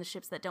ships and the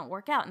ships that don't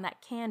work out, and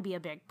that can be a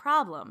big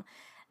problem.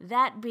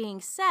 That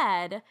being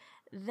said,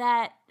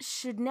 that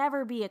should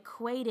never be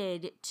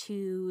equated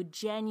to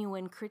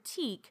genuine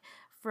critique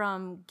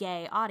from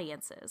gay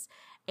audiences.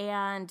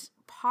 And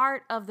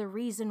part of the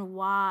reason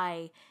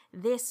why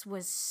this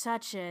was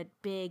such a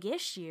big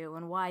issue,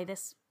 and why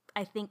this,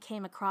 I think,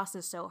 came across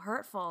as so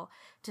hurtful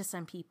to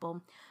some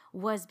people,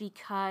 was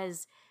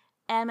because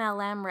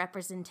MLM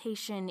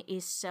representation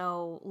is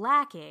so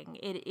lacking.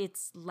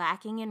 It's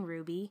lacking in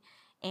RWBY,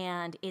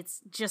 and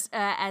it's just,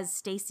 as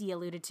Stacey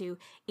alluded to,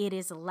 it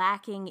is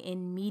lacking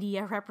in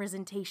media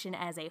representation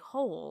as a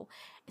whole.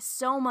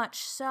 So much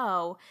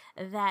so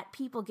that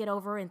people get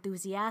over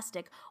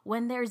enthusiastic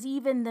when there's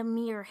even the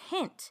mere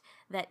hint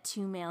that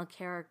two male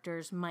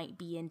characters might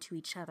be into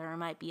each other or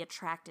might be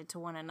attracted to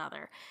one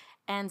another.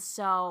 And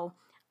so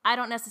I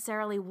don't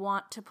necessarily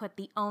want to put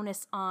the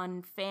onus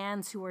on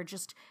fans who are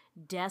just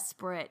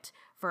desperate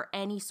for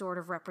any sort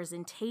of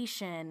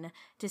representation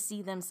to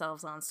see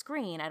themselves on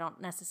screen. I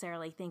don't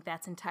necessarily think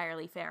that's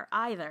entirely fair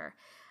either.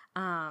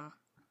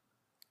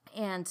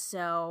 And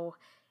so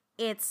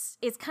it's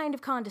kind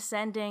of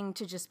condescending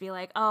to just be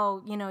like,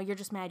 oh, you're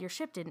just mad your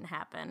ship didn't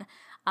happen.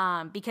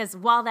 Because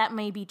while that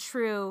may be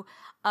true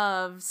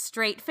of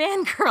straight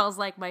fangirls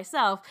like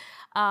myself,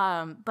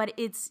 but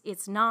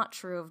it's not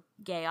true of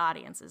gay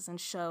audiences,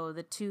 and so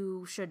the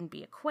two shouldn't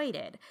be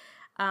equated.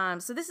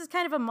 So this is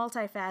kind of a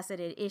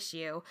multifaceted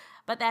issue,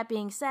 but that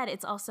being said,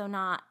 it's also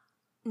not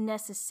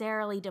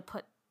necessarily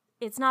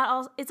it's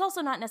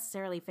also not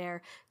necessarily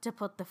fair to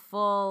put the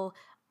full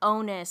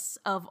onus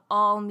of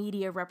all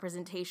media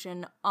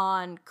representation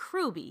on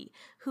Crewbie,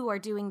 who are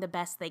doing the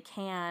best they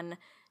can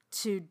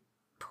to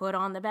put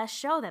on the best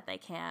show that they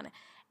can.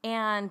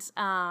 And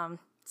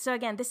so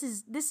again, this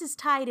is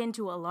tied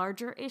into a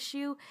larger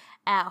issue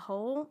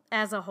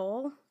as a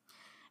whole.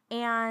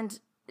 And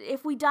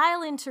if we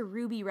dial into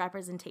RWBY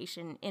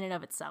representation in and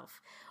of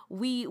itself,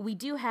 we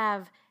do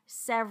have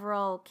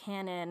several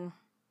canon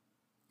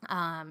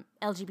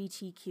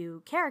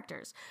LGBTQ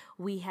characters.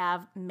 We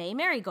have May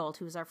Marigold,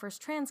 who's our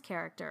first trans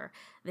character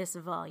this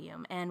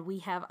volume, and we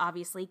have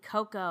obviously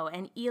Coco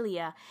and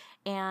Elia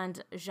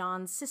and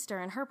Jean's sister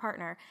and her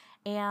partner,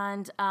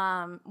 and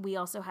we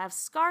also have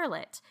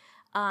Scarlet.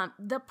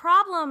 The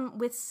problem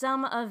with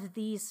some of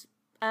these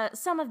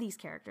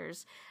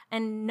characters,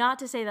 and not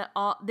to say that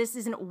this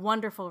isn't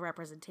wonderful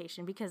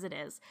representation, because it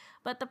is,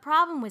 but the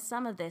problem with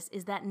some of this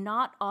is that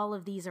not all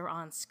of these are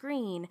on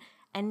screen,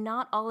 and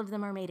not all of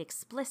them are made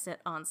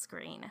explicit on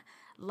screen.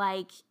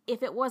 Like,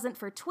 if it wasn't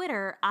for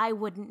Twitter, I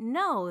wouldn't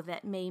know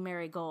that May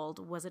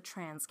Marigold was a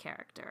trans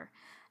character,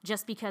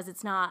 just because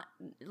it's not,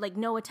 like,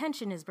 no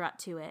attention is brought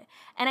to it.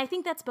 And I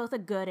think that's both a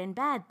good and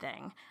bad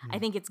thing. I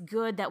think it's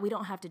good that we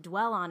don't have to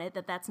dwell on it,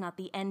 that that's not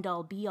the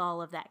end-all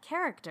be-all of that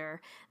character,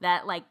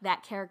 that, like,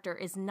 that character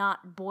is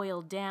not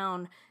boiled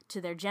down to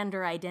their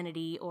gender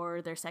identity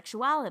or their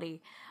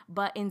sexuality,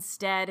 but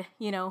instead,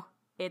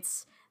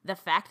 it's the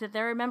fact that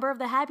they're a member of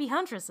the Happy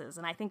Huntresses,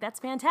 and I think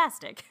that's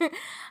fantastic.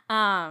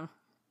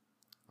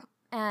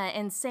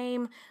 And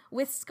same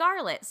with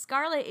Scarlet.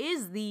 Scarlet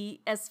is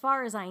as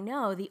far as I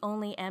know, the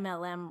only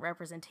MLM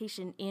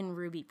representation in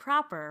RWBY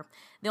proper,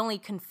 the only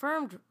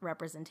confirmed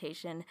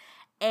representation,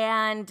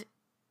 and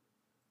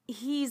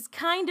he's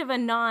kind of a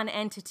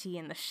non-entity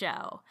in the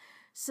show.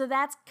 So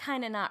that's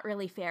kind of not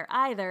really fair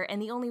either,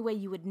 and the only way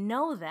you would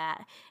know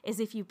that is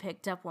if you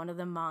picked up one of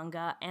the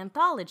manga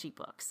anthology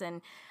books.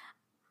 And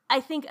I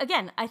think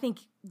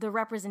the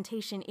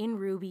representation in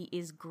RWBY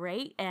is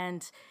great,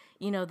 and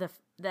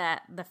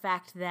the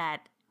fact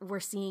that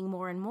we're seeing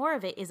more and more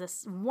of it is a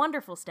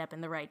wonderful step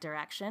in the right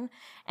direction.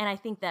 And I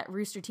think that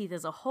Rooster Teeth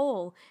as a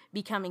whole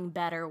becoming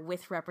better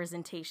with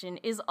representation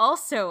is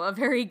also a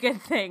very good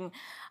thing.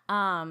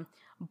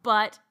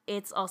 But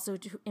it's also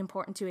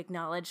important to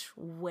acknowledge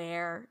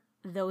where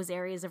those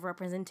areas of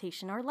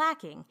representation are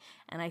lacking.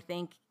 And I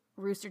think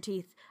Rooster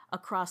Teeth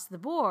across the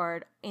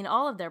board in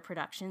all of their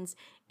productions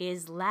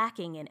is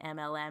lacking in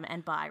MLM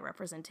and bi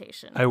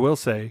representation. I will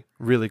say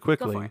really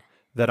quickly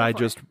that I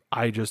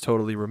just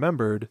totally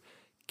remembered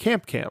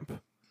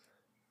Camp.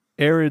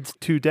 Arid's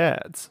two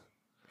dads.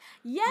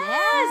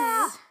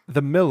 Yes!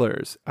 The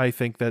Millers. I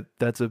think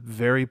that's a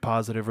very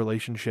positive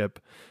relationship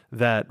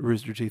that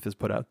Rooster Teeth has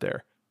put out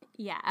there.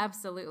 Yeah,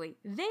 absolutely.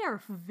 They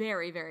are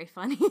very, very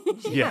funny.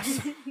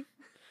 Yes.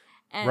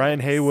 And Ryan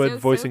Haywood so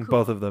voicing cool.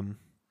 both of them.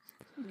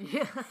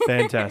 Yeah.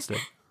 Fantastic.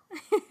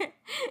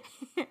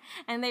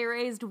 And they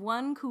raised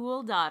one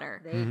cool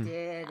daughter. They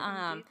did.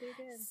 Um, Indeed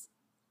they did.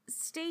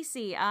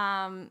 Stacy,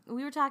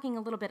 we were talking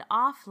a little bit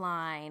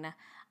offline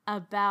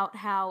about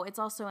how it's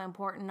also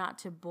important not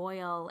to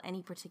boil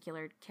any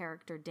particular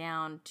character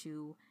down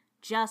to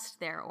just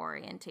their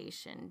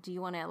orientation. Do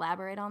you want to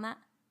elaborate on that?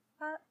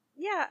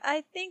 Yeah,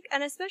 I think,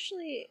 and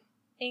especially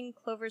in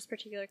Clover's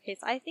particular case,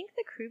 I think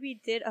the Kruby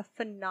did a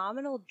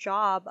phenomenal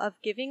job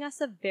of giving us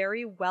a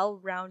very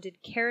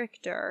well-rounded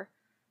character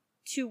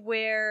to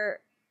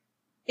where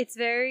it's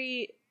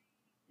very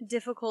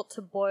difficult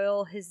to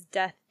boil his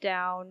death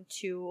down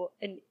to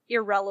an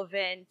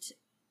irrelevant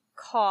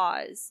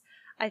cause.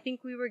 I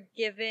think we were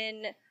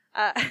given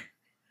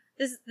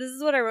this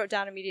is what I wrote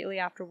down immediately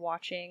after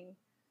watching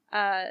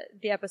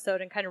the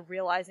episode and kind of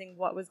realizing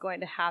what was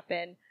going to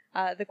happen.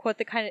 The quote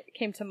that kind of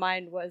came to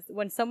mind was,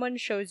 "When someone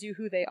shows you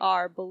who they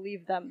are,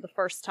 believe them the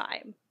first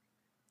time."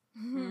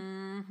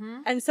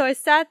 Mm-hmm. And so I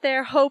sat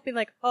there hoping,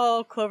 like,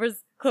 oh,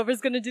 Clover's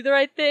gonna do the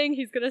right thing.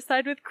 He's gonna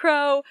side with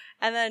Crow.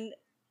 And then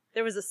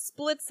there was a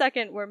split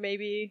second where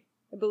maybe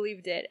I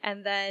believed it.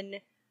 And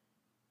then,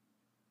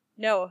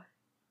 no,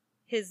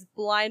 his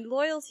blind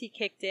loyalty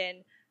kicked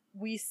in.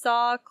 We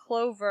saw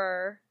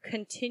Clover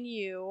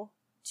continue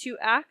to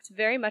act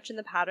very much in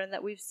the pattern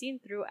that we've seen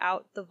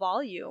throughout the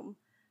volume.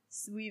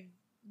 So we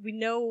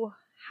know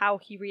how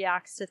he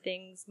reacts to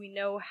things. We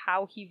know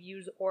how he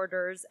views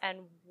orders and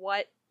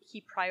what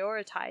he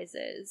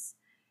prioritizes.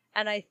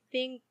 And I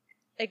think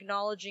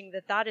acknowledging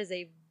that that is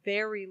a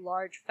very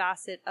large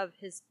facet of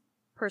his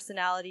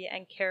personality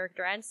and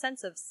character and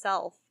sense of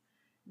self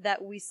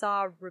that we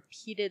saw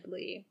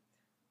repeatedly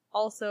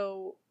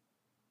also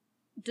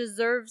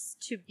deserves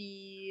to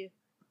be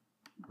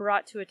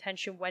brought to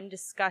attention when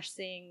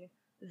discussing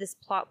this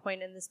plot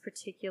point in this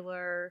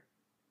particular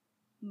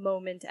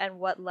moment and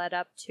what led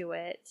up to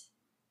it.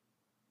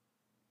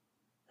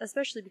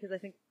 Especially because I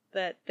think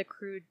that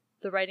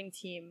the writing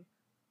team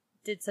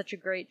did such a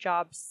great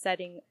job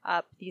setting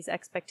up these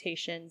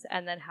expectations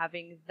and then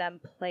having them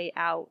play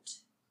out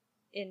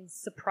in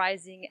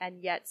surprising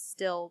and yet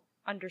still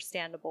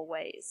understandable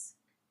ways.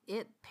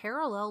 It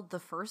paralleled the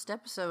first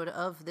episode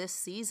of this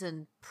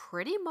season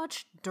pretty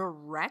much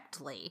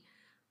directly.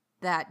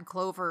 That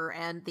Clover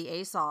and the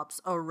Aesops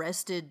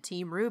arrested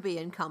Team Ruby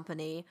and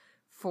company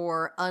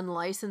for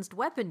unlicensed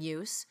weapon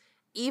use,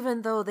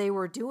 even though they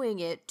were doing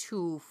it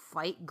to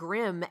fight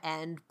Grimm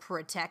and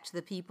protect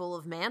the people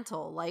of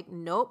Mantle. Like,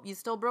 nope, you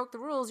still broke the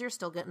rules, you're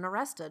still getting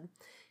arrested.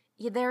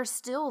 They're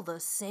still the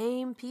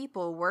same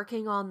people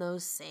working on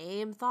those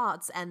same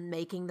thoughts and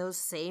making those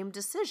same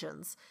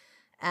decisions.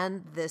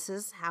 And this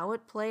is how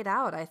it played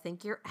out. I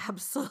think you're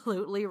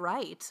absolutely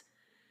right.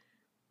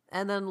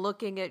 And then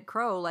looking at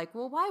Crow, like,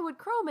 well, why would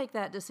Crow make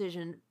that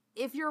decision?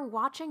 If you're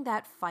watching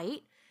that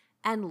fight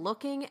and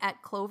looking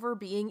at Clover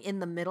being in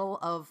the middle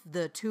of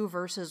the 2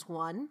 versus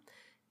 1,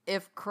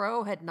 if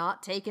Crow had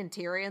not taken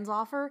Tyrion's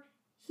offer,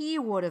 he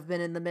would have been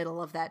in the middle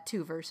of that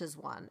 2 versus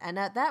 1. And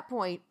at that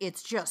point,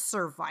 it's just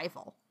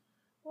survival.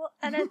 Well,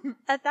 and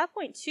at that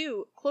point,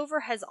 too,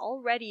 Clover has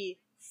already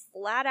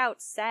flat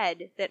out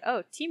said that,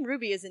 oh, Team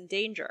Ruby is in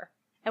danger.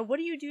 And what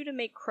do you do to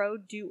make Crow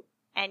do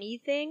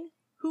anything?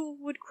 Who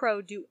would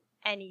Crow do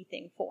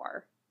anything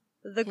for?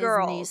 The His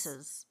girls.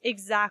 nieces.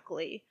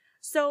 Exactly.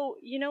 So,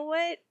 you know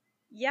what?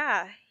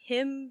 Yeah,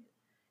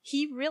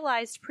 he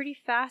realized pretty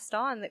fast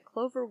on that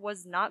Clover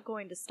was not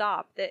going to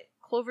stop, that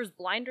Clover's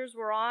blinders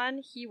were on,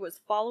 he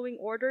was following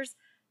orders,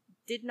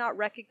 did not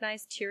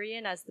recognize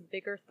Tyrion as the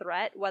bigger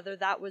threat, whether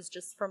that was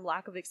just from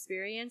lack of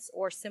experience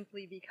or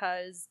simply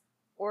because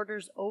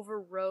orders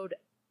overrode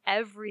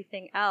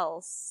everything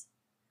else.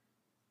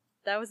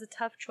 That was a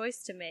tough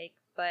choice to make,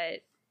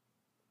 but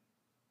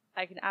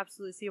I can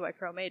absolutely see why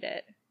Crow made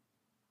it.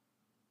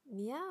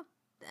 Yeah,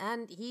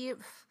 and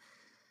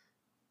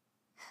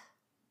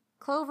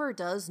Clover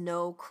does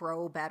know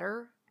Crow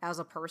better as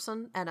a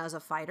person and as a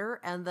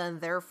fighter, and then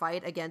their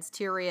fight against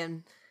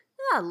Tyrion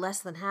less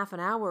than half an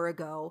hour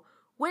ago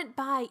went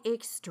by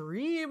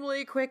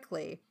extremely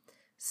quickly.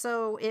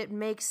 So it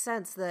makes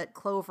sense that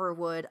Clover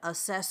would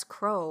assess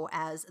Crow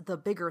as the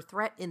bigger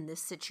threat in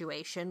this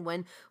situation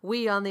when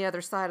we on the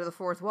other side of the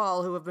fourth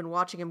wall who have been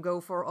watching him go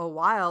for a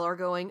while are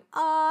going,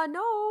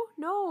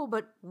 no,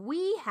 but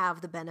we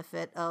have the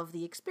benefit of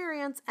the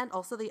experience and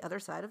also the other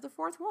side of the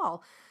fourth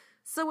wall.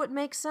 So it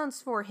makes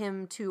sense for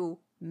him to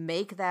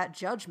make that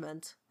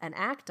judgment and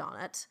act on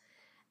it.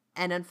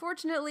 And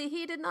unfortunately,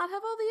 he did not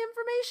have all the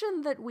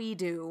information that we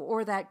do,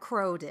 or that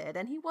Crow did,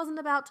 and he wasn't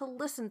about to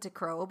listen to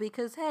Crow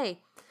because,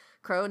 hey,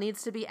 Crow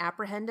needs to be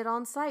apprehended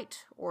on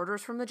sight.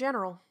 Orders from the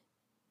general.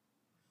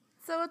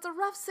 So it's a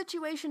rough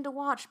situation to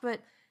watch, but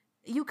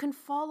you can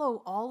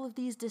follow all of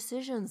these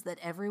decisions that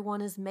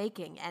everyone is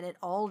making, and it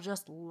all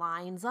just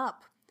lines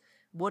up.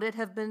 Would it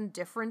have been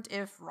different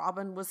if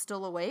Robin was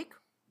still awake?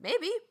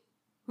 Maybe.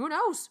 Who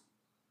knows?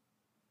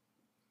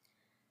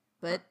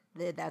 But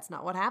that's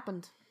not what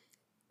happened.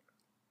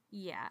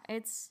 Yeah,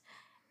 it's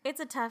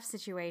a tough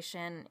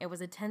situation. It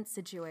was a tense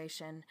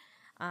situation.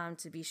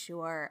 to be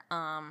sure.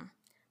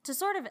 To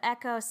sort of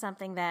echo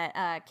something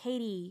that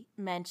Katie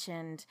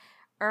mentioned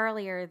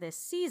earlier this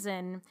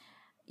season,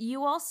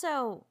 you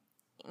also,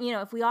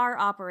 if we are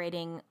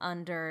operating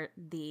under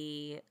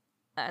the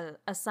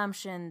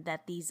assumption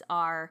that these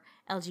are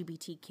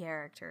LGBT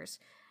characters,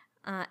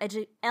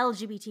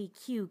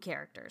 LGBTQ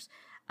characters,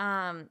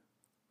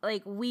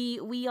 like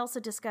we also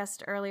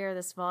discussed earlier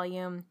this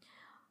volume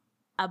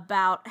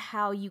about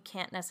how you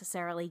can't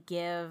necessarily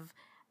give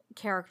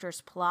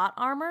characters plot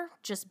armor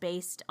just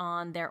based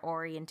on their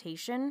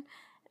orientation,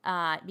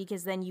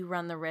 because then you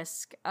run the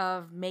risk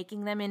of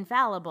making them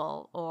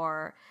infallible,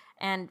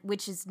 and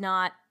which is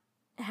not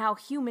how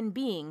human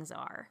beings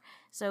are.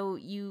 So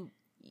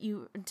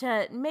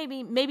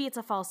maybe it's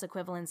a false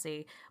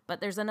equivalency,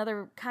 but there's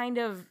another kind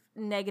of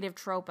negative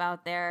trope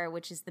out there,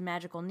 which is the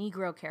magical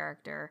Negro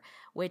character,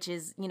 which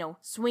is,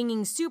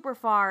 swinging super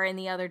far in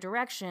the other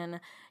direction,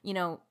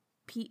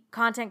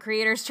 content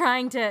creators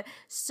trying to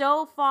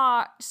so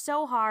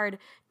hard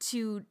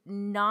to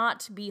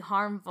not be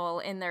harmful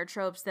in their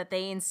tropes that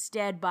they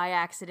instead by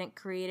accident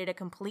created a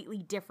completely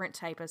different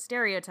type of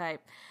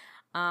stereotype.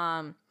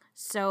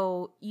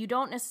 So you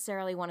don't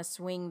necessarily want to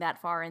swing that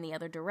far in the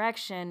other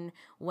direction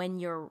when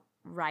you're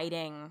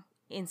writing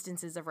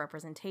instances of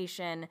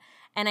representation.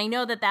 And I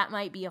know that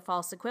might be a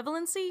false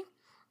equivalency,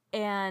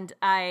 and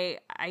I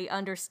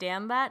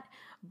understand that,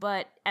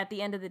 but at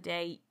the end of the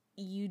day,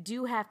 you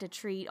do have to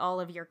treat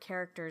all of your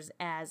characters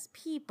as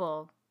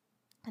people.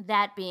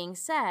 That being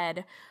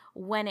said,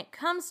 when it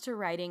comes to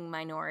writing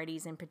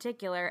minorities in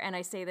particular, and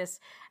I say this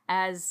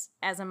as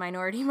a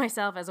minority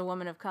myself, as a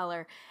woman of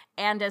color,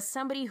 and as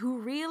somebody who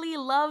really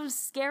loves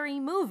scary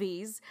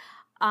movies,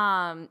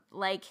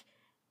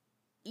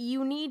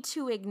 you need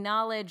to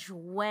acknowledge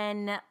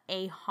when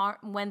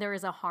there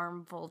is a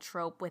harmful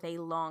trope with a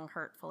long,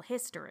 hurtful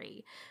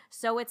history.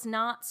 So it's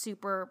not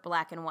super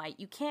black and white.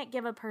 You can't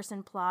give a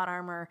person plot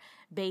armor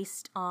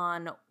based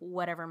on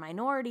whatever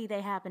minority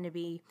they happen to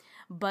be,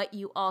 but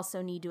you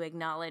also need to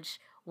acknowledge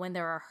when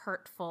there are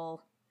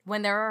hurtful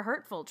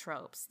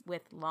tropes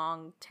with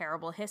long,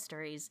 terrible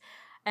histories.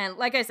 And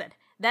like I said,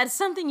 that's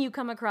something you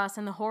come across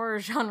in the horror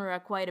genre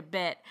quite a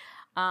bit.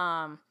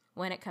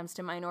 When it comes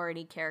to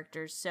minority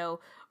characters. So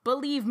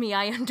believe me,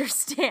 I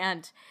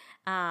understand.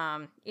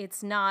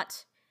 It's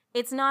not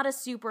a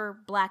super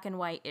black and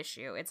white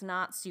issue. It's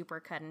not super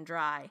cut and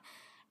dry.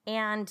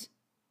 And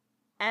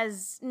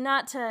as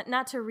not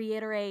to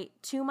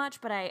reiterate too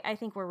much, but I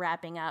think we're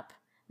wrapping up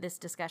this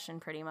discussion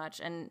pretty much,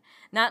 and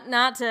not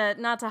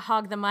to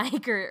hog the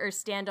mic or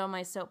stand on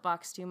my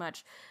soapbox too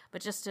much,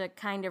 but just to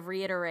kind of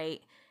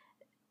reiterate,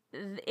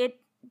 it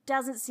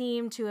doesn't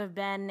seem to have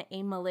been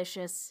a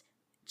malicious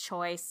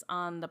choice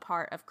on the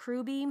part of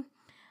Kruby.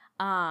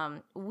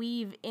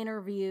 We've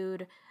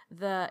interviewed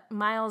the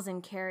Miles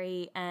and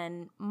Carrie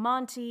and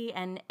Monty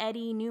and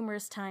Eddie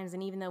numerous times,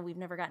 and even though we've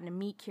never gotten to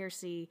meet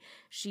Kiersey,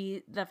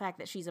 the fact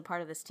that she's a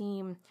part of this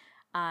team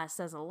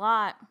says a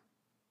lot.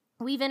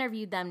 We've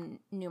interviewed them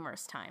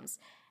numerous times,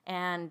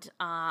 and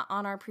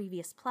on our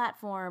previous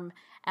platform,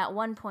 at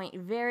one point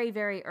very,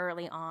 very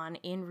early on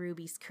in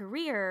Ruby's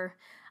career,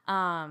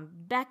 all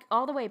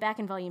the way back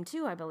in Volume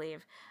 2, I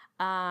believe,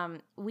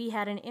 we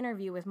had an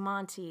interview with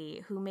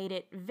Monty who made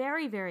it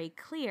very, very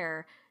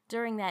clear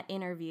during that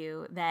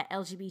interview that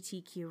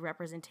LGBTQ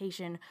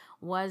representation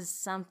was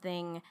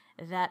something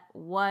that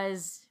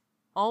was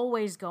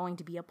always going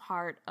to be a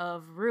part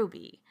of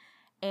Ruby.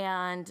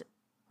 And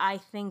I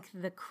think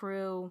the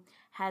crew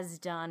has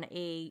done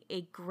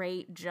a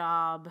great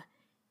job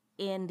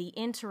in the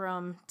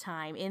interim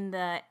time. In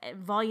the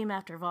volume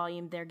after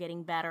volume, they're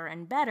getting better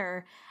and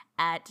better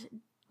at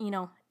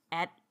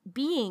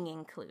being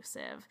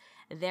inclusive.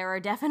 There are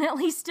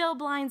definitely still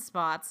blind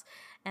spots,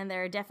 and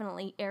there are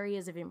definitely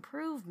areas of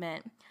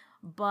improvement,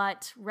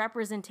 but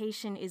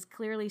representation is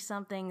clearly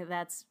something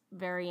that's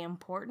very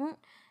important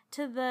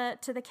to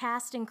the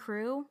cast and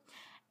crew.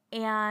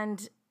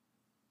 And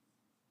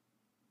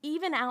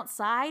even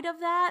outside of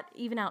that,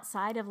 even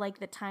outside of like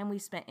the time we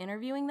spent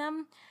interviewing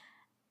them,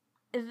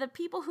 the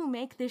people who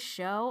make this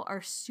show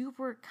are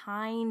super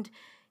kind,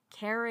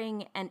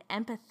 caring, and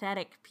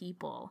empathetic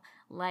people.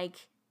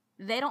 Like,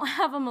 they don't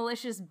have a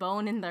malicious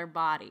bone in their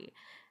body.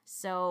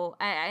 So,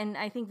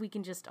 I think we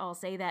can just all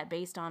say that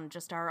based on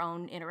just our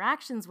own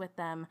interactions with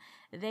them.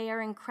 They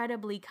are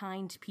incredibly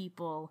kind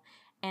people.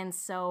 And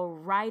so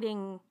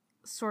writing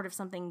sort of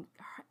something,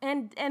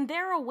 and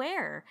they're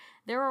aware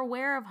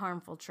of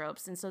harmful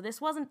tropes. And so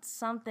this wasn't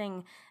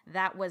something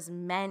that was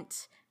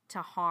meant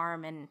to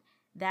harm, and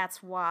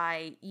that's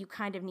why you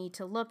kind of need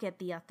to look at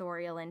the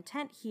authorial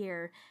intent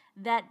here.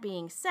 That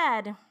being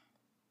said,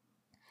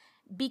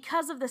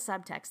 because of the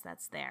subtext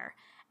that's there,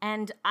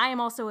 and I am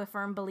also a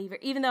firm believer,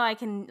 even though I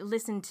can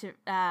listen to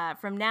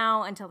from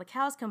now until the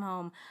cows come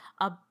home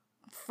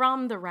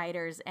from the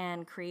writers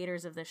and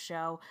creators of the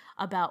show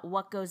about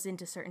what goes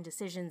into certain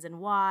decisions and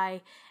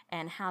why,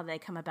 and how they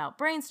come about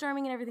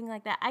brainstorming and everything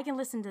like that. I can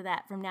listen to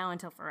that from now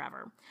until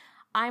forever.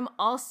 I'm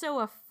also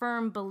a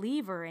firm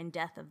believer in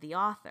death of the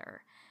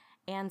author.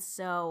 And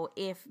so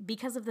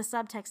because of the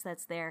subtext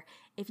that's there,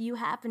 if you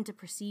happen to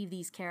perceive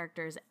these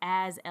characters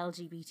as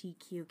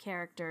LGBTQ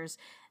characters,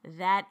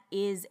 that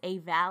is a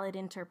valid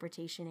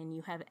interpretation and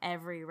you have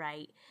every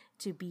right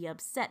to be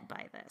upset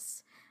by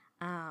this.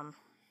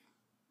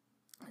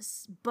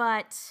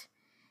 But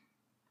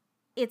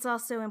it's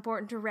also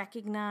important to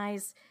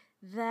recognize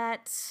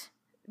that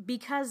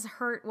because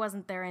hurt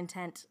wasn't their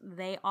intent,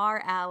 they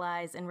are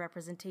allies and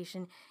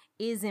representation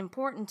is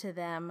important to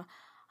them.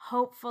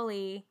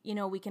 Hopefully,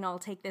 we can all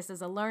take this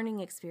as a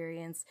learning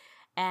experience.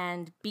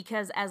 And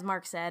because, as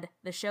Mark said,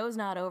 the show's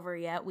not over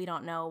yet, we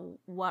don't know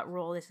what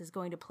role this is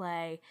going to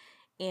play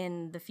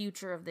in the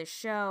future of this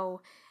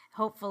show.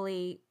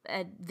 Hopefully,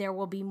 there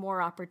will be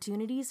more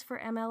opportunities for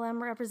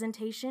MLM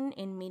representation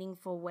in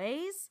meaningful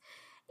ways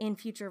in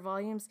future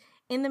volumes.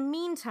 In the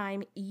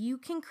meantime, you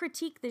can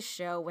critique this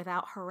show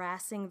without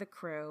harassing the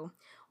crew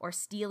or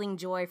stealing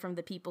joy from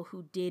the people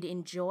who did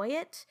enjoy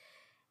it.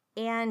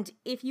 And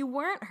if you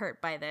weren't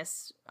hurt by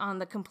this, on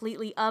the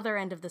completely other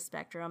end of the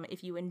spectrum,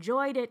 if you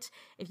enjoyed it,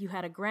 if you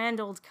had a grand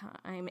old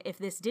time, if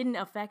this didn't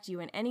affect you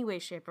in any way,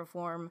 shape, or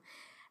form,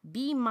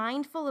 be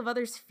mindful of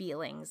others'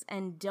 feelings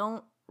and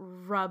don't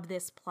rub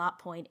this plot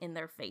point in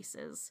their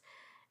faces.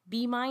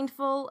 Be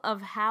mindful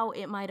of how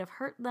it might have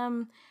hurt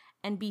them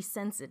and be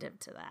sensitive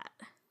to that.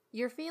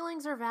 Your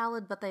feelings are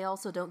valid, but they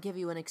also don't give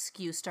you an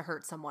excuse to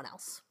hurt someone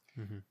else.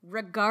 Mm-hmm.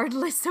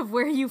 Regardless of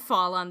where you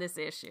fall on this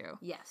issue.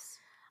 Yes.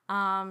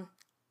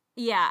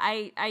 Yeah,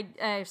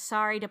 I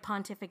sorry to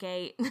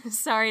pontificate,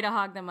 sorry to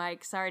hog the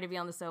mic, sorry to be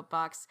on the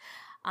soapbox.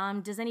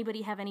 Does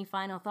anybody have any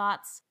final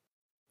thoughts?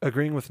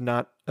 Agreeing with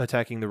not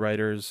attacking the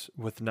writers,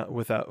 with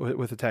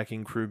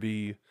attacking Crew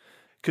B,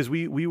 because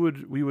we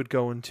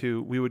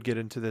would get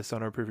into this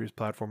on our previous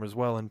platform as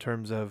well, in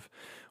terms of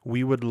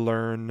we would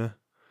learn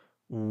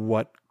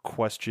what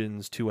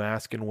questions to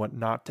ask and what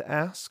not to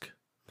ask.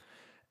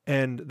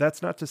 And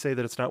that's not to say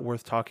that it's not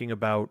worth talking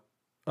about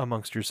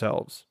amongst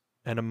yourselves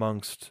and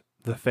amongst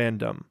the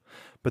fandom,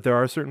 but there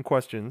are certain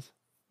questions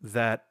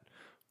that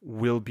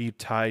will be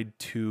tied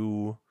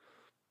to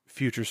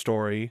future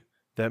story,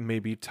 that may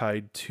be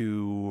tied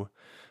to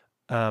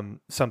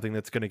something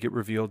that's going to get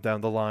revealed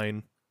down the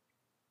line,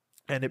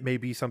 and it may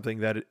be something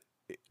that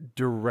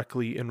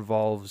directly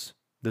involves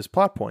this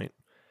plot point.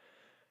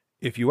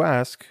 If you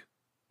ask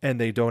and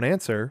they don't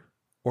answer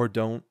or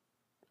don't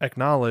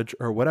acknowledge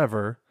or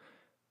whatever,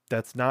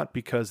 that's not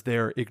because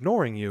they're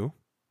ignoring you.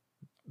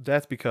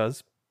 That's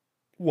because,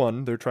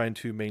 one, they're trying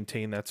to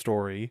maintain that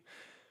story.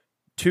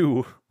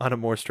 Two, on a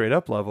more straight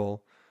up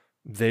level,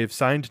 they've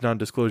signed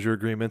non-disclosure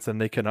agreements and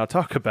they cannot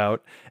talk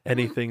about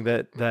anything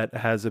that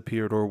has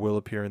appeared or will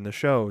appear in the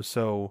show.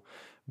 So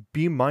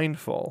be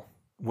mindful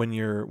when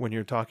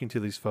you're talking to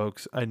these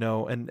folks. I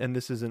know, and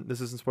this isn't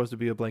supposed to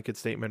be a blanket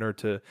statement or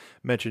to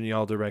mention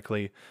y'all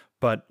directly,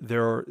 but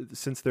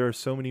since there are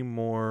so many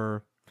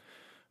more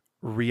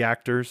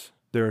reactors,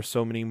 there are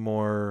so many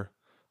more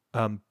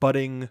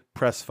budding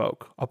press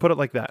folk. I'll put it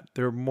like that.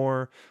 There are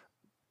more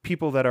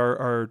people that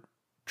are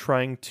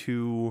trying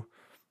to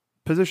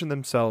position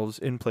themselves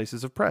in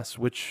places of press,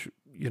 which,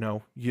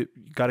 you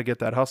got to get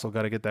that hustle,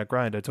 got to get that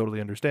grind. I totally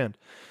understand.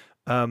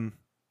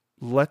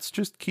 Let's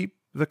just keep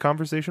the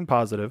conversation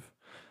positive.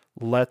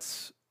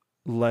 Let's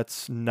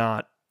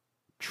not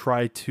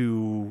try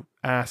to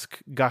ask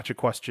gotcha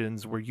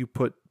questions where you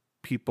put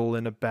people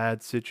in a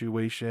bad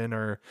situation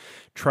or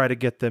try to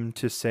get them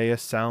to say a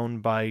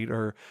sound bite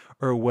or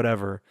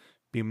whatever.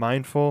 Be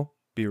mindful,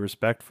 be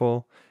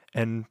respectful,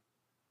 and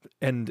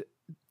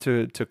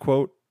to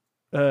quote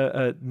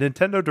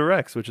Nintendo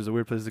Directs, which is a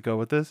weird place to go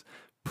with this,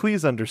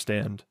 please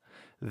understand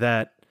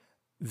that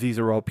these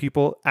are all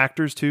people,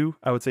 actors too.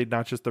 I would say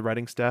not just the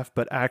writing staff,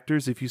 but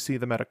actors. If you see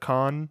them at a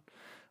con,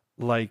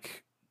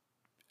 we've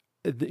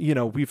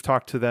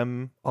talked to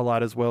them a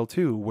lot as well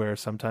too, where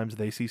sometimes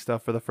they see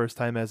stuff for the first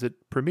time as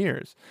it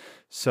premieres.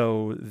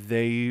 So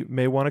they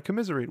may want to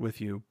commiserate with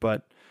you,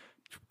 but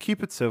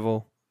keep it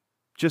civil.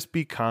 Just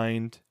be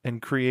kind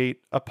and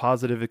create a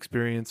positive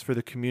experience for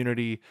the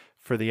community,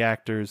 for the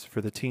actors,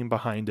 for the team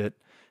behind it.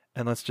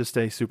 And let's just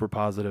stay super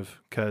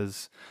positive,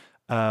 because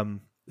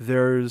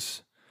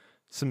there's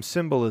some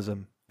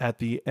symbolism at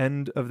the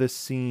end of this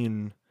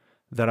scene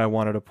that I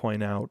wanted to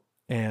point out.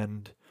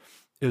 And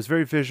it was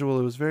very visual,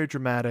 it was very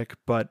dramatic,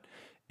 but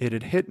it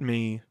had hit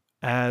me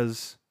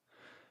as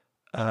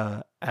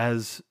the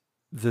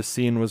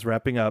scene was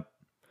wrapping up.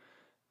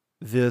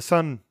 The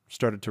sun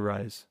started to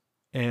rise,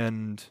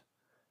 and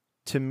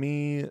to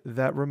me,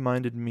 that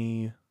reminded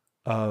me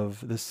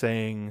of the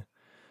saying,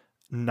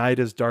 "Night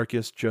is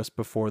darkest just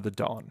before the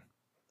dawn."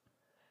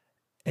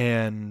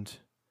 And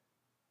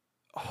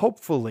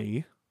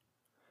hopefully,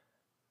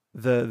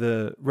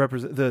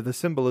 the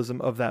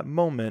symbolism of that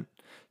moment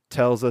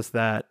tells us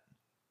that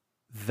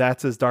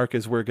that's as dark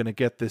as we're going to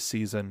get this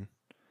season,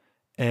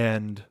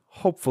 and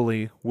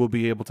hopefully we'll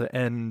be able to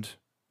end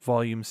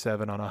Volume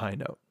 7 on a high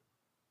note.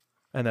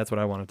 And that's what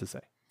I wanted to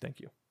say.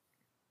 Thank you.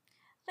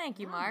 Thank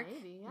you, Mark.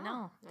 Maybe, yeah.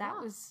 No, that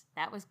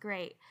was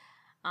great.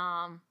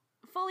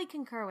 fully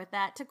concur with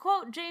that. To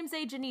quote James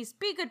A. Janice,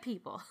 be good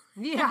people.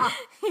 Yeah.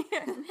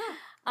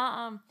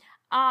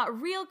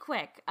 Real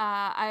quick,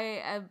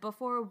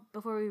 before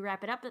we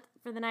wrap it up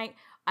for the night,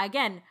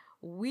 again,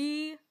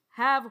 we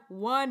have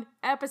one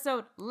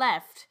episode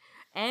left.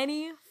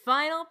 Any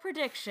final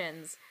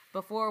predictions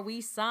before we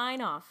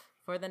sign off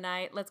for the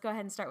night? Let's go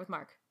ahead and start with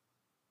Mark.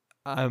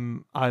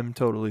 I'm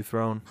totally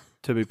thrown,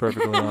 to be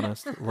perfectly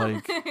honest.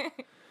 Like,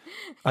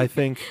 I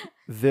think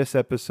this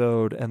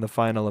episode and the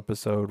final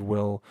episode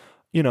will,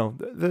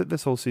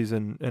 this whole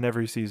season and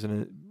every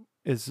season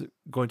is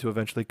going to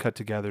eventually cut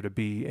together to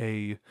be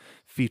a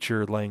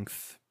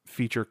feature-length,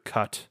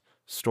 feature-cut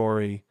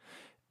story.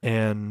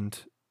 And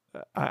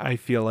I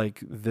feel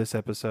like this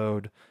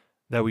episode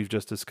that we've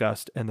just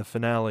discussed and the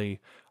finale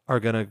are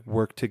going to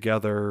work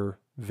together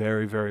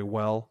very, very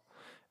well.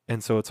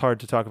 And so it's hard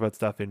to talk about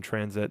stuff in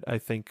transit.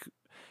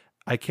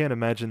 I can't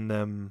imagine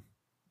them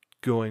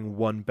going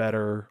one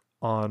better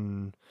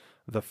on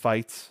the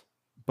fights,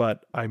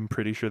 but I'm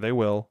pretty sure they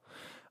will.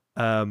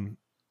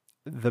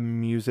 The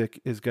music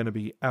is going to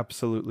be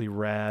absolutely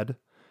rad.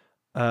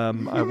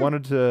 I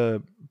wanted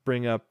to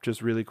bring up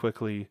just really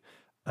quickly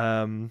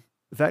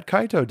that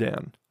Kaito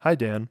Dan. Hi,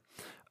 Dan.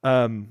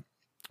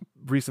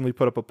 Recently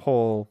put up a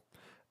poll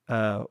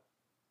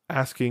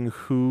asking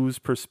whose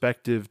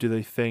perspective do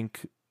they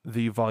think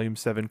the Volume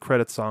 7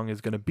 credit song is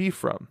going to be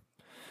from.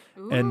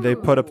 Ooh. And they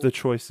put up the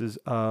choices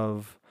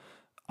of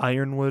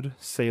Ironwood,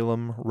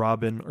 Salem,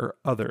 Robin, or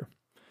other.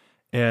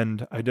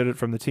 And I did it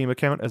from the team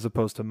account as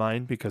opposed to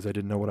mine because I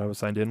didn't know what I was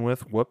signed in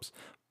with. Whoops.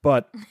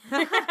 But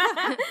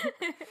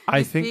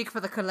I think Speak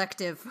for the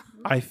collective.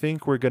 I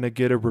think we're going to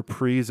get a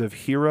reprise of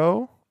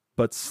Hero,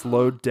 but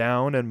slowed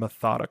down and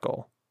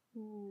methodical.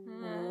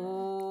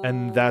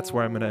 And that's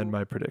where I'm going to end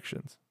my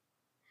predictions.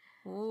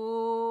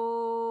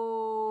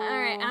 All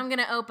right, I'm going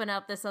to open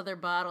up this other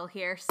bottle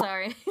here.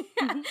 Sorry.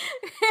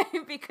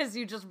 Because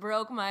you just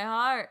broke my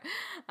heart.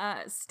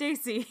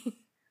 Stacy.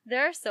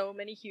 There are so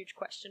many huge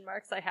question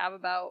marks I have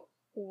about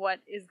what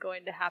is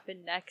going to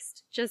happen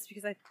next, just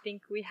because I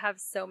think we have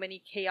so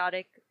many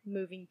chaotic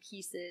moving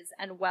pieces.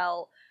 And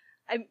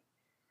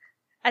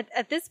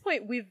at this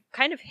point, we've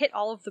kind of hit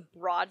all of the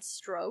broad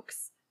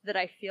strokes that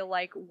I feel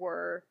like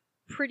were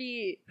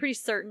pretty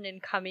certain in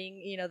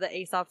coming, the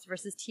Aesops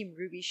versus Team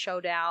Ruby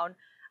showdown.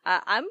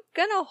 I'm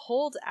gonna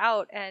hold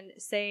out and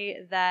say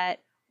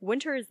that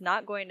Winter is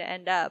not going to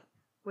end up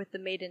with the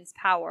Maiden's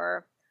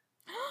power.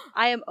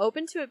 I am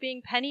open to it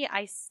being Penny.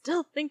 I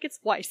still think it's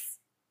Weiss.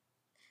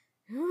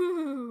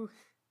 Ooh.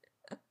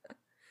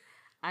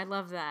 I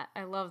love that.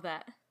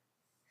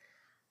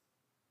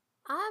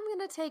 I'm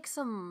going to take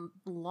some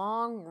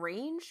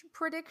long-range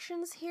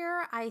predictions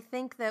here. I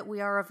think that we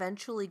are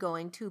eventually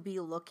going to be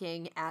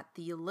looking at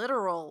the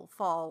literal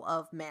fall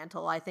of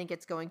Mantle. I think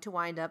it's going to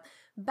wind up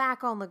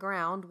back on the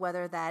ground,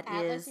 whether that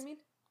Atlas, is... you mean?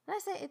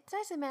 Did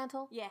I say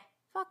Mantle? Yeah.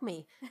 Fuck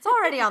me. It's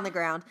already on the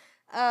ground.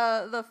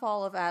 The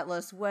fall of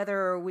Atlas,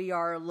 whether we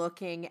are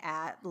looking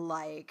at,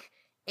 like,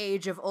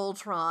 Age of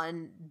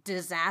Ultron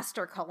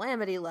disaster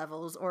calamity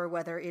levels, or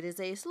whether it is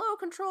a slow,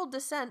 controlled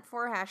descent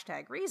for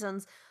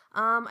 #reasons,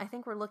 I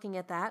think we're looking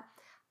at that.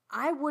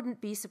 I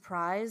wouldn't be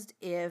surprised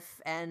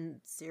if,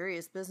 and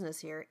serious business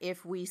here,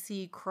 if we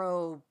see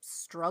Crow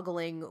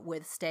struggling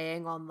with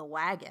staying on the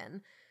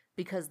wagon,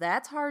 because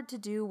that's hard to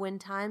do when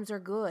times are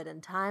good,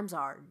 and times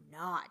are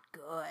not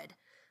good.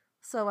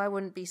 So I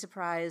wouldn't be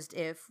surprised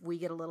if we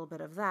get a little bit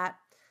of that.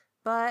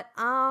 But,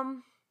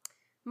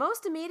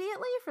 most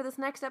immediately for this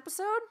next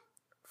episode,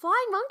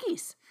 flying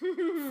monkeys.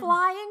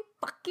 Flying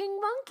fucking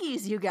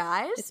monkeys, you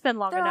guys. It's been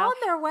long They're enough. on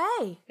their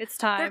way. It's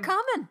time. They're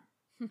coming.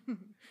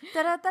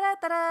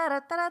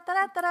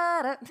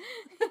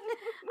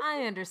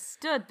 I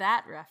understood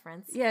that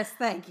reference. Yes,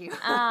 thank you.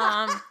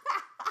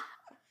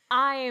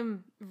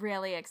 I'm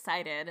really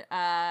excited.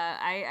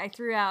 I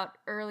threw out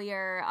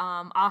earlier,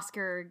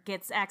 Oscar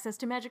gets access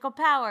to magical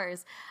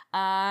powers.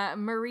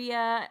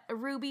 Maria,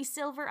 Ruby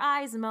Silver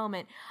Eyes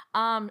moment.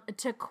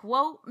 To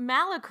quote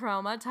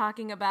Malachroma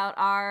talking about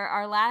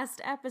our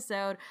last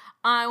episode,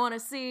 I want to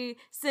see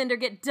Cinder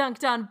get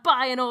dunked on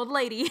by an old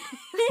lady.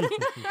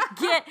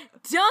 Get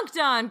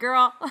dunked on,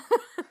 girl.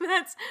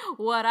 That's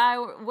what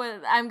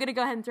I'm going to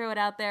go ahead and throw it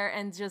out there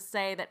and just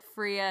say that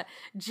Freya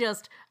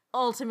just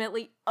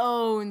ultimately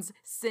owns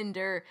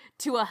Cinder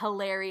to a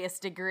hilarious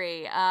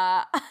degree.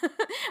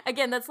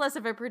 Again, that's less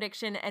of a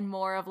prediction and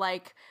more of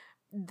like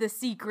the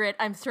secret.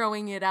 I'm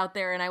throwing it out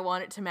there and I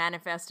want it to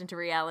manifest into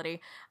reality.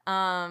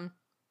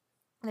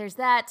 There's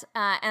that,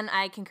 and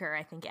I concur.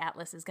 I think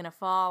Atlas is gonna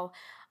fall.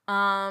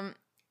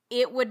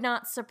 It would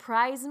not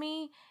surprise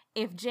me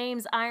if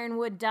James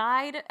Ironwood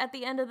died at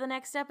the end of the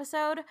next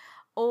episode,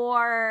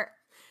 or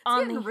It's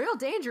getting real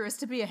dangerous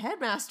to be a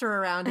headmaster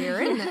around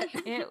here, isn't it?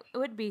 It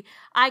would be.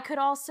 I could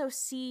also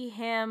see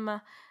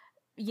him,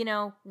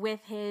 with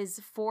his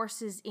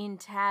forces in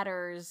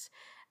tatters,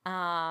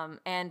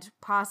 and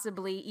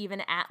possibly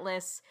even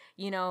Atlas,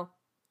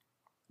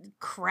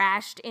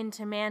 crashed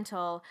into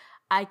Mantle.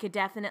 I could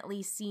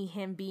definitely see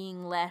him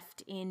being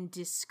left in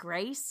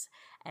disgrace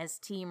as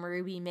Team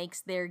RWBY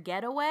makes their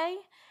getaway,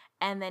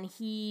 and then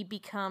he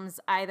becomes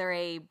either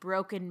a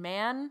broken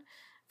man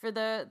for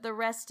the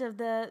rest of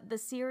the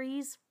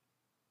series,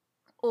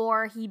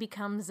 or he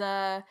becomes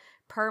a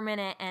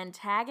permanent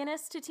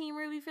antagonist to Team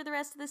RWBY for the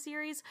rest of the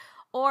series,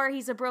 or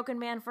he's a broken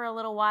man for a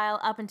little while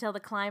up until the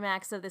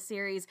climax of the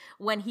series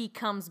when he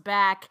comes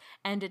back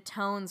and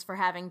atones for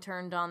having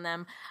turned on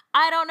them.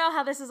 I don't know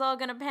how this is all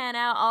going to pan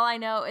out. All I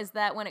know is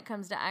that when it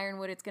comes to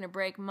Ironwood, it's going to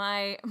break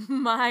my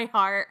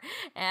heart.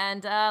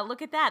 And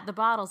look at that, the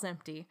bottle's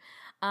empty.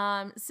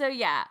 So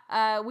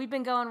yeah, we've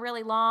been going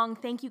really long.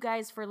 Thank you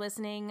guys for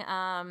listening.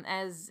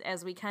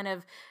 As we kind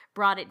of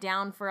brought it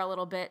down for a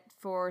little bit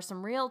for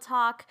some real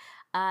talk.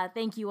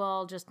 Thank you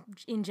all just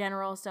in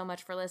general so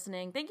much for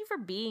listening. Thank you for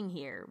being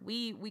here.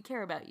 We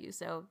care about you.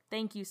 So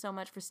thank you so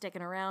much for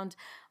sticking around.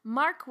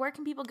 Mark, where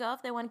can people go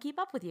if they want to keep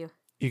up with you?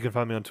 You can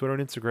find me on Twitter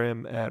and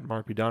Instagram at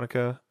Mark B.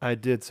 Donica. I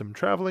did some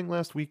traveling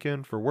last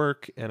weekend for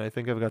work, and I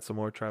think I've got some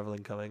more traveling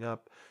coming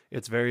up.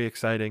 It's very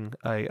exciting.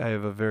 I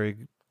have a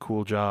very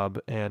cool job,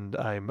 and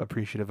I'm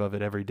appreciative of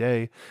it every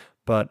day,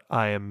 but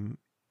I am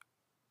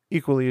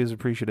equally as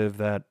appreciative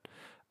that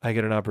I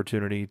get an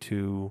opportunity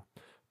to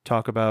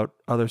talk about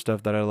other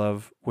stuff that I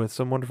love with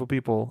some wonderful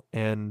people,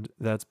 and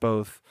that's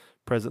both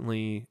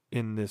presently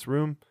in this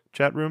room,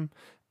 chat room,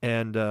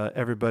 and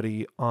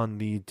everybody on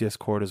the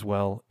Discord as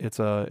well. It's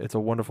a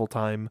wonderful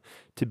time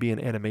to be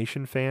an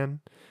animation fan,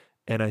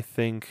 and I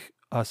think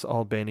us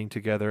all banding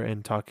together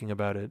and talking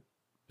about it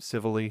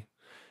civilly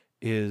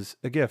is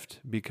a gift,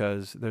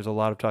 because there's a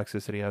lot of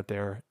toxicity out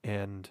there,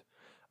 and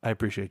I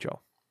appreciate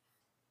y'all.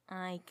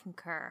 I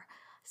concur.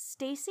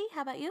 Stacy,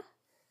 how about you?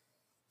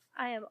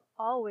 I am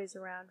always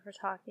around for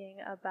talking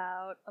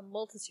about a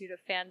multitude of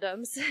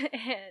fandoms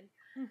and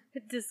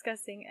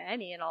discussing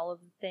any and all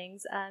of the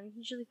things. You can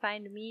usually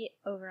find me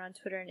over on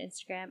Twitter and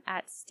Instagram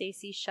at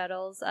Stacy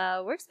Shuttles.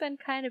 Work's been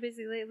kind of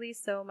busy lately,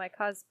 so my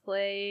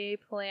cosplay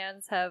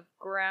plans have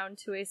ground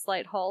to a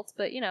slight halt,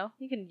 but you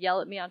can yell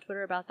at me on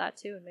Twitter about that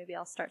too, and maybe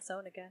I'll start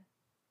sewing again.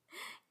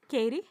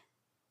 Katie?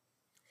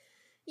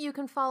 You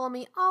can follow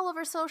me all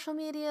over social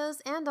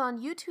medias and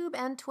on YouTube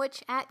and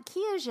Twitch at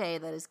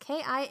Kiaxet, that is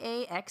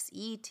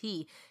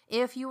Kiaxet.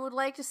 If you would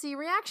like to see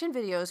reaction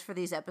videos for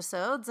these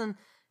episodes, and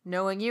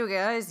knowing you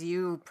guys,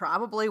 you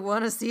probably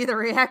want to see the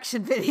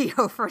reaction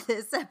video for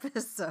this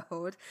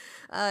episode.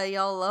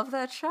 Y'all love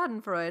that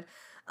schadenfreude.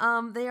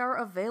 They are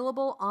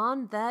available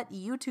on that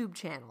YouTube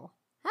channel.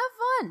 Have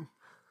fun!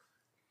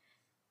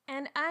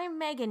 And I'm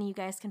Megan. You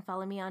guys can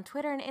follow me on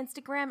Twitter and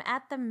Instagram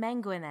at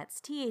TheMenguin. That's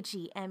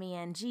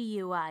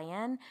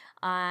TheMenguin.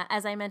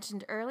 As I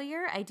mentioned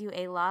earlier, I do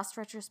a Lost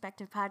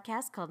retrospective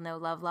podcast called No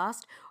Love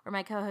Lost, where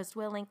my co-host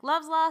Will Link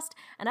loves Lost,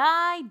 and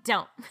I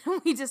don't.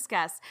 We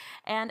discuss.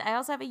 And I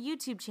also have a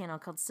YouTube channel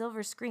called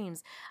Silver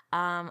Screams,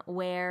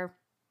 where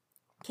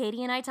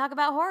Katie and I talk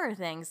about horror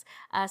things,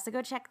 so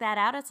go check that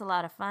out. It's a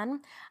lot of fun.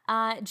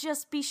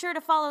 Just be sure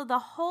to follow the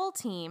whole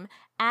team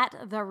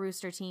at The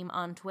Rooster Team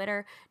on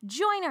Twitter.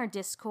 Join our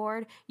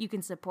Discord. You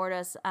can support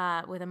us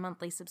with a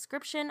monthly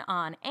subscription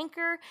on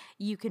Anchor.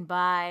 You can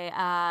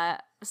buy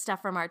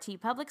stuff from our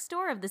TeePublic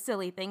store of the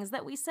silly things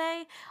that we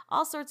say.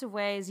 All sorts of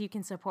ways you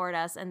can support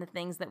us and the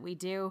things that we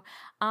do.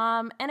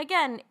 And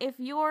again, if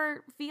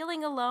you're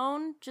feeling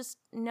alone, just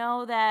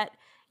know that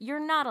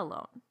you're not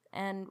alone.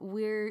 And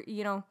we're,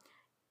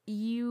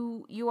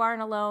 you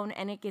aren't alone,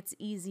 and it gets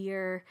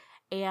easier,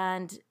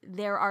 and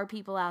there are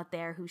people out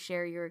there who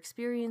share your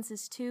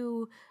experiences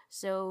too,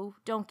 so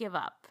don't give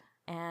up,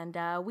 and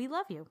we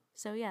love you.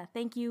 So yeah,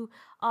 thank you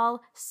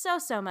all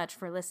so much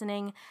for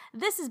listening.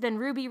 This has been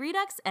Ruby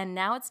Redux, and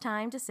now it's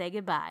time to say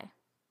goodbye.